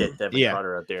to get Devin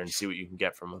Carter out there and see what you can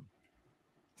get from him.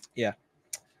 Yeah.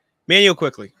 Manuel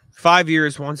quickly. 5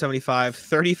 years, 175,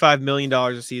 $35 million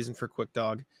a season for Quick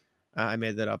Dog. I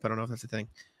made that up. I don't know if that's a thing.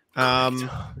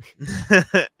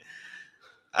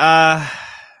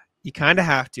 You kind of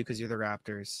have to because you're the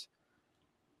Raptors.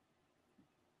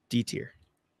 D tier.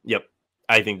 Yep.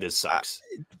 I think this sucks.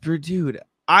 Dude,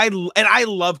 I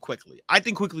love Quickly. I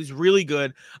think Quickly's really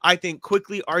good. I think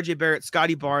Quickly, RJ Barrett,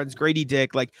 Scotty Barnes, Grady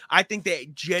Dick, like I think they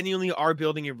genuinely are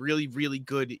building a really, really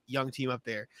good young team up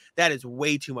there. That is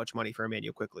way too much money for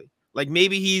Emmanuel Quickly. Like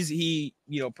maybe he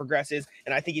progresses,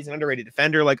 and I think he's an underrated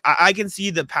defender. Like I can see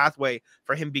the pathway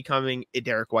for him becoming a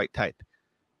Derrick White type,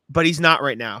 but he's not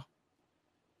right now,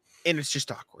 and it's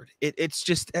just awkward. It's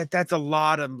just that's a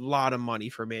lot of money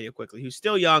for Emmanuel Quickly, who's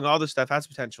still young. All this stuff has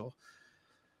potential.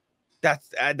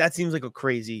 That seems like a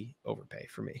crazy overpay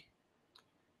for me.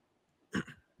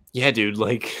 Yeah, dude.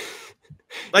 Like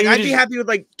I'd be happy with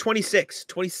like 26,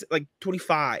 20, like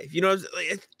 25. You know,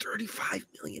 it's $35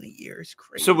 million a year. It's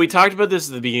crazy. So we talked about this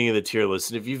at the beginning of the tier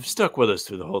list, and if you've stuck with us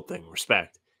through the whole thing,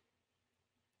 respect.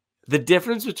 The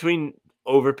difference between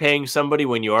overpaying somebody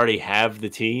when you already have the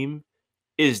team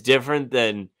is different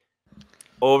than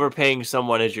overpaying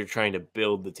someone as you're trying to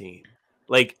build the team.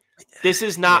 Like this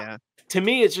is not. To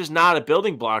me, it's just not a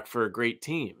building block for a great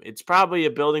team. It's probably a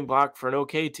building block for an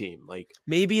okay team. Like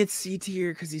maybe it's C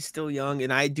tier because he's still young,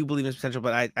 and I do believe in his potential.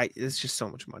 But it's just so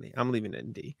much money. I'm leaving it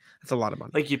in D. That's a lot of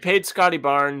money. Like you paid Scotty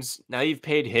Barnes, now you've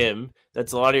paid him.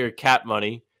 That's a lot of your cap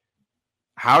money.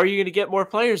 How are you going to get more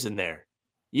players in there?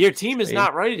 Your team is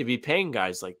not ready to be paying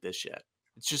guys like this yet.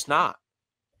 It's just not.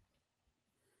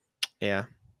 Yeah,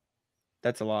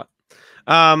 that's a lot.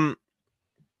 Kentavious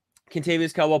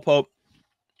Caldwell-Pope.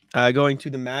 Going to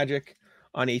the Magic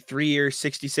on a 3-year,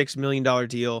 $66 million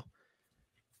deal.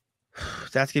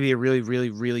 That's going to be a really, really,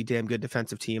 really damn good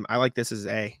defensive team. I like this as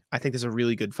A. I think this is a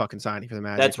really good fucking signing for the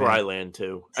Magic. That's where I land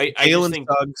too. Jalen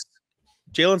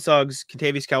Suggs,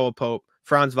 Kentavious Caldwell-Pope,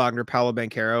 Franz Wagner, Paolo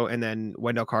Banchero, and then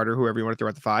Wendell Carter, whoever you want to throw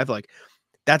at the 5. Like,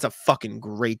 that's a fucking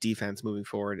great defense moving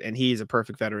forward, and he's a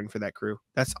perfect veteran for that crew.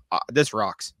 This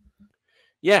rocks.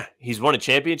 Yeah, he's won a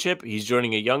championship. He's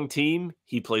joining a young team.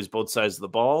 He plays both sides of the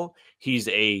ball. He's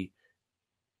a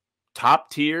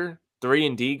top-tier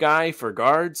 3-and-D guy for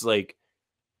guards. Like,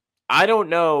 I don't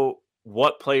know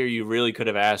what player you really could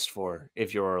have asked for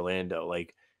if you're Orlando.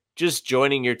 Like, just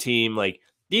joining your team, like,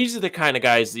 these are the kind of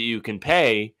guys that you can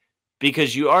pay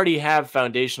because you already have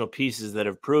foundational pieces that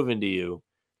have proven to you,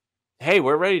 hey,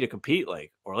 we're ready to compete.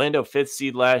 Like, Orlando 5th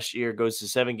seed last year, goes to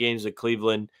 7 games at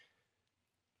Cleveland.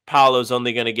 Paolo's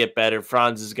only going to get better.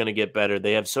 Franz is going to get better.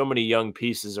 They have so many young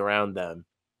pieces around them.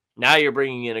 Now you're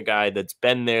bringing in a guy that's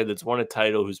been there, that's won a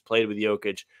title, who's played with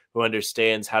Jokic, who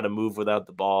understands how to move without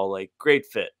the ball. Like, great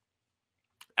fit.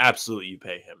 Absolutely, you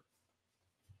pay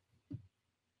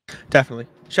him. Definitely.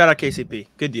 Shout out KCP.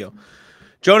 Good deal.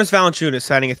 Jonas Valanciunas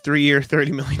signing a 3-year,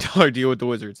 $30 million deal with the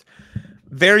Wizards.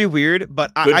 Very weird,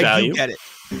 but I do get it.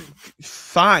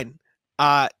 Fine.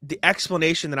 The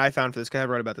explanation that I found for this, because I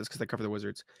wrote about this because I cover the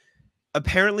Wizards.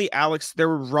 Apparently, there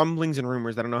were rumblings and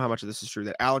rumors, I don't know how much of this is true,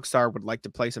 that Alex Sarr would like to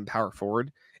play some power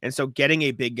forward. And so getting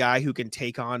a big guy who can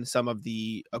take on some of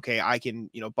the, I can,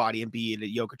 body and be at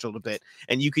Jokic a little bit.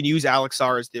 And you can use Alex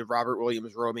Sarr as the Robert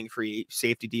Williams roaming free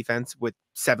safety defense with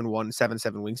 7'1",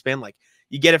 7'7" wingspan. Like,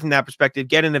 you get it from that perspective.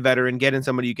 Get in a veteran, get in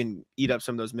somebody who can eat up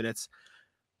some of those minutes.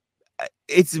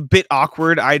 It's a bit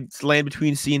awkward. I'd land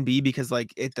between C and B because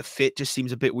the fit just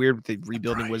seems a bit weird with the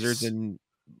rebuilding Wizards and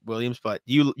Williams, but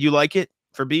you like it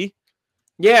for B?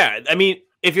 Yeah, I mean,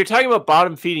 if you're talking about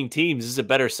bottom feeding teams, this is a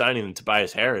better signing than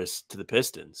Tobias Harris to the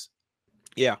Pistons.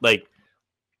 Yeah.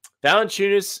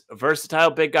 Valanciunas, a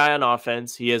versatile big guy on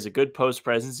offense. He has a good post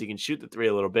presence. He can shoot the three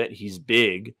a little bit. He's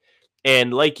big.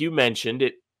 And like you mentioned,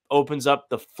 it opens up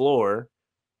the floor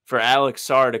for Alex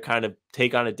Sarr to kind of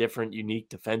take on a different, unique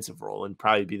defensive role and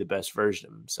probably be the best version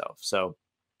of himself. So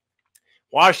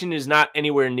Washington is not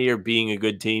anywhere near being a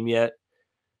good team yet,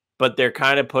 but they're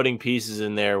kind of putting pieces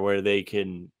in there where they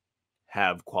can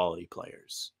have quality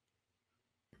players.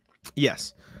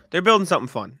 Yes. They're building something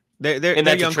fun. And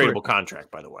that's a tradable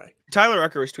contract, by the way. Tyler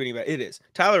Rucker was tweeting about it. It is.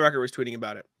 Tyler Rucker was tweeting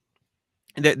about it.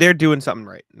 They're doing something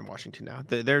right in Washington now.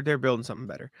 They're building something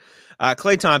better.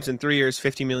 Klay Thompson, 3 years,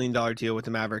 $50 million deal with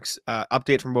the Mavericks.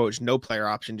 Update from Woj, no player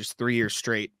option, just 3 years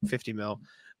straight, $50 mil.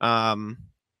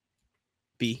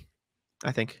 B,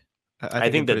 I think.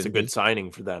 I think that's a good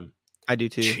signing for them. I do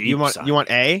too. Cheap You want signing. You want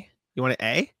A? You want an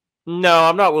A? No,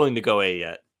 I'm not willing to go A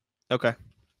yet. Okay.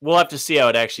 We'll have to see how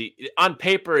it actually. On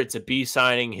paper, it's a B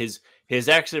signing. His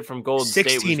exit from Golden State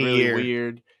was really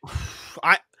weird.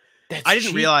 I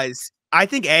didn't realize. I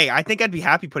think A. I think I'd be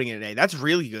happy putting it in A. That's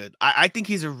really good. I think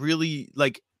he's a really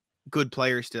good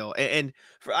player still. And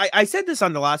I said this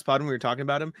on the last pod when we were talking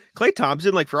about him. Klay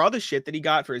Thompson, for all the shit that he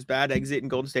got for his bad exit in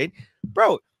Golden State,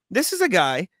 bro, this is a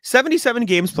guy, 77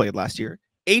 games played last year,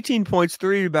 18 points,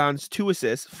 3 rebounds, 2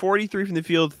 assists, 43 from the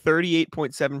field,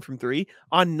 38.7 from 3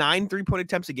 on 9 3-point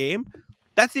attempts a game.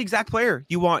 That's the exact player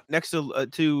you want next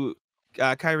to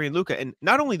Kyrie and Luka. And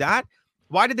not only that,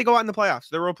 why did they go out in the playoffs?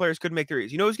 Their role players couldn't make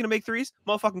threes. You know who's going to make threes?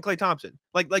 Motherfucking Klay Thompson.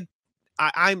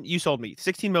 You sold me.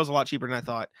 16 mil is a lot cheaper than I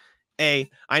thought.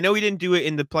 I know he didn't do it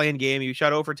in the play-in game. He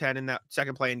shot 0 for 10 in that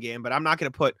second play-in game, but I'm not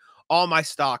going to put all my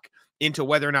stock into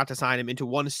whether or not to sign him into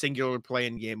one singular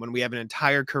play-in game when we have an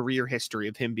entire career history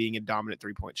of him being a dominant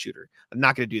 3-point shooter. I'm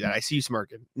not going to do that. I see you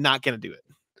smirking. Not going to do it.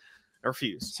 I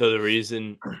refuse. So the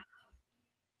reason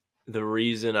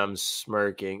I'm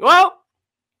smirking, well,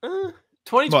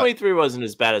 2023 wasn't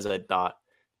as bad as I thought.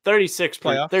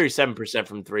 37%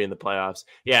 from 3 in the playoffs.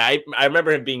 Yeah, I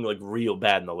remember him being real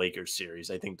bad in the Lakers series.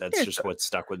 I think that's just what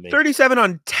stuck with me. 37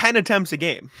 on 10 attempts a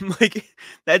game.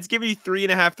 That's giving you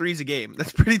 3.5 threes a game.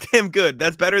 That's pretty damn good.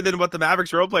 That's better than what the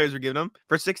Mavericks role players were giving him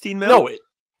for 16 mil. No,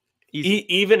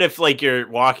 even if you're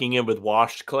walking in with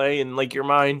washed Klay in your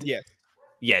mind.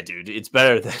 Yeah, dude, it's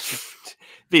better than if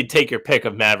you take your pick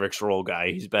of Mavericks role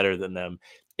guy. He's better than them.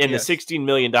 And the $16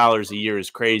 million a year is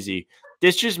crazy.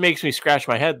 This just makes me scratch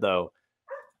my head, though.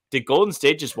 Did Golden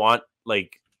State just want,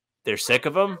 they're sick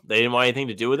of him? They didn't want anything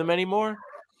to do with him anymore?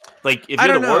 If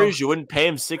you're the Warriors, you wouldn't pay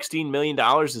him $16 million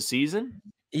a season?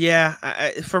 Yeah.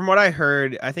 From what I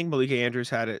heard, I think Malika Andrews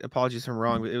had it. Apologies if I'm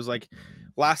wrong, but it was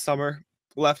last summer,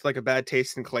 left a bad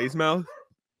taste in Klay's mouth.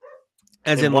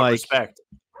 As in, respect?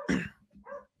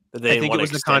 I think it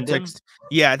was the context.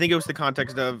 Yeah, I think it was the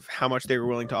context of how much they were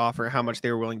willing to offer, how much they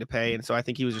were willing to pay. And so I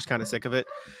think he was just kind of sick of it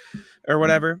or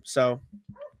whatever. So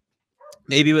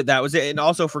maybe that was it. And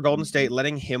also for Golden State,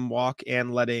 letting him walk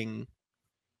and letting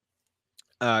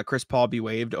Chris Paul be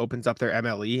waived opens up their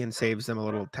MLE and saves them a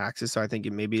little taxes. So I think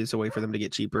it maybe is a way for them to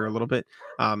get cheaper a little bit.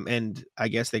 And I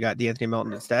guess they got DeAnthony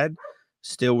Melton instead.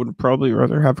 Still would probably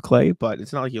rather have Klay, but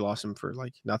it's not like you lost him for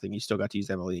nothing. You still got to use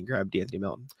MLE and grab DeAnthony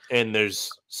Melton. And there's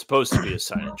supposed to be a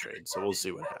sign and trade, so we'll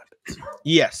see what happens.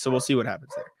 Yes, so we'll see what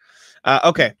happens there.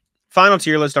 Okay, final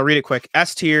tier list. I'll read it quick.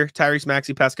 S tier: Tyrese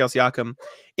Maxey, Pascal Siakam.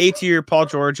 A tier: Paul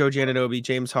George, OG Anunoby,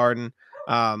 James Harden.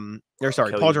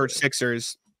 Paul George,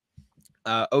 Sixers.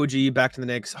 OG back to the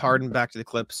Knicks. Harden back to the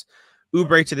Clips.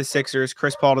 Oubre to the Sixers,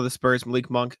 Chris Paul to the Spurs, Malik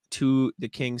Monk to the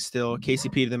Kings still,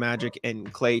 KCP to the Magic,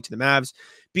 and Klay to the Mavs.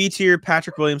 B tier,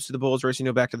 Patrick Williams to the Bulls, Royce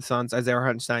back to the Suns, Isaiah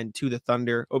Hartenstein to the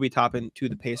Thunder, Obi Toppin to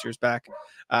the Pacers back,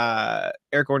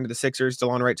 Eric Gordon to the Sixers,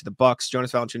 DeLon Wright to the Bucks,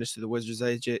 Jonas Valanciunas to the Wizards,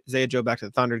 Isaiah Joe back to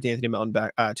the Thunder, D'Anthony Melton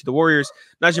back to the Warriors,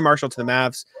 Najee Marshall to the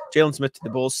Mavs, Jalen Smith to the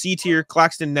Bulls. C tier,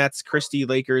 Claxton Nets, Christie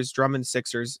Lakers, Drummond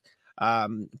Sixers,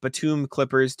 Batum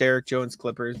Clippers, Derrick Jones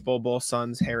Clippers, Bol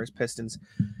Suns, Harris Pistons,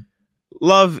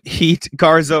 Love Heat,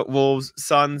 Garza Wolves,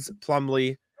 Suns,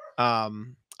 Plumlee,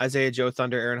 Isaiah Joe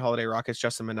Thunder, Aaron Holiday Rockets,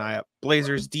 Justin Minaya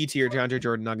Blazers, D Tier, DeAndre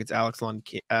Jordan Nuggets, Alex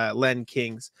Len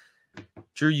Kings,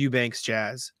 Drew Eubanks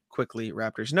Jazz, quickly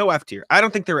Raptors. No F tier. I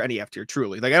don't think there were any F tier,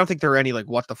 truly. Like I don't think there were any like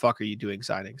what the fuck are you doing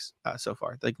signings so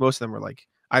far. Like most of them were like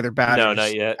either bad or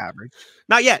not yet. average.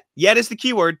 Not yet. Yet is the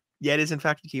keyword. Yet is in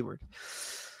fact the keyword.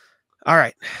 All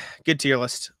right. Good tier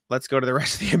list. Let's go to the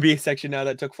rest of the NBA section now.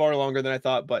 That took far longer than I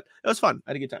thought, but it was fun. I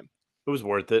had a good time. It was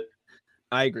worth it.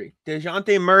 I agree.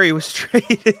 Dejounte Murray was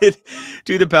traded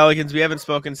to the Pelicans. We haven't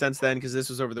spoken since then because this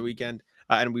was over the weekend,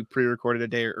 and we pre-recorded a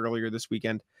day earlier this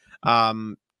weekend.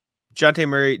 Dejounte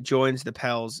Murray joins the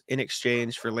Pels in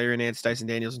exchange for Larry Nance, Dyson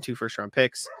Daniels, and 2 first-round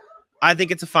picks. I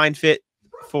think it's a fine fit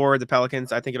for the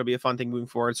Pelicans. I think it'll be a fun thing moving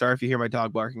forward. Sorry if you hear my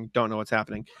dog barking. Don't know what's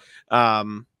happening.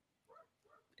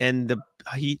 And the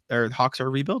Hawks are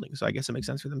rebuilding, so I guess it makes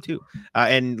sense for them too.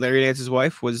 And Larry Nance's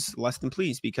wife was less than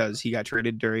pleased because he got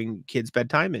traded during kids'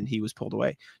 bedtime and he was pulled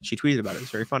away. She tweeted about it. It's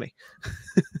very funny.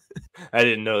 I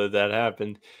didn't know that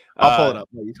happened. I'll pull it up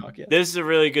while you talk. Yeah. This is a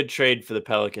really good trade for the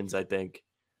Pelicans, I think.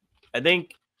 I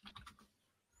think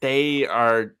they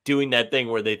are doing that thing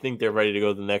where they think they're ready to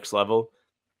go to the next level.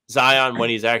 Zion, when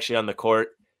he's actually on the court,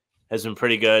 has been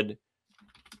pretty good.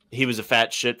 He was a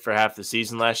fat shit for half the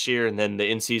season last year, and then the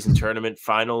in-season tournament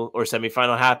final or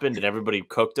semifinal happened, and everybody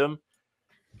cooked him.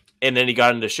 And then he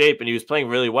got into shape, and he was playing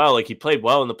really well. Like, he played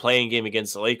well in the playing game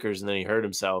against the Lakers, and then he hurt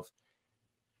himself.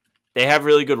 They have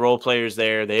really good role players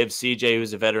there. They have CJ,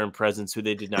 who's a veteran presence, who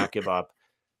they did not give up.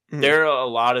 There are a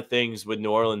lot of things with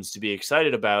New Orleans to be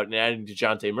excited about, and adding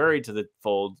Dejounte Murray to the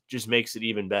fold just makes it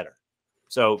even better.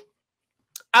 So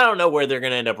I don't know where they're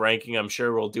going to end up ranking. I'm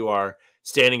sure we'll do our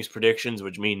standings predictions,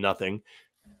 which mean nothing,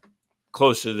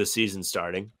 closer to the season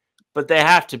starting. But they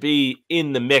have to be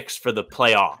in the mix for the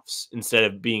playoffs instead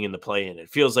of being in the play-in. It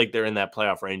feels like they're in that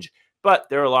playoff range. But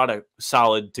there are a lot of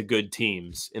solid to good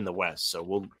teams in the West, so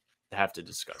we'll have to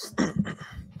discuss them.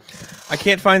 I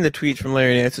can't find the tweet from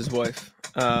Larry Nance's wife,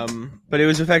 but it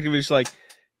was effectively just like,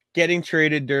 getting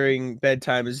traded during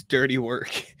bedtime is dirty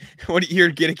work.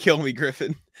 You're going to kill me,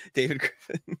 Griffin. David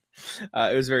Griffin.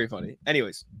 It was very funny.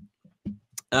 Anyways.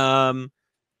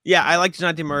 Yeah, I like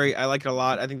Dejounte Murray. I like it a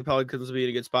lot. I think the Pelicans will be in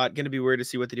a good spot. Going to be weird to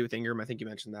see what they do with Ingram. I think you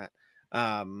mentioned that.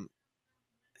 And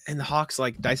the Hawks,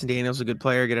 like Dyson Daniels, a good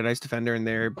player, get a nice defender in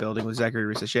there, building with Zachary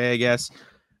Ricochet, I guess.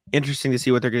 Interesting to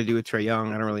see what they're going to do with Trae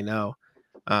Young. I don't really know.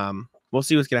 We'll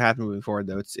see what's going to happen moving forward,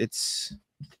 though. It's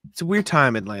a weird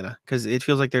time, Atlanta, because it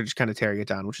feels like they're just kind of tearing it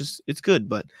down, which is it's good,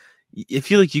 but I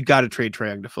feel like you got to trade Trae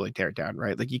Young to fully tear it down,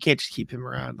 right? Like you can't just keep him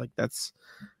around. Like that's,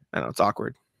 I don't know, it's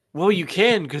awkward. Well, you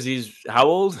can because he's how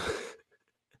old?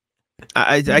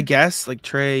 I guess like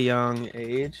Trae Young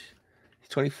age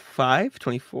 25,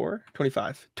 24,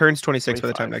 25. Turns 26 by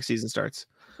the time next season starts.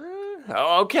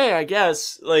 Okay, I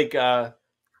guess. Like I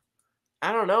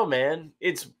don't know, man.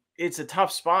 It's a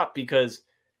tough spot because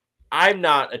I'm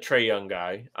not a Trae Young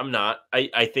guy. I'm not.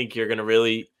 I think you're gonna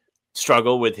really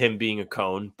struggle with him being a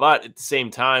cone, but at the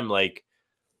same time, like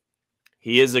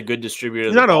he is a good distributor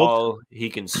of the ball. Old. He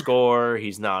can score.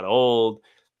 He's not old.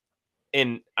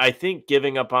 And I think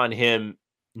giving up on him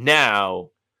now,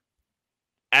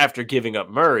 after giving up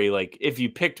Murray, like if you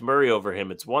picked Murray over him,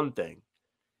 it's one thing.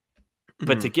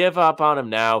 But to give up on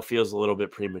him now feels a little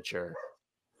bit premature.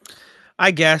 I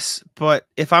guess, but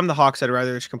if I'm the Hawks, I'd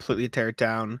rather just completely tear it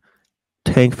down,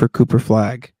 tank for Cooper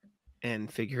Flag,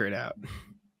 and figure it out. I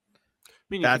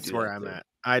mean, that's where I'm at.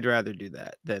 I'd rather do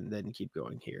that than keep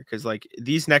going here because like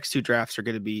these next two drafts are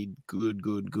going to be good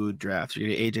drafts. You're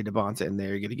going to get AJ DeBonta in there.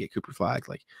 You're going to get Cooper Flag.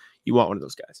 Like you want one of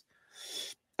those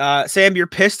guys. Sam, your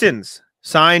Pistons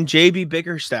signed JB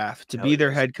Bickerstaff to be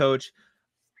their head coach.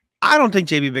 I don't think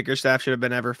JB Bickerstaff should have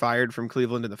been ever fired from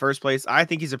Cleveland in the first place. I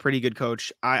think he's a pretty good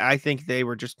coach. I think they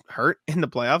were just hurt in the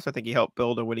playoffs. I think he helped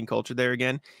build a winning culture there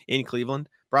again in Cleveland,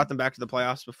 brought them back to the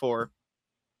playoffs before.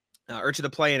 Or to the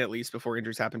play-in at least before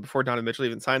injuries happened, before Donovan Mitchell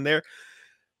even signed there.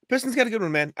 Pistons got a good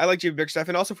one, man. I like JB Bickerstaff,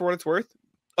 and also for what it's worth,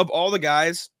 of all the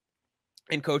guys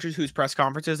and coaches whose press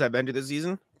conferences I've been to this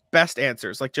season, best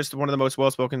answers, like just one of the most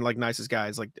well-spoken, like nicest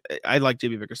guys. Like I like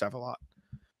JB Bickerstaff a lot.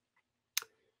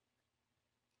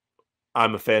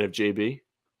 I'm a fan of JB.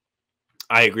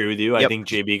 I agree with you. Yep. I think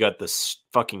JB got the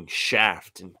fucking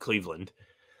shaft in Cleveland.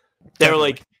 They were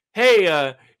like,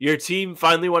 hey, your team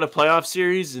finally won a playoff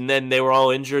series, and then they were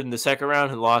all injured in the second round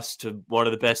and lost to one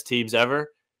of the best teams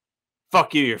ever.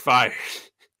 Fuck you, you're fired.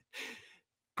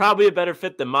 Probably a better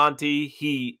fit than Monty.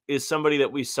 He is somebody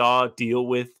that we saw deal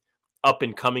with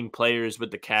up-and-coming players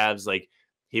with the Cavs. Like,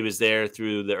 He was there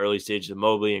through the early stages of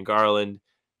Mobley and Garland.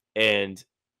 And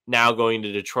now going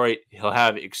to Detroit, he'll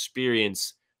have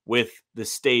experience with the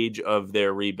stage of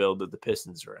their rebuild that the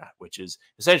Pistons are at, which is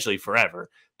essentially forever.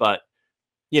 But,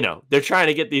 they're trying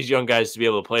to get these young guys to be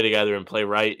able to play together and play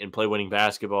right and play winning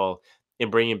basketball. And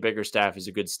bringing Bickerstaff is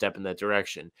a good step in that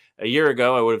direction. A year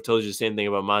ago, I would have told you the same thing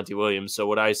about Monty Williams. So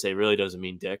what I say really doesn't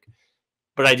mean dick.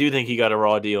 But I do think he got a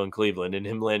raw deal in Cleveland, and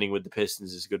him landing with the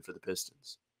Pistons is good for the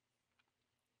Pistons.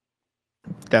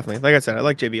 Definitely. Like I said, I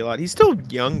like JB a lot. He's still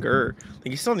younger. Like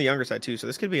he's still on the younger side too, so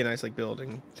this could be a nice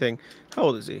building thing. How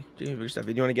old is he? JB Bickerstaff.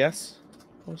 Do you want to guess?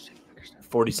 How old is JB Bickerstaff?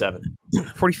 47.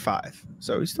 45.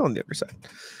 So he's still on the younger side.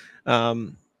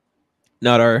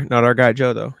 Not our guy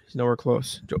Joe though. He's nowhere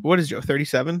close. Joe, what is Joe?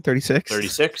 37? 36?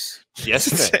 36?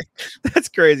 Yesterday. That's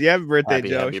crazy. Happy birthday,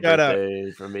 Joe. Happy Shout birthday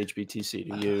out from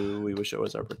HBTC to you. We wish it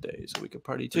was our birthday so we could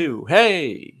party too.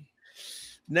 Hey.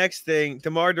 Next thing,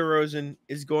 DeMar DeRozan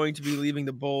is going to be leaving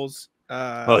the Bulls.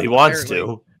 Well, he wants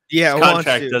to. Yeah, his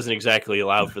contract doesn't exactly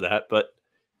allow for that, but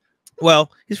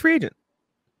he's free agent.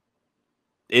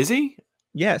 Is he?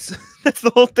 Yes, that's the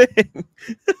whole thing.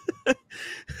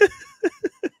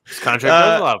 His contract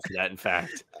doesn't allow for that. In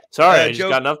fact, sorry, I just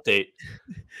got an update.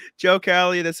 Joe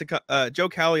Cali of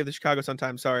the Chicago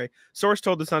Sun-Times. Sorry, source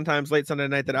told the Sun-Times late Sunday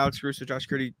night that Alex Caruso Josh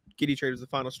Giddey trade was the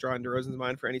final straw in DeRozan's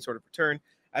mind for any sort of return.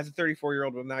 As a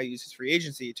 34-year-old will now use his free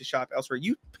agency to shop elsewhere.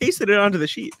 You pasted it onto the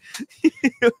sheet.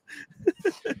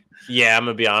 Yeah, I'm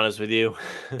gonna be honest with you.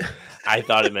 I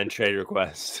thought it meant trade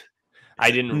request.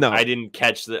 I didn't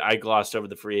catch that. I glossed over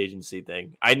the free agency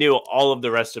thing. I knew all of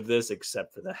the rest of this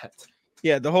except for that.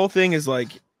 Yeah, the whole thing is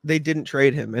they didn't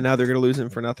trade him, and now they're gonna lose him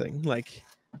for nothing.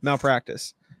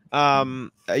 Malpractice.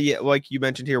 Yeah, like you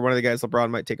mentioned here, one of the guys LeBron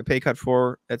might take a pay cut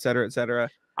for, et cetera, et cetera.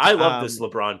 I love this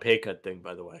LeBron pay cut thing,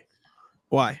 by the way.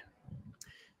 Why?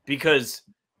 Because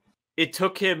it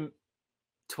took him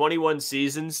 21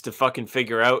 seasons to fucking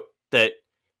figure out that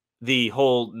the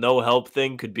whole no help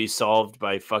thing could be solved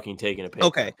by fucking taking a pay cut.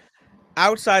 Okay.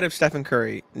 Outside of Stephen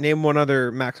Curry, name one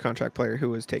other max contract player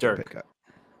who was taking a pay cut.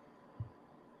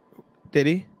 Did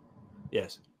he?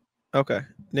 Yes. Okay.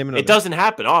 Name another. It doesn't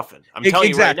happen often. I'm telling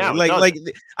you right now.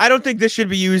 I don't think this should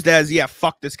be used as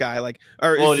fuck this guy.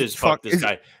 It is fuck this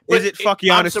guy. Is it fuck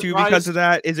Giannis too because of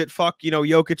that? Is it fuck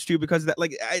Jokic too because of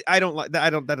that? I don't like that. I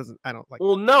don't like.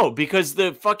 Well, no, because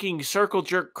the fucking circle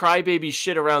jerk crybaby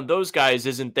shit around those guys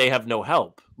isn't they have no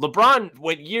help. LeBron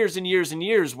went years and years and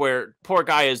years where poor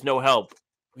guy has no help.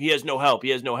 He has no help. He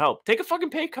has no help. Take a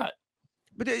fucking pay cut.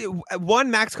 But one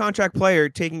max contract player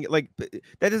taking that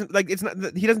doesn't it's not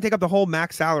he doesn't take up the whole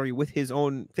max salary with his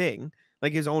own thing,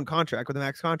 his own contract with a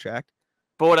max contract.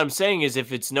 But what I'm saying is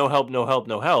if it's no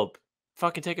help,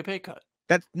 fucking take a pay cut.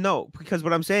 Because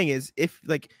what I'm saying is if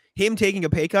him taking a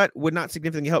pay cut would not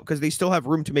significantly help because they still have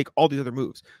room to make all these other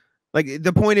moves.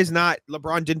 The point is not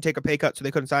LeBron didn't take a pay cut so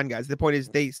they couldn't sign guys. The point is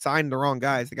they signed the wrong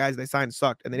guys. The guys they signed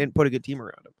sucked and they didn't put a good team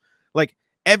around them.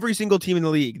 Every single team in the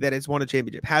league that has won a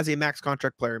championship has a max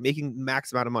contract player making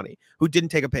max amount of money who didn't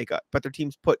take a pay cut, but their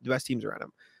teams put the best teams around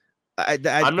him.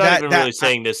 I'm not really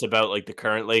saying this about the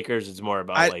current Lakers. It's more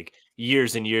about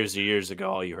years and years and years ago.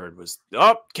 All you heard was,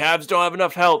 Cavs don't have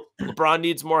enough help. LeBron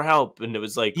needs more help. And it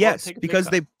was yes, because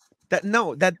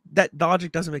that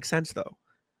logic doesn't make sense though.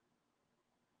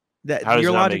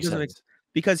 Your logic doesn't make sense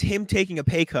because him taking a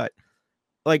pay cut,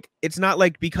 it's not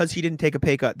because he didn't take a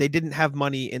pay cut. They didn't have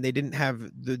money and they didn't have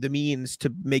the means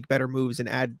to make better moves and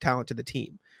add talent to the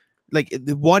team.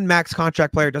 The one max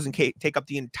contract player doesn't take up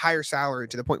the entire salary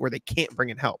to the point where they can't bring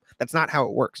in help. That's not how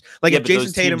it works. If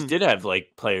Jayson Tatum did have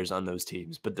players on those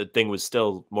teams, but the thing was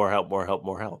still more help.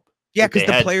 Yeah, because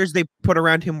the players they put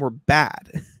around him were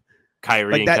bad.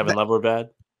 Kyrie and Kevin Love were bad.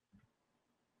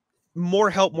 More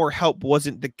help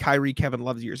wasn't the Kyrie Kevin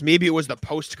Love years. Maybe it was the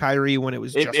post Kyrie when it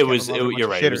was just you're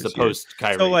right. It was the post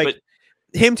Kyrie. So but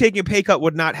him taking a pay cut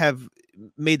would not have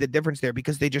made the difference there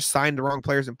because they just signed the wrong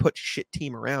players and put shit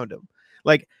team around him.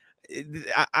 I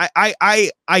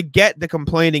get the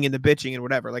complaining and the bitching and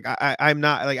whatever. I'm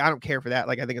not I don't care for that.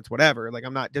 I think it's whatever.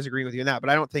 I'm not disagreeing with you on that, but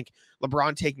I don't think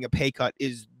LeBron taking a pay cut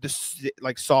is the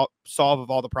solve of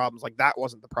all the problems. That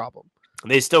wasn't the problem.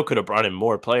 They still could have brought in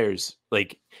more players.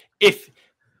 LeBron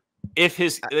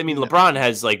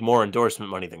has more endorsement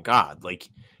money than God.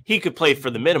 He could play for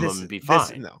the minimum and be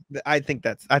fine. I think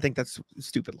that's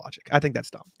stupid logic. I think that's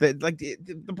dumb.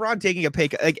 LeBron taking a pay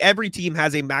cut. Every team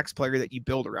has a max player that you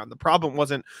build around. The problem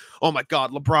wasn't, oh my God,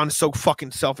 LeBron is so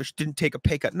fucking selfish. Didn't take a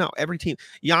pay cut. No, every team.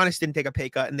 Giannis didn't take a pay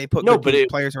cut, and they put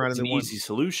players around. It's an easy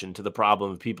solution to the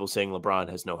problem of people saying LeBron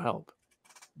has no help.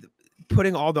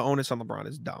 Putting all the onus on LeBron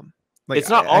is dumb. Like, it's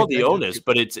not all the onus,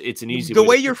 but it's an easy. The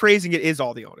way you're phrasing it is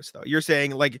all the onus, though. You're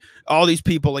saying like all these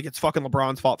people, like it's fucking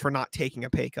LeBron's fault for not taking a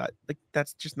pay cut. Like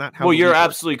that's just not how. Well, you're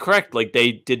absolutely correct. Like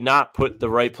they did not put the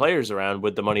right players around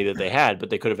with the money that they had, but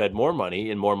they could have had more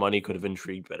money, and more money could have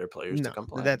intrigued better players to come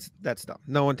play. That's dumb.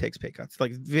 No one takes pay cuts.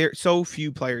 Like so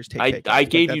few players take. Pay cuts. I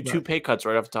gave you 2 pay cuts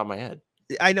right off the top of my head.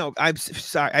 I know. I'm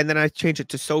sorry, and then I changed it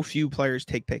to so few players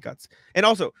take pay cuts, and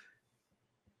also.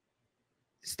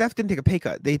 Steph didn't take a pay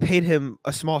cut. They paid him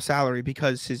a small salary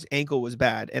because his ankle was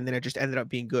bad, and then it just ended up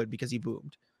being good because he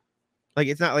boomed. Like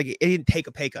it's not like it didn't take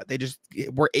a pay cut. They just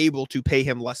were able to pay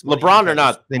him less money. LeBron or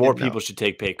not, more people should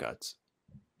take pay cuts.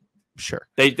 Sure,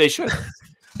 they should.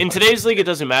 In today's league, it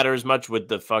doesn't matter as much with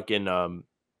the fucking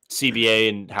CBA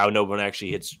and how no one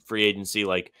actually hits free agency.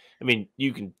 Like, I mean,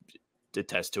 you can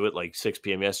attest to it. Like 6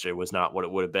 p.m. yesterday was not what it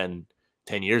would have been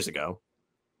 10 years ago.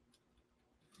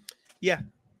 Yeah.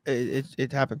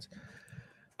 It happens.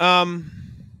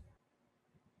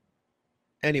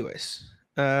 Anyways,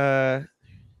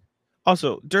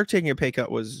 also Dirk taking a pay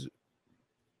cut was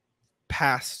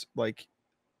past like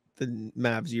the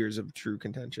Mavs years of true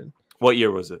contention. What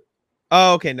year was it?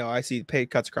 Oh, okay. No, I see pay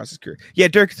cuts across his career. Yeah,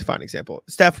 Dirk is a fine example.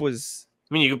 Steph was.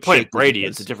 I mean, you could point at Brady.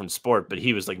 It's a different sport, but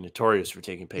he was like notorious for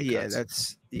taking pay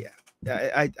cuts.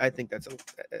 I think that's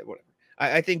whatever.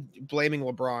 I think blaming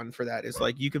LeBron for that is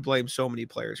like you could blame so many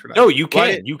players for that. No, you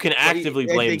can. You can actively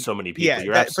blame so many people. Yeah,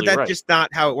 You're absolutely right. But that's just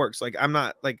not how it works. Like I'm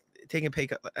not like taking a pay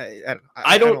cut.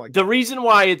 I don't like the reason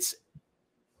why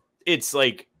it's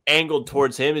like angled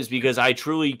towards him is because I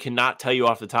truly cannot tell you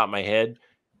off the top of my head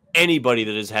anybody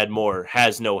that has had more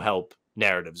has no help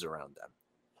narratives around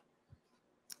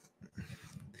them.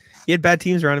 He had bad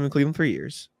teams around him in Cleveland for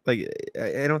years. Like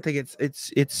I don't think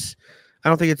it's I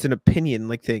don't think it's an opinion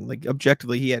like thing. Like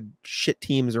objectively, he had shit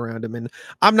teams around him, and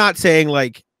I'm not saying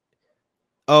like,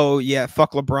 oh yeah,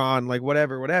 fuck LeBron, like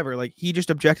whatever. Like he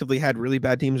just objectively had really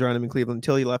bad teams around him in Cleveland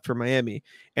until he left for Miami,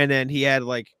 and then he had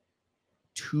like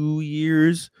 2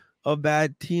 years of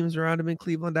bad teams around him in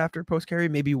Cleveland after post Carey,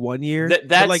 maybe 1 year.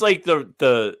 That's like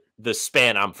the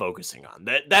span I'm focusing on.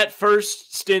 That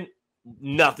first stint,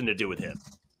 nothing to do with him,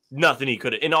 nothing he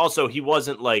could have, and also he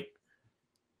wasn't like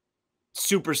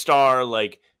superstar,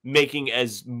 like making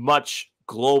as much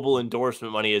global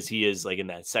endorsement money as he is like in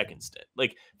that second stint.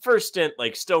 Like first stint,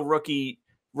 like still rookie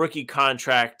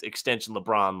contract extension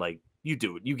LeBron, like you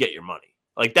do it, you get your money.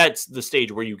 Like that's the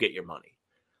stage where you get your money.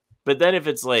 But then if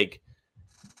it's like,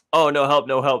 oh, no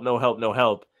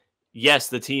help. Yes,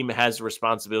 the team has a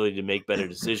responsibility to make better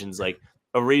decisions. Like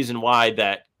a reason why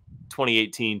that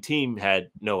 2018 team had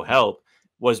no help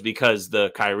was because the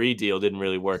Kyrie deal didn't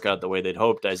really work out the way they'd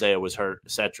hoped. Isaiah was hurt,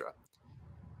 etc.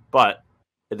 But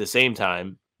at the same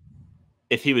time,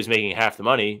 if he was making half the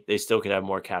money, they still could have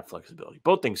more cap flexibility.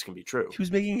 Both things can be true. He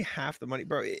was making half the money,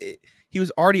 bro. He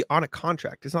was already on a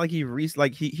contract. It's not like he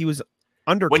was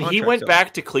under. When he went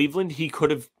back to Cleveland, he could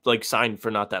have like signed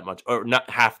for not that much or not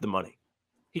half the money.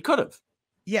 He could have.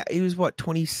 Yeah, he was what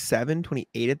 27,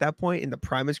 28 at that point in the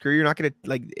prime of his career. You're not gonna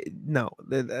like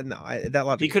that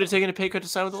logic. He could have taken a pay cut to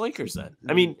sign with the Lakers then.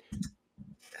 I mean,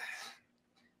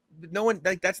 no one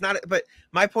like that's not. But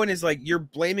my point is like you're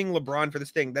blaming LeBron for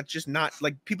this thing. That's just not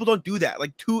like people don't do that.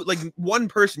 Like one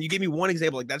person. You gave me one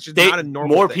example. Like that's just not a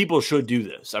normal. More thing. People should do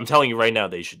this. I'm telling you right now,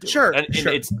 they should do it. And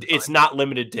it's not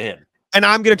limited to him. And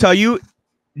I'm gonna tell you.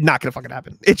 Not gonna fucking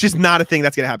happen. It's just not a thing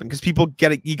that's gonna happen because people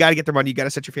get it. You got to get their money. You got to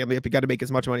set your family up. You got to make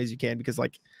as much money as you can because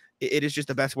like it is just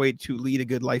the best way to lead a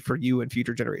good life for you and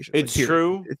future generations. It's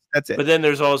true. That's it. But then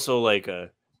there's also like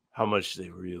how much they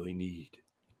really need.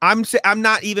 I'm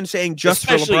not even saying just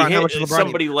especially for LeBron. How much is LeBron?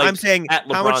 Somebody like I'm saying at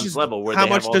LeBron's level where they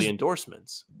have all the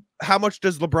endorsements. How much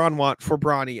does LeBron want for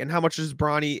Bronny, and how much does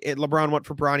LeBron want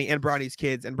for Bronny and Bronny's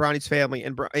kids and Bronny's family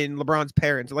and LeBron's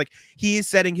parents? Like he is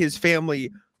setting his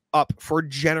family up for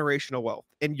generational wealth,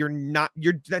 and you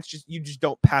just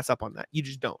don't pass up on that. You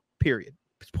just don't. Period.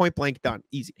 It's point blank done.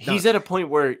 Easy. Done. He's at a point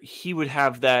where he would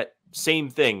have that same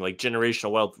thing, like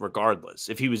generational wealth, regardless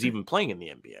if he was even playing in the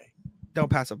NBA. Don't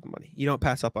pass up on money. You don't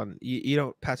pass up on you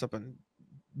don't pass up on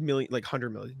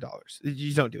 $100 million. You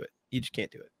just don't do it. You just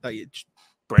can't do it. Like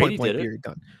Brady did it. Period,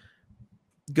 done.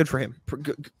 Good for him.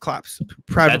 Claps.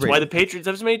 Proud. That's why the Patriots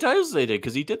have as many titles as they did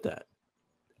because he did that.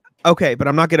 Okay, but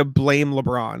I'm not going to blame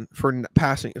LeBron for not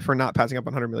passing up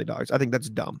on $100 million. I think that's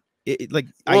dumb. It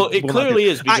clearly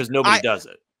is because nobody does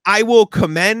it. I will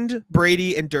commend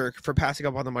Brady and Dirk for passing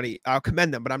up on the money. I'll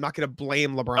commend them, but I'm not going to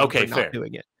blame LeBron for not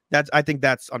doing it. I think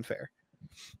that's unfair.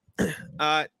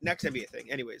 Next NBA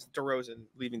thing. Anyways, DeRozan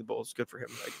leaving the Bulls. Good for him.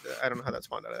 Like I don't know how that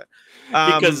spawned out of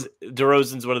that. Because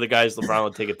DeRozan's one of the guys LeBron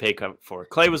would take a pay cut for.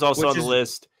 Clay was also on the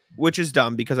list. which is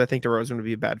dumb because I think DeRozan would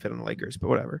be a bad fit on the Lakers, but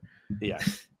whatever. Yeah.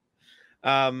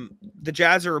 The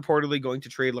Jazz are reportedly going to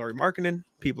trade Lauri Markkanen.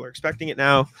 People are expecting it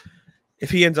now. If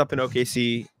he ends up in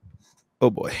OKC, oh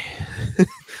boy.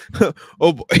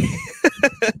 Oh boy.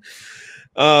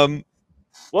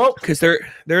 Well, because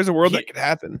there's a world that could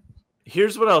happen.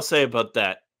 Here's what I'll say about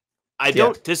that. I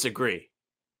don't disagree.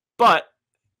 But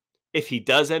if he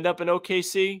does end up in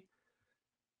OKC,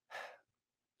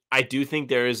 I do think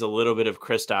there is a little bit of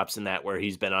Kristaps in that where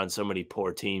he's been on so many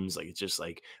poor teams. Like, it's just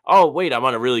like, oh, wait, I'm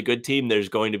on a really good team. There's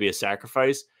going to be a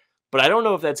sacrifice. But I don't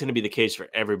know if that's going to be the case for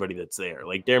everybody that's there.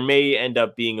 Like, there may end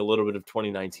up being a little bit of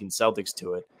 2019 Celtics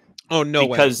to it. Oh, no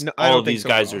because way. all of these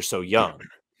guys are so young.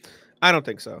 I don't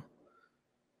think so.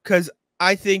 Because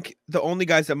I think the only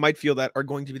guys that might feel that are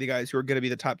going to be the guys who are going to be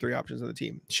the top 3 options on the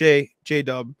team. Shea,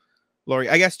 J-Dub, Lauri.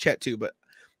 I guess Chet too, but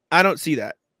I don't see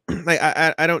that. Like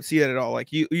I don't see that at all. Like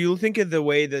you think of the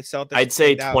way the Celtics. I'd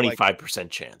say 25%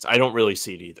 chance. I don't really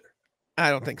see it either. I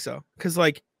don't think so. Because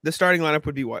like the starting lineup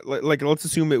would be what? Like let's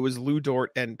assume it was Lou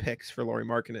Dort and picks for Lauri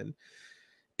Markkanen.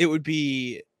 It would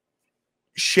be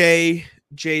Shea,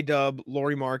 J-Dub,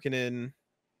 Lauri Markkanen,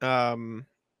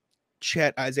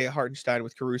 Chet, Isaiah Hartenstein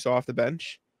with Caruso off the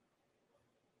bench.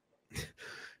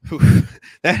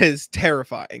 That is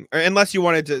terrifying. Or unless you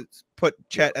wanted to put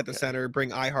Chet at the center, bring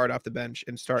iHeart off the bench,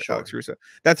 and start Alex Caruso.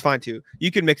 That's fine too.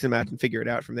 You can mix and match and figure it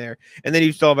out from there. And then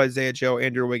you still have Isaiah Joe,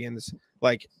 Andrew Wiggins.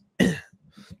 Like,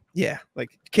 yeah, like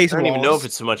case. I don't even know if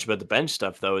it's so much about the bench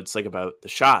stuff though. It's like about the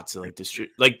shots and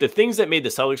like the things that made the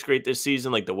Celtics great this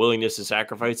season, like the willingness to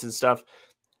sacrifice and stuff.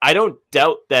 I don't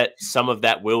doubt that some of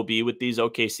that will be with these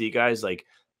OKC guys. Like,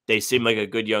 they seem like a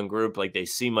good young group. Like, they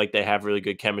seem like they have really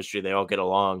good chemistry. They all get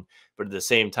along. But at the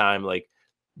same time, like,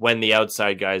 when the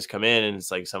outside guys come in and it's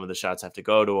like some of the shots have to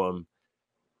go to them,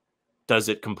 does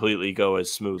it completely go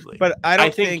as smoothly? But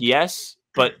I think yes,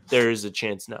 but there is a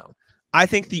chance no. I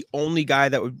think the only guy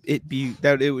that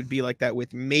it would be like that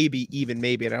with maybe, and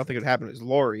I don't think it would happen, is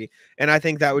Lauri. And I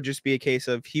think that would just be a case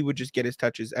of he would just get his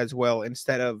touches as well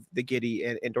instead of the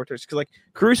Giddey and Dort. Because like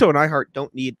Caruso and iHeart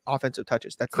don't need offensive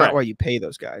touches. That's Correct. Not why you pay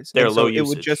those guys. They're low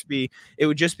usage. It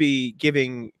would just be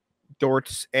giving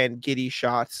Dorts and Giddey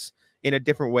shots in a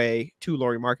different way to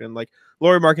Lauri Markkanen. Like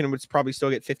Lauri Markkanen would probably still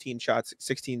get 15 shots,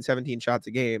 16, 17 shots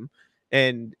a game.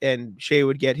 And Shea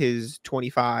would get his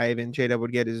 25 and J-Dub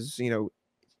would get his,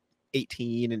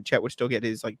 18 and Chet would still get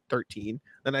his like 13.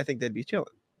 Then I think they'd be chilling.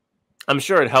 I'm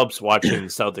sure it helps watching the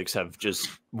Celtics have just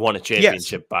won a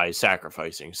championship by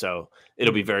sacrificing. So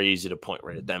it'll be very easy to point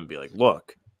right at them and be like,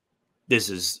 look, this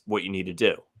is what you need to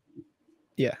do.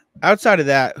 Yeah. Outside of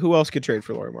that, who else could trade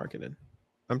for Lauri Markkanen?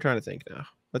 I'm trying to think now.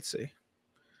 Let's see.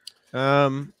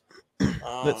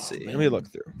 Let's see. Let me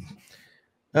look through.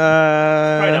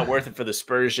 Probably not worth it for the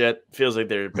Spurs yet. Feels like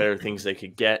there are better things they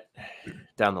could get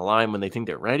down the line when they think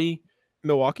they're ready.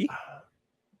 Milwaukee.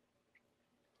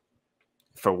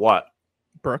 For what?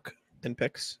 Brooke and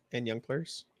picks and young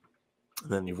players.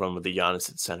 And then you run with the Giannis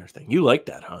at center thing. You like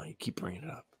that, huh? You keep bringing it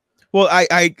up. Well,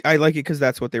 I like it because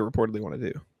that's what they reportedly want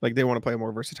to do. Like they want to play a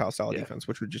more versatile style defense,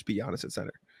 which would just be Giannis at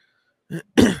center.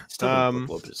 Still think Brook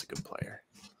Lopez is a good player.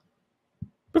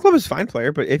 Brook Lopez is a fine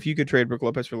player, but if you could trade Brook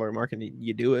Lopez for Lauri Markkanen,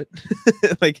 you do it.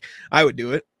 Like I would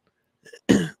do it.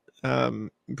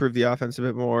 Improve the offense a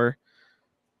bit more.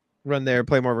 Run there,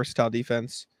 play more versatile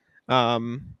defense.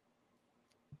 Julius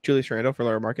Randle for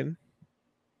Lauri Markkanen.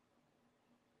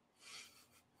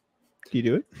 Do you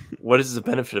do it? What is the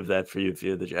benefit of that for you if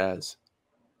you're the Jazz?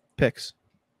 Picks.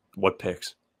 What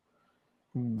picks?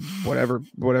 Whatever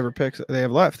picks they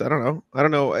have left. I don't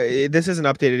know. This isn't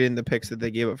updated in the picks that they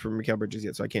gave up for Mikal Bridges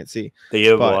yet, so I can't see. They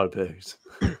gave up a lot of picks.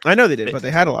 I know they did, but they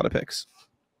had a lot of picks.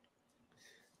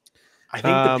 I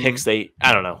think the picks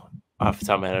I don't know. Off the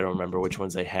top of my head, I don't remember which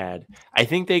ones they had. I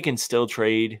think they can still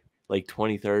trade like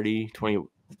 2030,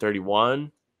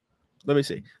 2031. Let me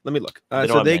see. Let me look.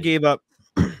 So they gave up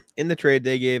in the trade,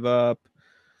 they gave up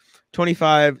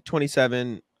 25,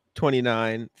 27,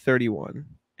 29, 31.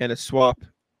 And a swap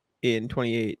in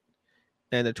 28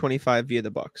 and a 25 via the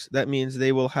Bucks. That means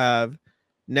they will have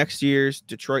next year's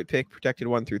Detroit pick protected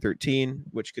 1 through 13,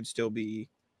 which could still be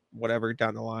whatever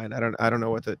down the line. I don't know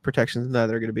what the protections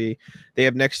that are going to be. They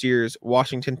have next year's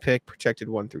Washington pick protected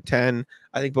 1 through 10.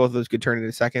 I think both of those could turn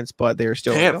into seconds, but they are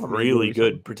still really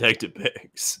good protected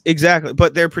picks. Exactly,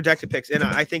 but they're protected picks, and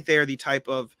I think they are the type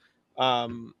of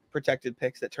protected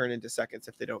picks that turn into seconds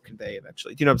if they don't convey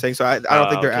eventually. Do you know what I'm saying? So I don't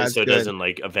think they're as so it good. Doesn't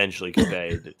like eventually convey.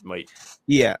 It might.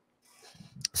 Yeah.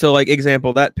 So like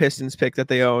example, that Pistons pick that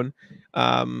they own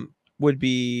would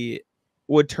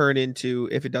turn into,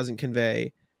 if it doesn't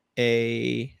convey,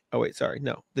 the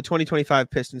 2025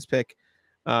 Pistons pick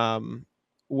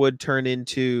would turn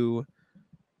into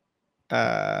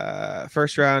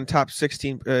first round top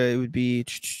 16. It would be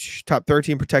top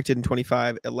 13 protected in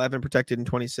 25, 11 protected in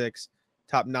 26,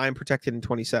 top 9 protected in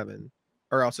 27,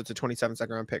 or else it's a 27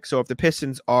 second round pick. So if the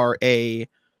Pistons are a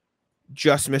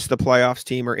just missed the playoffs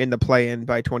team or in the play-in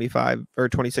by 25 or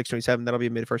 26, 27, that'll be a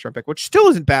mid first round pick, which still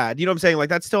isn't bad. You know what I'm saying? Like,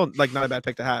 that's still like not a bad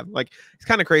pick to have. Like, it's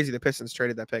kind of crazy the Pistons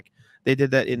traded that pick. They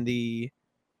did that in the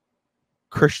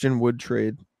Christian Wood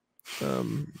trade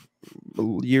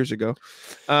years ago.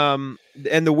 And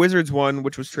the Wizards one,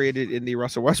 which was traded in the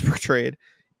Russell Westbrook trade,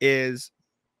 is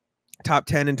top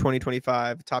 10 in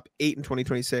 2025, top 8 in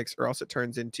 2026, or else it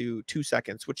turns into 2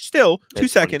 seconds, which still 2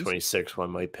 seconds. 2026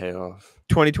 one might pay off.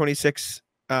 2026.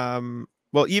 Well,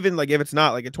 even like if it's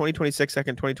not like a 2026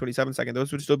 second, 2027 second,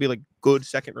 those would still be like good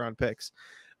second round picks.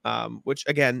 Which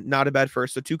again, not a bad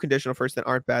first. So 2 conditional firsts that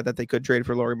aren't bad that they could trade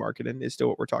for Lauri Markkanen is still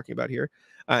what we're talking about here.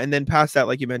 And then past that,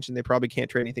 like you mentioned, they probably can't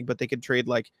trade anything, but they could trade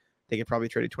they could probably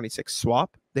trade a 26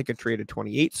 swap. They could trade a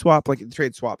 28 swap, like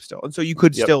trade swap still. And so you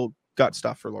could still got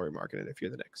stuff for Lauri Markkanen if you're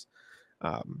the Knicks.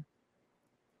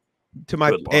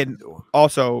 And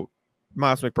also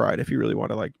Miles McBride if you really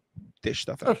want to like dish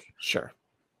stuff out. Sure.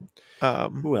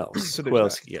 Who else? So Who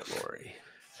else can get Lauri?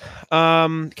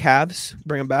 Cavs,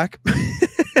 bring him back.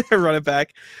 Run it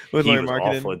back with Lauri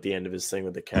Markkanen. Awful at the end of his thing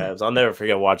with the Cavs. I'll never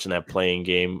forget watching that playing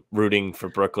game, rooting for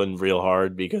Brooklyn real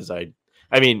hard because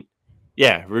rooting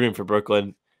for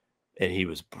Brooklyn, and he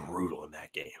was brutal in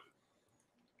that game.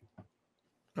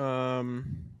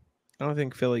 I don't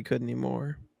think Philly could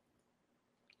anymore.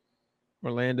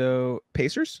 Orlando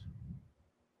Pacers.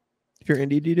 If you're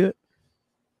Indy, do you do it?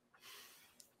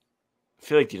 I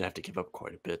feel like you'd have to give up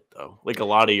quite a bit, though. Like a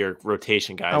lot of your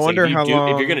rotation guys. I wonder if how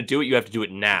long. If you're going to do it, you have to do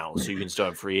it now, so you can still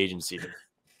have free agency.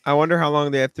 I wonder how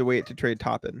long they have to wait to trade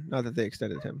Toppin. Not that they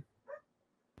extended him.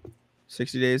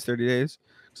 60 days, 30 days.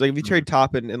 So like if you trade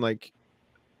Toppin and like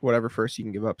whatever first you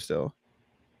can give up, still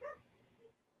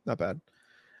not bad.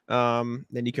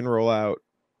 Then you can roll out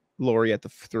Lauri at the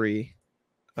 3.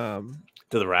 Do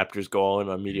the Raptors go all in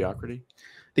on mediocrity?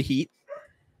 The Heat.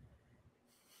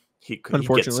 He could,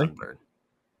 unfortunately. Get sunburned.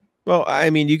 Well, I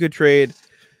mean, you could trade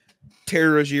Terry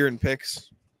Rozier and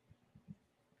picks,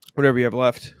 whatever you have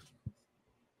left.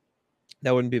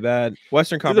 That wouldn't be bad.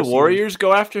 Western Conference. Do the Warriors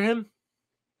go after him?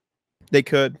 They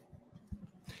could.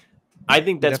 I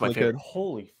think that's my favorite. Could.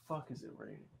 Holy fuck, is it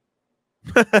raining?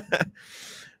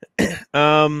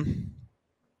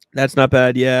 That's not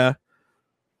bad. Yeah.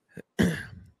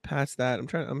 Past that,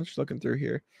 I'm just looking through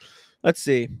here. Let's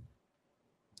see.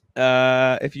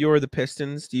 If you're the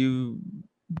Pistons, do you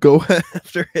go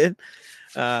after it?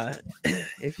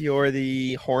 If you're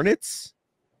the Hornets,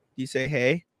 do you say,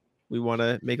 hey, we want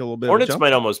to make a little bit Hornets of a jump?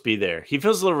 might almost be there. He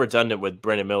feels a little redundant with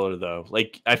Brandon Miller, though.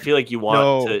 Like, I feel like you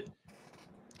want to.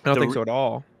 I don't think so at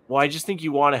all. Well, I just think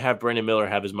you want to have Brandon Miller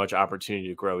have as much opportunity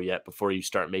to grow yet before you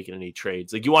start making any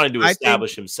trades. Like, you want him to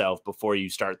establish himself before you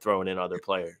start throwing in other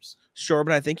players. Sure,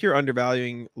 but I think you're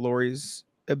undervaluing Lauri's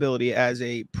ability as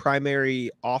a primary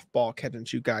off-ball catch and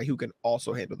shoot guy who can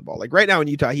also handle the ball. Like right now in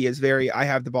Utah, he is I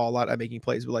have the ball a lot, I'm making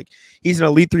plays, but like he's an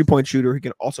elite 3-point shooter who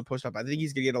can also post up. I think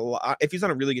he's gonna get a lot. If he's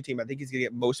on a really good team, I think he's gonna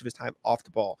get most of his time off the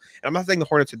ball. And I'm not saying the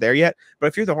Hornets are there yet, but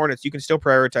if you're the Hornets, you can still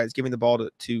prioritize giving the ball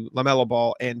to LaMelo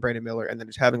Ball and Brandon Miller, and then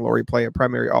just having Lauri play a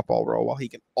primary off-ball role while he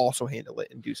can also handle it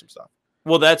and do some stuff.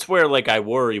 Well, that's where like I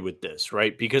worry with this,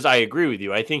 right? Because I agree with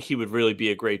you. I think he would really be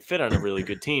a great fit on a really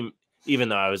good team. Even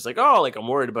though I was like, I'm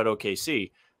worried about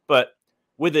OKC. But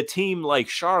with a team like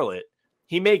Charlotte,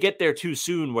 he may get there too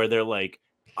soon where they're like,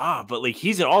 but like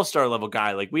he's an all-star level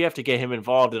guy. Like we have to get him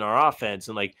involved in our offense.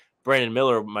 And like Brandon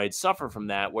Miller might suffer from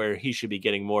that where he should be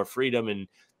getting more freedom and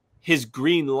his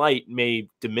green light may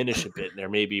diminish a bit. And there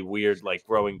may be weird like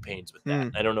growing pains with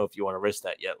that. I don't know if you want to risk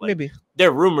that yet. Like maybe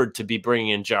they're rumored to be bringing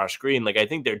in Josh Green. Like I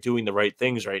think they're doing the right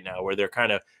things right now where they're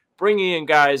kind of bringing in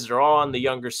guys that are all on the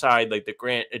younger side. Like the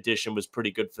Grant addition was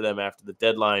pretty good for them after the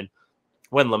deadline.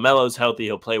 When LaMelo's healthy,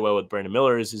 he'll play well with Brandon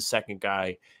Miller as his second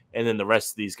guy. And then the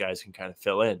rest of these guys can kind of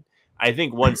fill in. I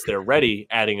think once they're ready,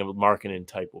 adding a Markkanen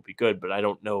type will be good, but I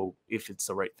don't know if it's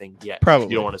the right thing yet. Probably.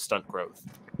 You don't want to stunt growth.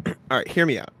 All right, hear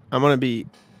me out. I'm going to be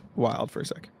wild for a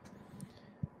second.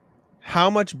 How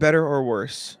much better or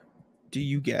worse do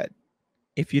you get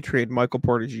if you trade Michael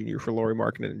Porter Jr. for Lauri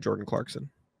Markkanen and Jordan Clarkson?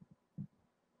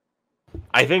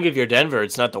 I think if you're Denver,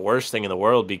 it's not the worst thing in the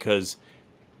world because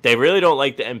they really don't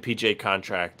like the MPJ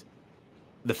contract,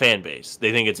 the fan base.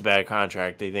 They think it's a bad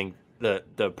contract. They think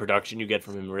the production you get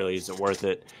from him really isn't worth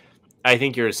it. I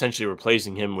think you're essentially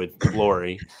replacing him with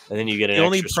Lauri, and then you get an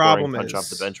extra scoring punch off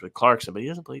the bench with Clarkson, but he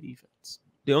doesn't play defense.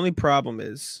 The only problem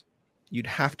is you'd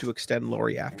have to extend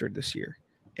Lauri after this year.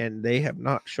 And they have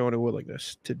not shown a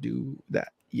willingness to do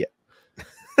that yet.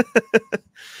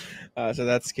 So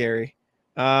that's scary.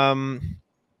 Thunder,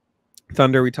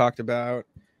 we talked about.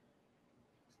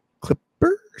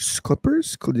 Clippers.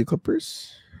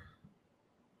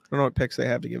 I don't know what picks they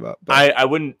have to give up. But I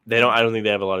wouldn't. I don't think they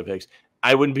have a lot of picks.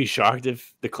 I wouldn't be shocked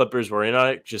if the Clippers were in on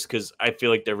it, just because I feel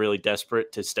like they're really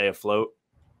desperate to stay afloat.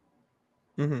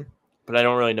 Mm-hmm. But I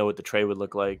don't really know what the trade would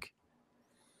look like.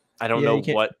 I don't know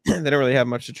what they don't really have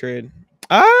much to trade.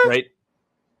 Right.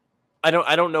 I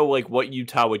don't know like what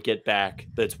Utah would get back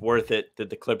that's worth it that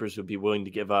the Clippers would be willing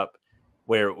to give up,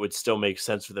 where it would still make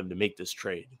sense for them to make this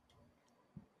trade.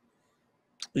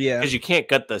 Yeah, because you can't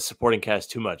gut the supporting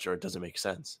cast too much, or it doesn't make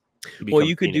sense. Well,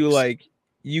 you could do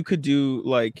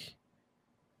like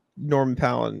Norman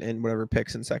Powell and whatever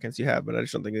picks and seconds you have, but I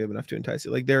just don't think they have enough to entice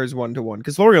you. Like there's 1-to-1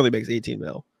 because Lauri only makes 18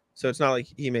 mil, so it's not like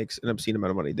he makes an obscene amount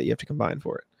of money that you have to combine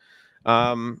for it.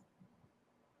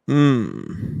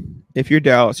 If you're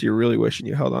Dallas, you're really wishing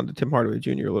you held on to Tim Hardaway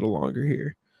Jr. a little longer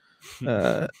here.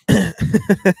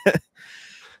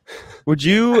 Would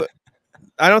you?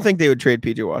 I don't think they would trade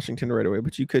PJ Washington right away,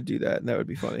 but you could do that, and that would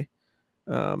be funny.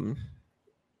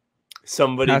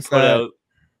 Somebody put out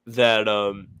that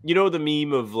you know the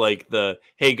meme of like the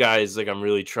hey guys, like I'm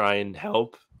really trying to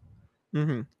help.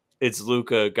 Mm-hmm. It's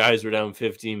Luka, guys, we're down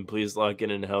 15, please lock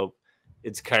in and help.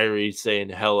 It's Kyrie saying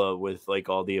hella with like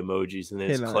all the emojis, and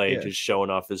then it's Clay just showing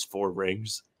off his 4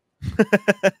 rings.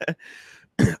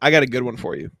 I got a good one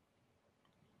for you.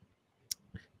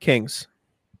 Kings.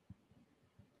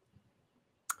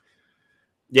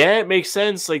 Yeah, it makes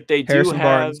sense. Like they Harrison do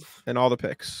have Barnes and all the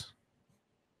picks.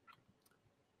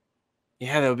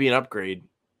 Yeah, that would be an upgrade.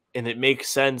 And it makes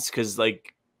sense because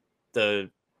like the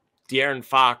De'Aaron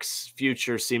Fox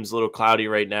future seems a little cloudy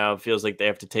right now. It feels like they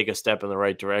have to take a step in the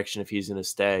right direction if he's going to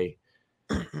stay.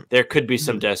 There could be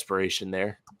some desperation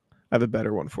there. I have a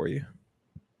better one for you.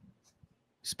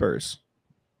 Spurs.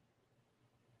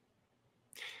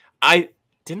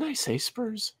 Didn't I say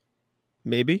Spurs?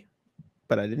 Maybe,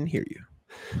 but I didn't hear you.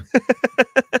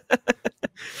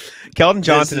 Keldon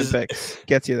Johnson and picks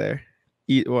gets you there.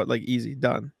 Easy,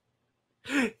 done.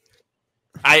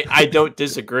 I don't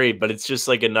disagree, but it's just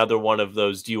like another one of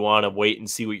those. Do you want to wait and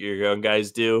see what your young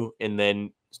guys do, and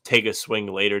then take a swing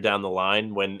later down the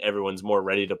line when everyone's more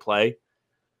ready to play?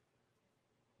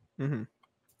 Mm-hmm.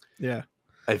 Yeah,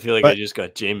 I feel like I just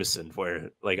got Jameson,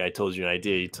 where like I told you an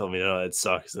idea, you told me no, that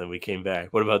sucks, and then we came back.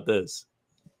 What about this?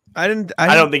 I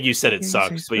don't think you said it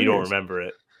sucks, but you don't remember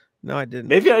it. No, I didn't.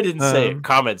 Maybe I didn't say it.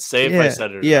 Comments, say if I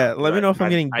said it. Yeah, let me know if I'm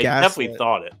getting gaslit. I definitely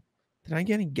thought it. Did I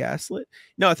getting gaslit?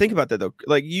 No, think about that though.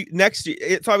 Like next year,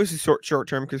 it's obviously short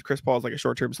term because Chris Paul is like a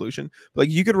short term solution. But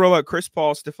like you could roll out Chris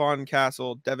Paul, Stephon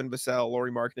Castle, Devin Vassell,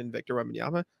 Lauri Markkanen, Victor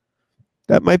Wembanyama.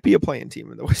 That might be a playing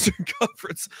team in the Western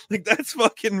Conference. Like that's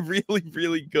fucking really,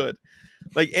 really good.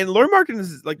 Like, and Lauri Markkanen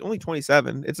is like only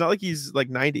 27. It's not like he's like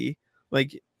 90.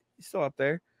 Like he's still up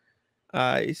there.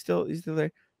 He's still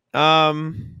there.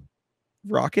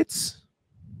 Rockets.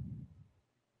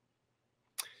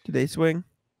 Do they swing?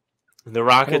 The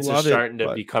Rockets are starting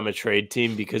to become a trade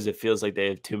team because it feels like they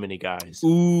have too many guys.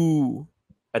 Ooh.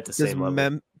 At the same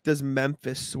level. Does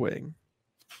Memphis swing?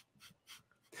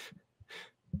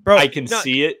 Bro, I can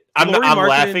see it. I'm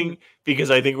laughing because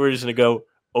I think we're just gonna go.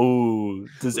 Oh,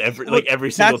 does every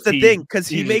single that's the team? Thing because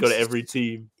he makes go to every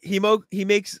team. He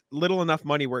makes little enough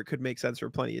money where it could make sense for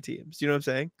plenty of teams. You know what I'm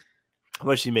saying? How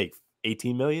much he make?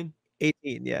 18 million.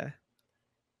 18, yeah.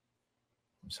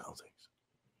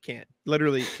 Celtics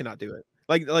literally cannot do it.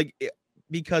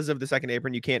 Because of the second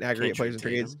apron, you can't aggregate players in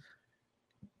trades.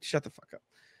 Shut the fuck up.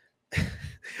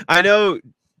 I know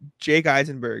Jake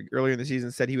Eisenberg earlier in the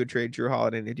season said he would trade Drew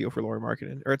Holiday in a deal for Lauri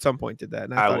Markkanen, or at some point did that,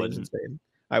 and I thought he was insane.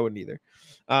 I wouldn't either.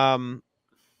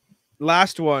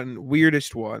 Last one,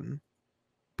 weirdest one,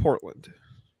 Portland.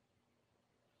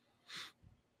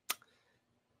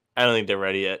 I don't think they're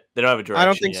ready yet. They don't have a direction. I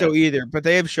don't think yet. so either, but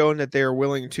they have shown that they are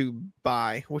willing to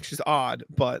buy, which is odd,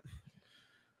 but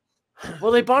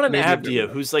well, they bought an Avdia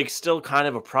who's like still kind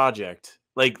of a project.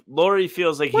 Like Lauri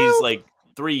feels like he's like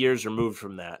 3 years removed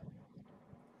from that.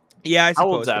 Yeah, I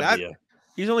suppose. How old's Avdia?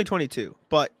 He's only 22,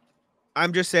 but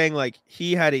I'm just saying like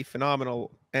he had a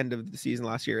phenomenal end of the season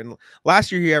last year, and last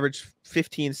year he averaged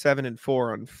 15, 7, and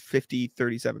 4 on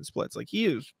 50-37 splits. Like he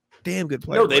is damn good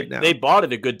player. No, right now. They bought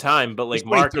it a good time, but like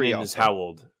Markkanen is how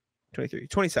old? 23,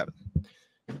 27.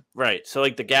 Right. So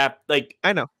like the gap, like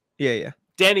I know. Yeah.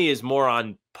 Denny is more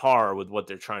on par with what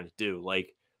they're trying to do.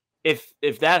 Like if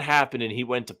that happened and he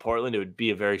went to Portland, it would be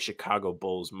a very Chicago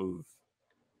Bulls move.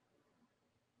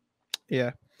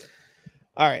 Yeah.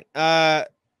 All right.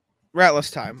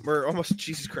 Ratless time. We're almost,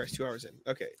 Jesus Christ, 2 hours in.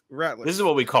 Okay, Ratless. This is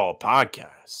what we call a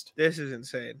podcast. This is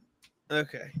insane.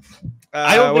 Okay.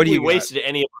 I don't what think do we you got? wasted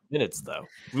any of our minutes, though.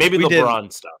 Maybe We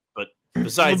LeBron stuff, but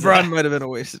besides LeBron that, might have been a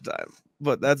waste of time,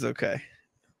 but that's okay.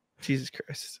 Jesus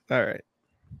Christ. All right.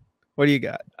 What do you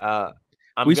got?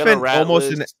 we spent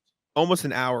almost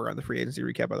an hour on the free agency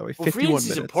recap, by the way. 51 free agency is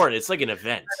minutes. important. It's like an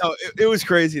event. No, it was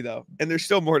crazy though, and there's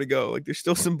still more to go. Like there's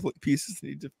still some pieces that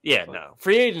need to. Yeah, no.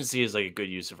 Free agency is like a good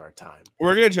use of our time.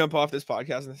 We're gonna jump off this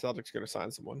podcast, and the Celtics are gonna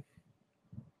sign someone.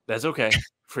 That's okay.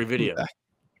 Free video.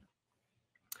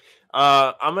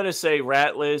 I'm gonna say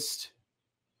Rat List,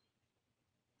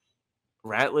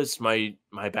 my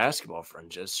basketball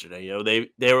friends yesterday. You know,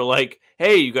 they were like,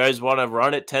 "Hey, you guys want to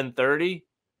run at 10:30?"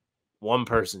 One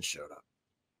person showed up.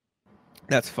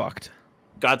 That's fucked.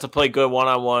 Got to play good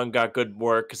one-on-one, got good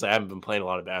work because I haven't been playing a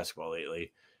lot of basketball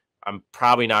lately. I'm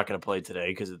probably not going to play today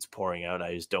because it's pouring out.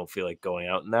 I just don't feel like going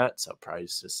out in that, so I'll probably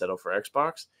just settle for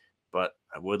Xbox. But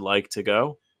I would like to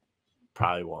go.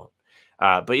 Probably won't.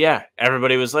 But yeah,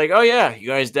 everybody was like, "Oh yeah, you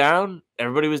guys down?"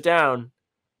 Everybody was down.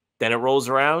 Then it rolls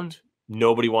around.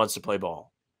 Nobody wants to play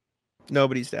ball.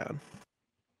 Nobody's down.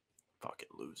 Fucking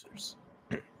losers.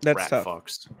 That's Rat tough.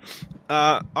 fucks.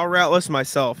 I'll route list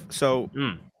myself. So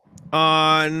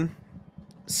on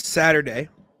Saturday,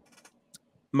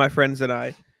 my friends and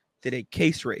I did a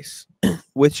case race,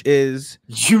 which is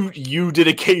you did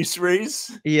a case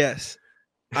race? Yes.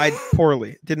 I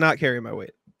poorly did not carry my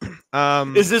weight.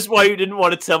 Is this why you didn't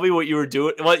want to tell me what you were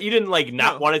doing? Well, you didn't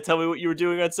not want to tell me what you were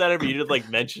doing on Saturday, but you did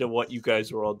mention what you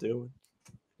guys were all doing.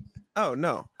 Oh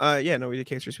no. Yeah, no, we did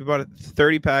case race. We bought a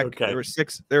 30 pack. Okay.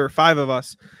 There were 5 of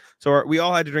us. So we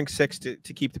all had to drink 6 to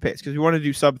keep the pace because we wanted to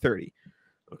do sub 30.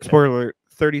 Okay. Spoiler alert,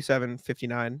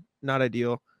 37.59. Not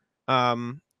ideal.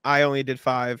 I only did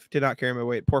 5, did not carry my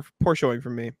weight. Poor showing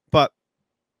from me. But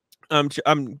I'm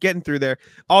getting through there.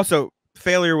 Also,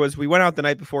 failure was we went out the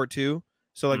night before too.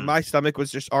 So my stomach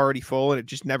was just already full and it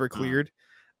just never cleared.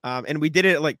 And we did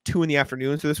it at 2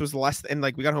 p.m. So this was less than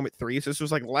we got home at 3. So this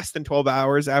was less than 12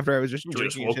 hours after I was just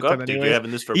drinking. Woke up, dude. You're having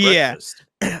this for breakfast.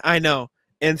 I know.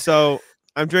 And so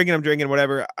I'm drinking,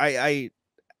 whatever.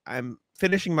 I'm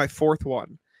finishing my 4th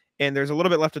one. And there's a little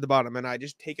bit left at the bottom. And I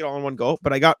just take it all in one go.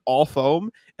 But I got all foam.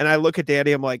 And I look at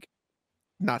Danny. I'm like,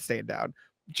 not staying down.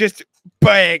 Just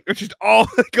bang. It's just all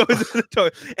goes in the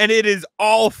toilet. And it is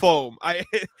all foam.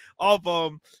 All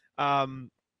foam.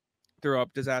 Threw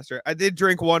up, disaster. I did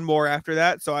drink one more after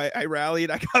that, so I rallied.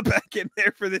 I got back in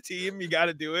there for the team. You got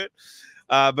to do it.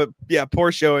 But yeah,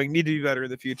 poor showing. Need to be better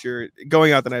in the future.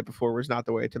 Going out the night before was not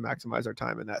the way to maximize our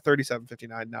time in that.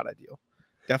 37.59, not ideal.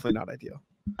 Definitely not ideal.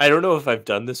 I don't know if I've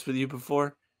done this with you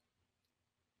before.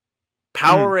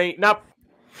 Powerade, not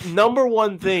number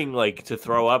one thing to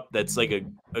throw up that's a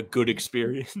good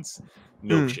experience.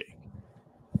 Milkshake.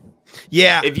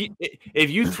 Yeah. If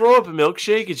you throw up a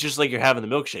milkshake, it's just like you're having the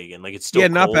milkshake and it's still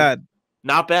not cold. bad.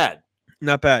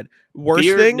 Not bad. Worst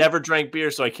beer, thing. Never drank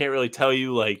beer, so I can't really tell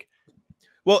you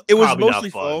Well, it was mostly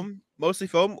foam. Mostly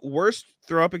foam. Worst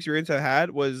throw up experience I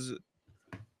had was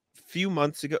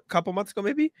a couple months ago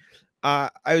maybe. I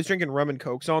was drinking rum and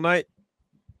cokes all night,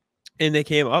 and they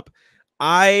came up.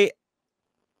 I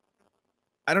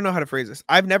don't know how to phrase this.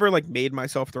 I've never made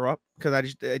myself throw up because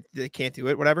I can't do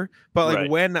it, whatever. But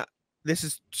when this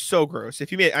is so gross.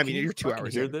 If you made, you're 2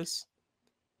 hours hear in. This?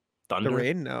 Thunder? The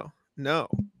rain? No.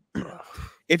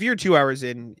 If you're 2 hours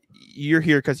in, you're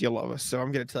here because you love us. So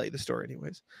I'm gonna tell you the story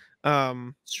anyways.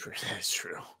 It's true. That's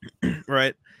true.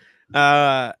 Right.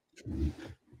 I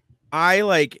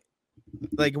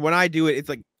when I do it,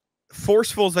 it's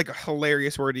forceful is a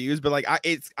hilarious word to use, but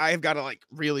I've got to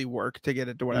really work to get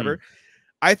it to whatever.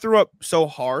 I threw up so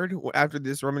hard after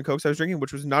this rum and cokes I was drinking,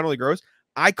 which was not only gross,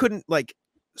 I couldn't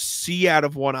see out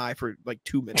of one eye for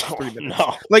 2 minutes, 3 minutes.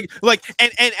 No.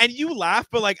 And you laugh,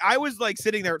 but I was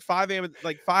sitting there at 5 a.m.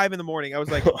 5 in the morning. I was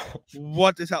like,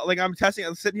 what the hell? I'm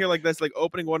sitting here like this, couldn't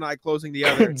opening one eye, closing the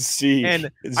other.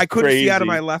 And I couldn't see out of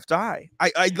my left eye.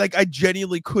 I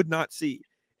genuinely could not see.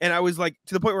 And I was to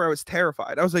the point where I was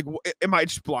terrified. I was like, am I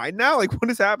just blind now?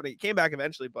 What is happening? It came back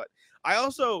eventually, but I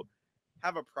also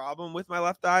have a problem with my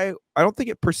left eye. I don't think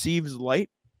it perceives light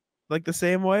the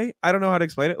same way. I don't know how to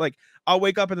explain it. I'll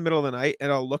wake up in the middle of the night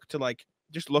and I'll look to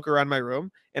just look around my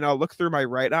room and I'll look through my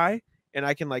right eye and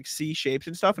I can see shapes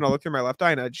and stuff, and I'll look through my left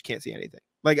eye and I just can't see anything.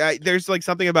 There's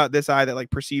something about this eye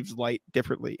that perceives light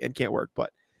differently and can't work.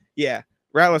 But yeah,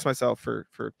 ratless myself for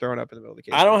throwing up in the middle of the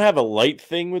case. I don't have a light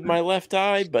thing with my left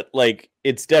eye, but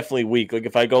it's definitely weak.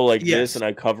 If I go this and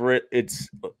I cover it, it's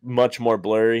much more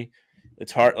blurry.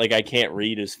 It's hard. I can't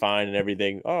read as fine and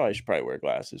everything. Oh, I should probably wear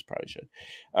glasses. Probably should.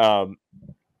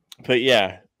 But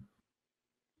yeah,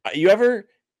 You ever?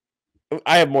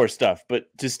 I have more stuff, but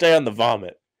to stay on the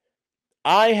vomit,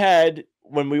 I had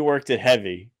when we worked at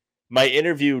Heavy, my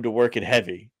interview to work at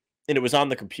Heavy, and it was on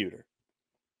the computer.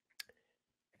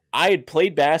 I had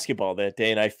played basketball that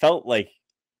day, and I felt like,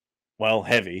 well,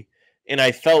 heavy, and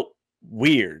I felt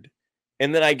weird.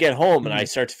 And then I get home and I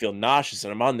start to feel nauseous,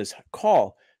 and I'm on this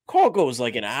call. Call goes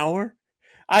like an hour.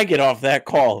 I get off that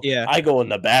call. Yeah. I go in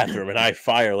the bathroom and I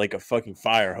fire like a fucking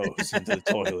fire hose into the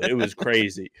toilet. It was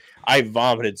crazy. I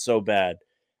vomited so bad.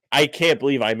 I can't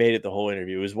believe I made it the whole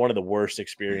interview. It was one of the worst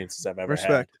experiences I've ever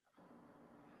had.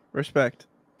 Respect.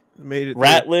 Made it.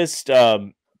 Rat list.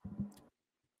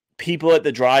 People at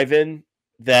the drive-in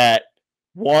that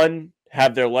 1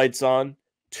 have their lights on,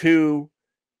 2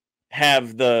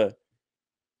 have the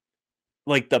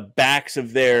backs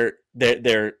of their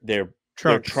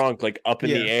trunk like up in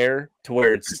the air to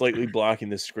where it's slightly blocking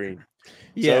the screen.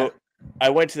 Yeah. So I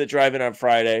went to the drive-in on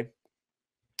Friday.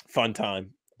 Fun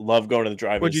time. Love going to the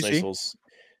drive-in. What'd you see?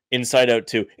 Inside Out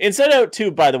 2. Inside Out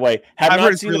 2, by the way, have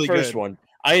not seen the first one.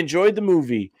 I enjoyed the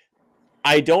movie.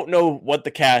 I don't know what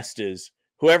the cast is.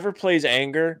 Whoever plays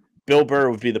Anger, Bill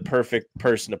Burr would be the perfect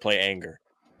person to play Anger.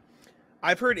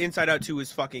 I've heard Inside Out 2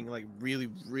 is fucking like really,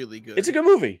 really good. It's a good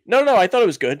movie. No, I thought it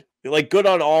was good. Like good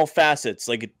on all facets.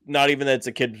 Like not even that it's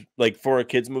a kid, like for a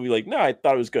kid's movie. Like, no, I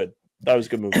thought it was good. That was a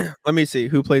good movie. Let me see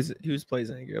who plays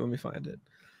Anger. Let me find it.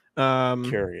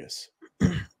 Curious.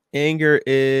 Anger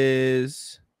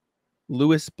is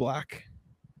Lewis Black.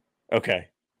 Okay.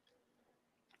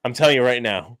 I'm telling you right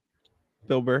now.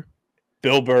 Bill Burr.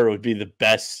 Bill Burr would be the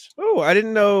best. Oh, I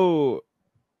didn't know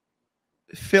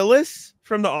Phyllis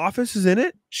from The Office is in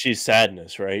it. She's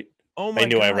Sadness, right? Oh my God. I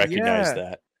knew I recognized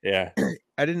that. Yeah.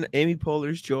 I didn't. Amy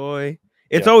Poehler's Joy.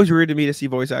 It's always weird to me to see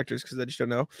voice actors because I just don't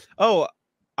know. Oh,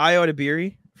 Ayo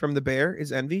Edebiri from The Bear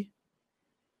is Envy.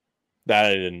 That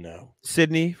I didn't know.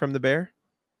 Sydney from The Bear.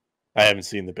 I haven't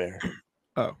seen The Bear.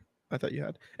 Oh, I thought you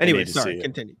had. Anyway, sorry.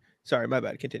 Continue. Sorry, my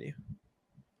bad. Continue.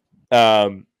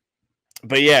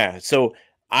 But yeah, so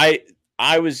I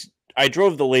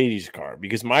drove the ladies' car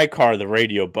because my car, the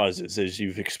radio buzzes as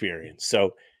you've experienced.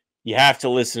 So you have to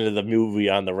listen to the movie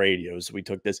on the radio. So we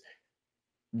took this.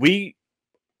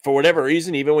 For whatever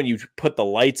reason, even when you put the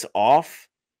lights off,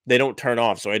 they don't turn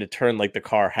off. So I had to turn like the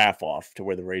car half off to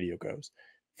where the radio goes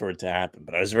for it to happen.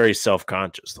 But I was very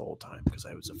self-conscious the whole time because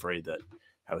I was afraid that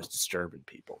I was disturbing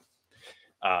people.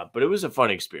 But it was a fun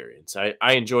experience. I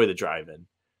enjoy the drive-in.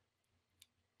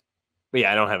 But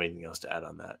yeah, I don't have anything else to add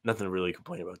on that. Nothing to really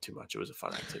complain about too much. It was a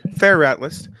fun activity. Fair rat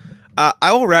list.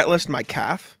 I will rat list my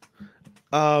calf.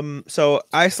 So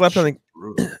I slept on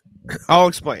the. I'll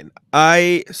explain.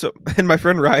 And my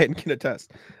friend Ryan can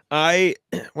attest. I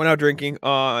went out drinking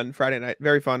on Friday night.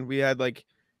 Very fun. We had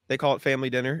they call it family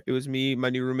dinner. It was me, my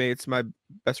new roommates, my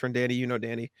best friend Danny. You know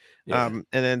Danny. Yeah. And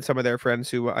then some of their friends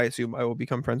who I assume I will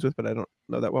become friends with, but I don't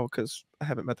know that well because I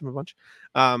haven't met them a bunch.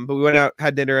 But we went out,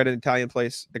 had dinner at an Italian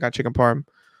place. They got chicken parm.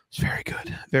 It's very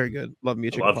good. Very good. Love me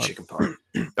a chicken parm. Love chicken parm.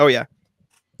 Oh, yeah.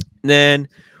 And then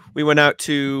we went out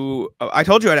to I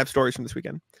told you I'd have stories from this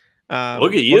weekend.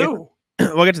 Look at you.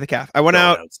 We'll get to the calf. I went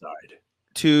outside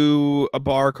to a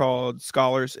bar called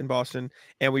Scholars in Boston,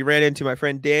 and we ran into my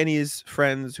friend Danny's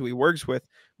friends who he works with.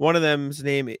 One of them's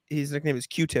his nickname is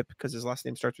Q-Tip because his last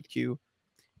name starts with Q.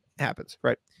 It happens,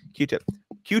 right? Q-Tip,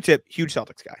 huge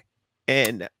Celtics guy.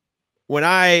 And when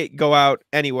I go out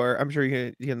anywhere, I'm sure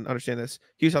you can understand this.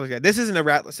 Huge Celtics guy. This isn't a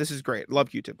rat list. This is great. Love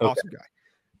Q-Tip. Okay. Awesome guy.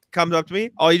 Comes up to me.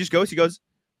 He goes,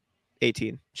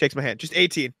 18. Shakes my hand. Just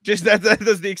 18. Just that's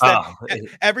the extent.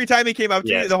 Every time he came up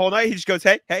to me the whole night, he just goes,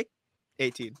 hey,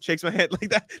 18. Shakes my hand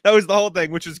like that. That was the whole thing,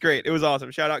 which was great. It was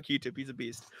awesome. Shout out Q-Tip. He's a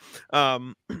beast.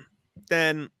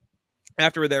 Then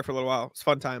after we're there for a little while, it's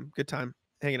fun time. Good time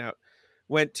hanging out.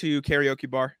 Went to karaoke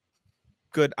bar.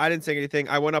 Good. I didn't sing anything.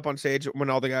 I went up on stage when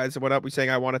all the guys went up. We sang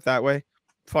I Want It That Way.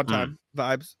 Fun time.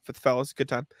 Vibes for the fellas. Good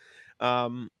time.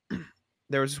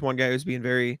 There was this one guy who was being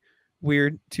very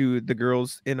weird to the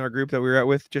girls in our group that we were out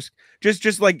with. Just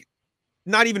like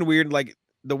not even weird, like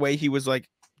the way he was like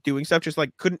doing stuff, just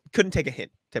like couldn't take a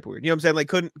hint type of weird. You know what I'm saying?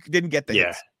 Like didn't get the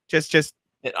hints. Just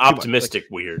optimistic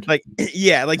weird. Like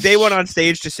yeah, like they went on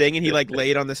stage to sing and he like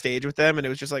laid on the stage with them and it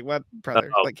was just like, what,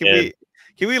 brother? Like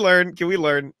can we learn?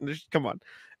 Just, come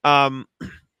on.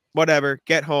 Whatever.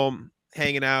 Get home,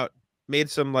 hanging out, made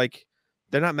some like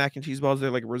they're not mac and cheese balls, they're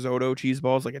like risotto cheese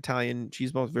balls, like Italian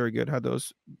cheese balls. Very good. Had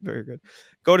those, very good.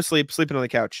 Go to sleep, sleeping on the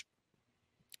couch.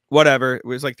 Whatever. It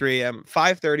was like 3 a.m.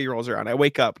 5:30 rolls around. I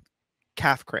wake up,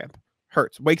 calf cramp.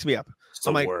 Hurts. Wakes me up. It's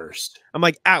the worst. I'm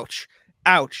like, ouch.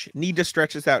 Need to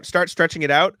stretch this out. Start stretching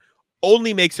it out.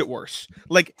 only makes it worse.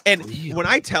 Like, and Really? when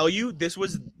I tell you this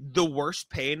was the worst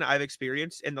pain I've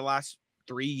experienced in the last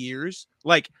 3 years,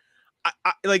 like,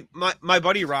 like my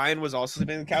buddy Ryan was also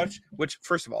sleeping on the couch, which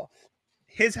first of all,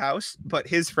 his house, but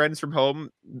his friends from home,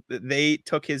 they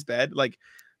took his bed. Like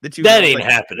the two That girls, ain't like,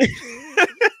 happening.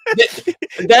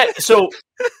 So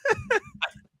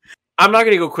I'm not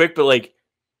gonna go quick, but like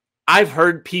I've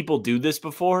heard people do this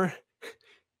before.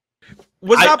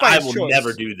 was not by I his will choice.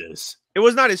 never do this. It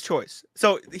was not his choice.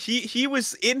 So he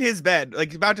was in his bed,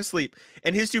 like about to sleep,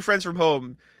 and his two friends from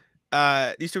home,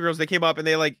 these two girls, they came up and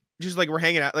they like just like were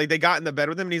hanging out, like they got in the bed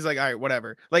with him, and he's like, all right,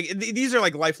 whatever. Like these are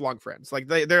like lifelong friends, like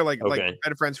they're like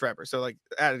been friends forever. So like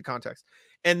added context,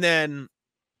 and then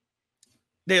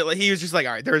he was just like,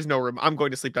 all right, there is no room. I'm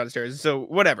going to sleep downstairs. So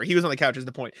whatever. He was on the couch is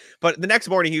the point. But the next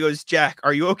morning he goes, Jack,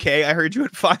 are you okay? I heard you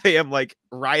at 5 a.m. like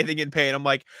writhing in pain. I'm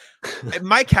like,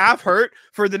 my calf hurt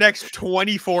for the next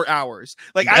 24 hours.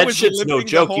 Like that I was shit's no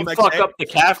joke. You fuck up the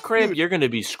calf cramp, dude, you're gonna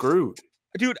be screwed.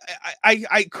 Dude,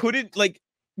 I couldn't like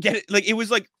get it. Like it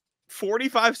was like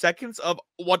 45 seconds of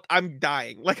what I'm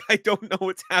dying. Like I don't know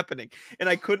what's happening. And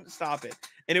I couldn't stop it.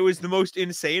 And it was the most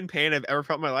insane pain I've ever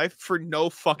felt in my life for no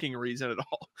fucking reason at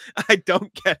all. I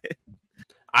don't get it.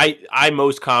 I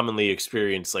most commonly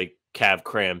experience like calf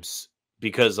cramps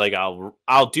because like I'll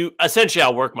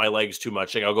work my legs too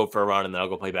much. Like I'll go for a run and then I'll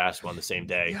go play basketball on the same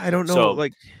day. Yeah, I don't know. So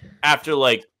like after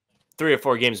like 3 or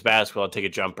 4 games of basketball, I'll take a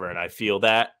jumper and I feel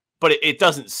that, but it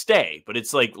doesn't stay. But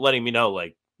it's like letting me know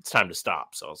like it's time to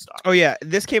stop. So I'll stop. Oh yeah,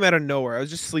 this came out of nowhere. I was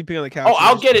just sleeping on the couch. Oh,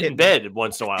 I'll get it in bed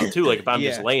once in a while too. Like if I'm Yeah.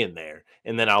 just laying there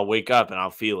and then I'll wake up and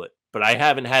I'll feel it. But I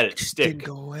haven't had it stick. Didn't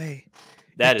go away.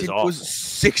 That is awful. It was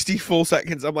 60 full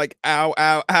seconds. I'm like, ow,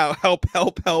 ow, ow,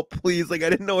 help, please. Like I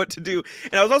didn't know what to do.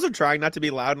 And I was also trying not to be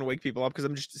loud and wake people up because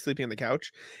I'm just sleeping on the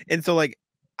couch. And so like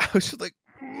I was just like,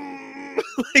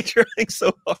 like trying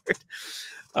so hard.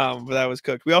 But that was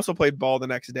cooked. We also played ball the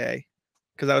next day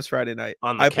because that was Friday night.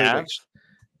 On the couch?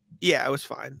 Yeah, it was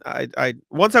fine. I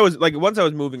once I was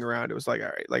moving around, it was like all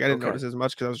right. Like I didn't notice as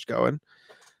much because I was just going.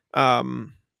 I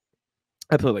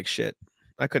played like shit.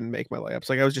 I couldn't make my layups.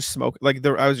 Like I was just smoking. Like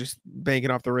I was just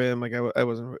banking off the rim. Like I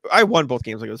wasn't. I won both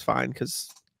games. Like it was fine because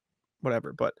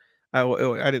whatever. But I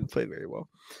didn't play very well.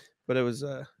 But it was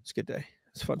a good day.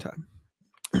 It's a fun time.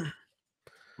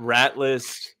 Rat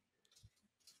list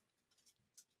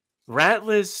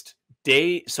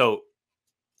day. So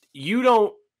you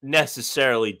don't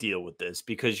necessarily deal with this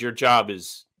because your job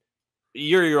is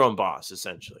you're your own boss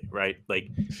essentially, right? Like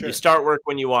Sure. You start work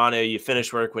when you want to, you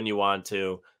finish work when you want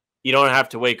to. You don't have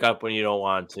to wake up when you don't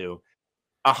want to.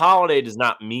 A holiday does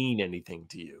not mean anything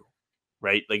to you,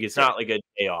 right? Like it's not like a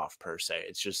day off per se.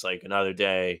 It's just like another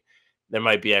day. There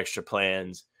might be extra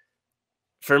plans.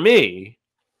 For me,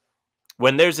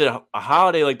 when there's a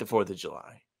holiday like the 4th of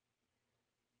July,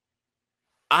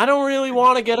 I don't really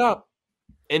want to get up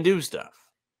and do stuff.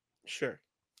 Sure.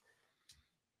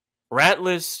 Rat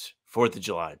list 4th of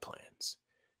July plans.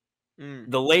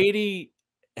 The lady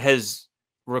has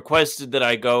requested that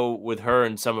I go with her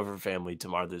and some of her family to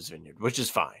Martha's Vineyard, which is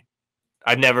fine.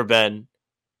 I've never been.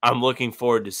 I'm looking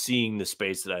forward to seeing the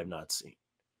space that I have not seen.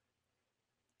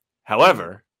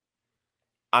 However,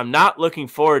 I'm not looking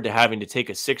forward to having to take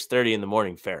a 6:30 in the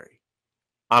morning ferry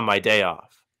on my day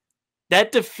off.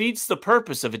 That defeats the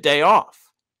purpose of a day off.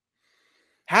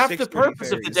 Half the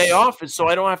purpose of the day off is so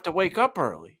I don't have to wake up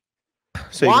early.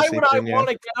 So why would I want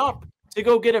to get up to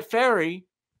go get a ferry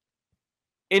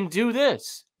and do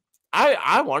this?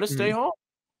 I want to stay home.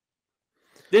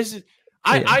 This is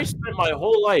I spent my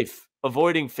whole life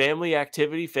avoiding family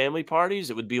activity, family parties.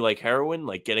 It would be like heroin,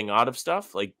 like getting out of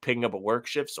stuff, like picking up a work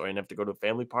shift so I didn't have to go to a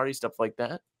family party, stuff like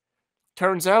that.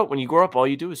 Turns out when you grow up, all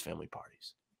you do is family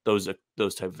parties. Those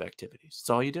type of activities. It's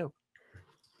all you do.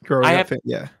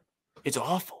 It's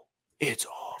awful. It's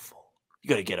awful. You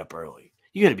got to get up early.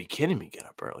 You got to be kidding me. Get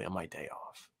up early on my day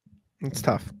off. It's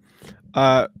tough.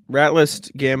 Rat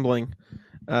list gambling.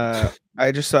 I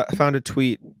just found a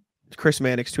tweet. Chris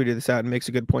Mannix tweeted this out and makes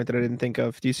a good point that I didn't think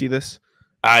of. Do you see this?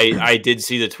 I did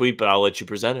see the tweet, but I'll let you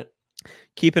present it.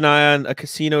 Keep an eye on a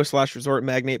casino/resort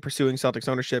magnate pursuing Celtics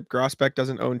ownership. Grousbeck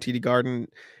doesn't own TD Garden,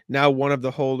 now one of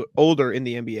the older in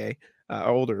the NBA,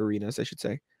 older arenas, I should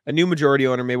say. A new majority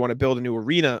owner may want to build a new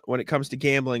arena. When it comes to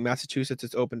gambling, Massachusetts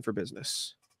is open for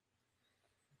business.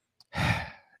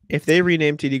 If they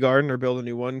rename TD Garden or build a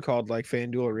new one called like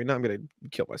FanDuel Arena, I'm gonna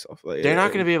kill myself. They're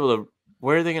not going to be able to.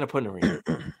 Where are they going to put an arena?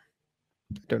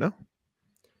 Don't know.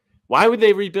 Why would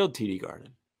they rebuild TD Garden?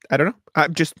 I don't know.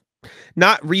 I'm just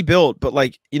not rebuild, but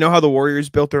like you know how the Warriors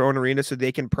built their own arena so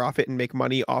they can profit and make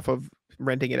money off of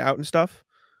renting it out and stuff.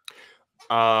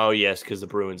 Oh, yes, because the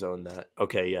Bruins own that.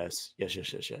 Okay, yes.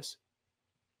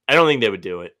 I don't think they would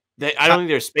do it. I don't think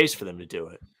there's space for them to do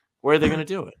it. Where are they going to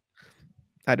do it?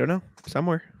 I don't know.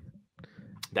 Somewhere.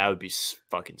 That would be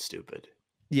fucking stupid.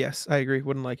 Yes, I agree.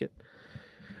 Wouldn't like it.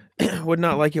 Would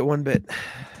not like it one bit.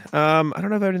 I don't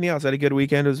know about anything else. I had a good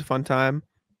weekend. It was a fun time.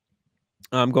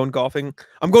 I'm going golfing.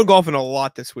 I'm going golfing a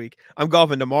lot this week. I'm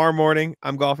golfing tomorrow morning.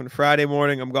 I'm golfing Friday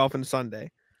morning. I'm golfing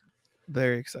Sunday.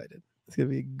 Very excited. It's going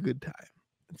to be a good time.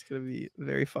 It's going to be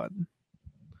very fun.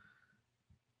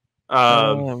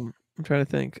 I'm trying to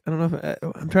think. I don't know if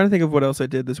I'm trying to think of what else I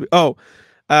did this week. Oh,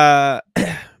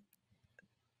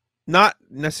 not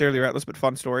necessarily Rattless, but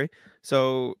fun story.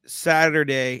 So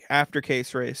Saturday after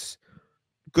Case Race,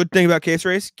 good thing about Case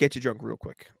Race, get you drunk real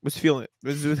quick. Was feeling it.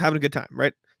 Was having a good time,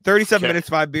 right? 37 minutes,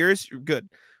 5 beers, you're good.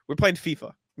 We're playing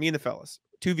FIFA, me and the fellas,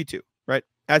 2v2, right?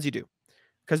 As you do.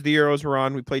 Because the Euros were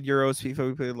on. We played Euros, FIFA,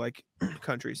 we played like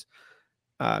countries.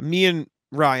 Me and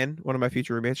Ryan, one of my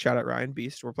future roommates, shout out Ryan,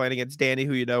 Beast. We're playing against Danny,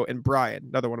 who you know, and Brian,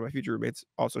 another one of my future roommates,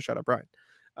 also shout out Brian.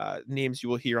 Names you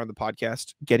will hear on the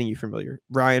podcast, getting you familiar.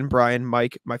 Ryan, Brian,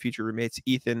 Mike, my future roommates.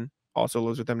 Ethan also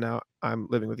lives with them now. I'm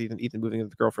living with Ethan. Ethan moving in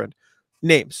with the girlfriend.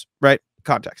 Names, right?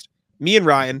 Context. Me and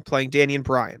Ryan playing Danny and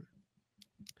Brian.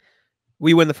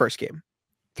 We win the first game.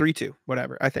 3-2,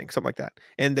 whatever, I think, something like that.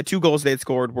 And the 2 goals they had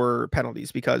scored were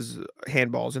penalties because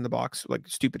handballs in the box, like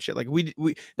stupid shit. Like we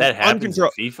that happens in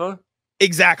FIFA?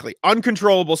 Exactly.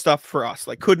 Uncontrollable stuff for us.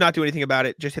 Like, could not do anything about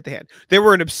it. Just hit the hand. There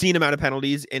were an obscene amount of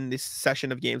penalties in this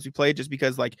session of games we played just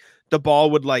because, like, the ball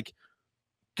would, like,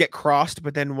 get crossed,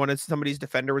 but then one of somebody's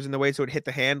defender was in the way, so it hit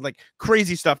the hand. Like,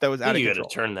 crazy stuff that was out of control. You got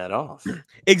to turn that off.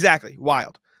 Exactly.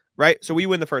 Wild. Right? So we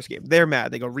win the first game. They're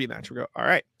mad. They go rematch. We go, all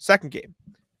right. Second game.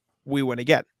 We win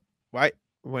again. Right?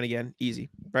 We win again.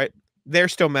 Easy. Right? They're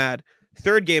still mad.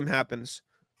 Third game happens.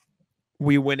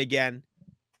 We win again.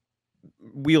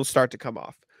 Wheels start to come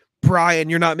off. Brian,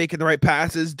 you're not making the right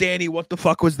passes. Danny, what the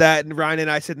fuck was that? And Ryan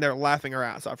and I sitting there laughing our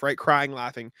ass off, right? Crying,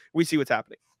 laughing. We see what's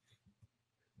happening.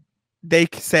 They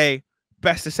say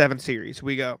best of 7 series.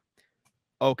 We go,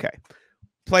 okay.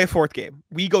 Play a fourth game.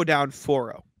 We go down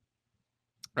 4-0.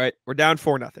 Right? We're down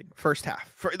 4-0. First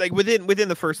half. For like within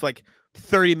the first like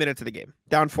 30 minutes of the game.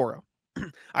 Down 4-0.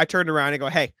 I turned around and go,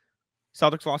 hey,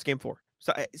 Celtics lost game 4.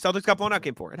 So Celtics got blown out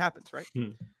game 4. It happens, right?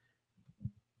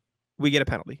 We get a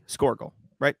penalty. Score a goal,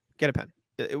 right? Get a pen.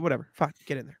 Whatever. Fine.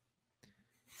 Get in there.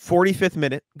 45th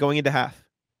minute, going into half.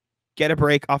 Get a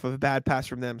break off of a bad pass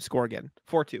from them. Score again.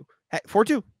 4-2.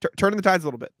 4-2. Turning the tides a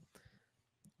little bit.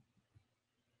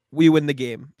 We win the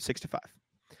game 6-5.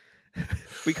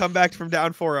 We come back from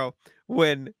down 4-0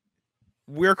 when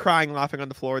we're crying, laughing on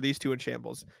the floor. These two in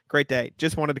shambles. Great day.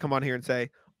 Just wanted to come on here and say,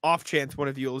 off chance one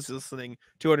of you is listening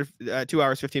 2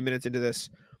 hours, 15 minutes into this,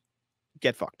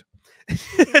 get fucked.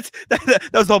 that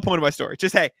was the whole point of my story.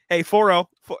 Just, hey, 4-0.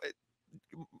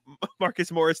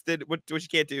 Marcus Morris did what you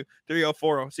can't do. 3-0,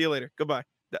 4-0. See you later. Goodbye.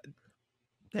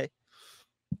 Hey.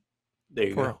 There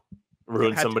you go.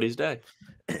 Ruined somebody's day.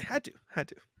 Had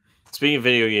to. Speaking of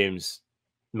video games,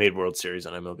 made World Series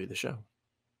on MLB The Show.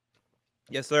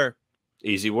 Yes, sir.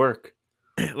 Easy work.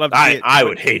 Love to see it. I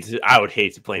would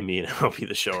hate to play me in MLB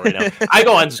The Show right now. I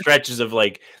go on stretches of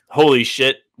like, holy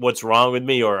shit, what's wrong with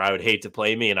me? Or I would hate to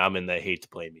play me, and I'm in the hate to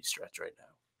play me stretch right now.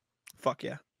 Fuck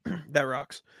yeah. That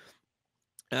rocks.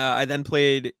 I then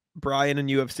played Brian in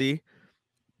UFC.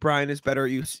 Brian is better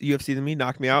at UFC than me.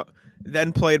 Knocked me out.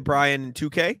 Then played Brian in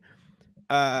 2K.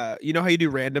 You know how you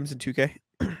do randoms in 2K?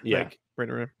 Yeah. Like,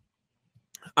 random.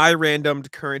 I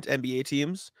randomed current NBA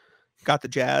teams. Got the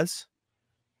Jazz.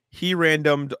 He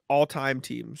randomed all-time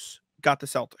teams. Got the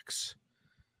Celtics.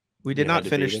 We did not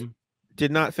finish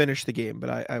the game,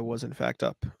 but I was in fact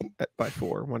up by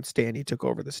 4 once Danny took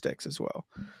over the sticks as well.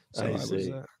 So I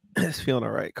was feeling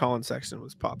all right. Colin Sexton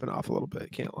was popping off a little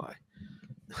bit. Can't lie.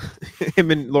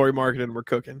 Him and Lauri Markkanen were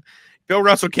cooking. Bill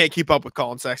Russell can't keep up with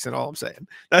Colin Sexton. All I'm saying.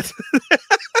 That's.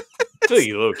 I feel like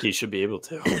you low-key should be able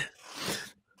to.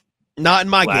 Not in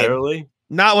my game.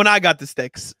 Not when I got the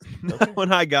sticks. Okay. Not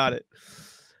when I got it.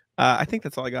 I think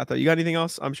that's all I got, though. You got anything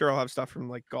else? I'm sure I'll have stuff from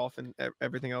like golf and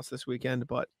everything else this weekend,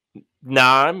 but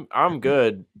nah, I'm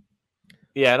good.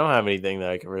 Yeah, I don't have anything that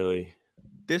I can really.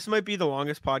 This might be the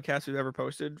longest podcast we've ever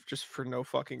posted, just for no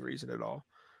fucking reason at all.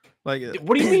 Like,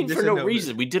 what do you mean for no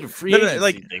reason? We did a free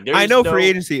agency thing. I know free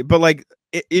agency, but like,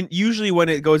 usually when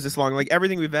it goes this long, like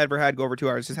everything we've ever had go over 2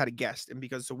 hours has had a guest, and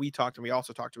because we talked and we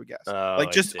also talked to a guest,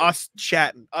 like just us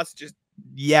chatting, us just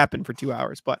yapping for 2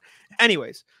 hours. But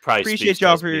anyways, probably appreciate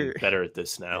y'all for better at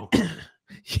this now.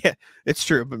 Yeah, it's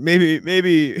true, but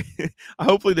maybe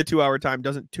hopefully the 2 hour time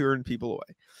doesn't turn people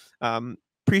away.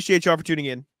 Appreciate y'all for tuning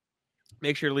in.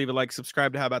 Make sure to leave a like,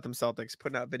 subscribe to How About Them Celtics,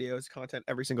 putting out videos, content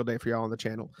every single day for y'all on the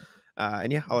channel.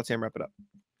 And yeah, I'll let Sam wrap it up.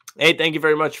 Hey, thank you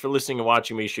very much for listening and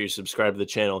watching. Make sure you subscribe to the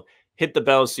channel. Hit the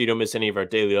bell so you don't miss any of our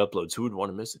daily uploads. Who would want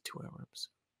to miss a 2-hour episode?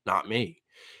 Not me.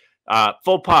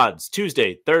 Full pods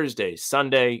Tuesday, Thursday,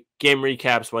 Sunday, game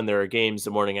recaps when there are games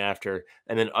the morning after,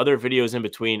 and then other videos in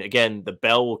between. Again, the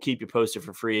bell will keep you posted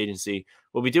for free agency.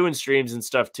 We'll be doing streams and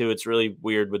stuff too. It's really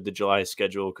weird with the July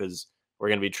schedule because we're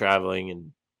going to be traveling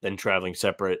and then traveling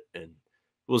separate, and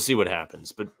we'll see what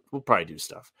happens, but we'll probably do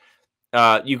stuff.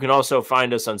 You can also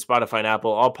find us on Spotify and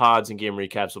Apple. All pods and game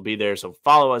recaps will be there, so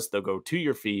follow us. They'll go to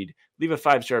your feed. Leave a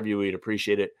 5-star review. We'd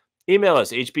appreciate it. Email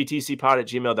us,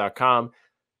 hbtcpod@gmail.com.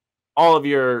 All of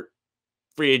your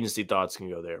free agency thoughts can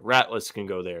go there. Rat lists can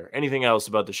go there. Anything else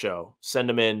about the show, send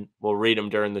them in. We'll read them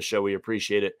during the show. We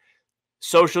appreciate it.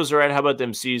 Socials are at How About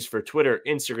Them C's for Twitter,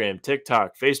 Instagram,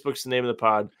 TikTok. Facebook's the name of the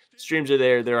pod. Streams are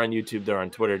there. They're on YouTube. They're on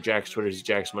Twitter. Jack's Twitter is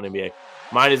Jack's Money NBA.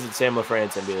 Mine is at Sam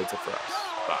LaFrance NBA. That's it for us.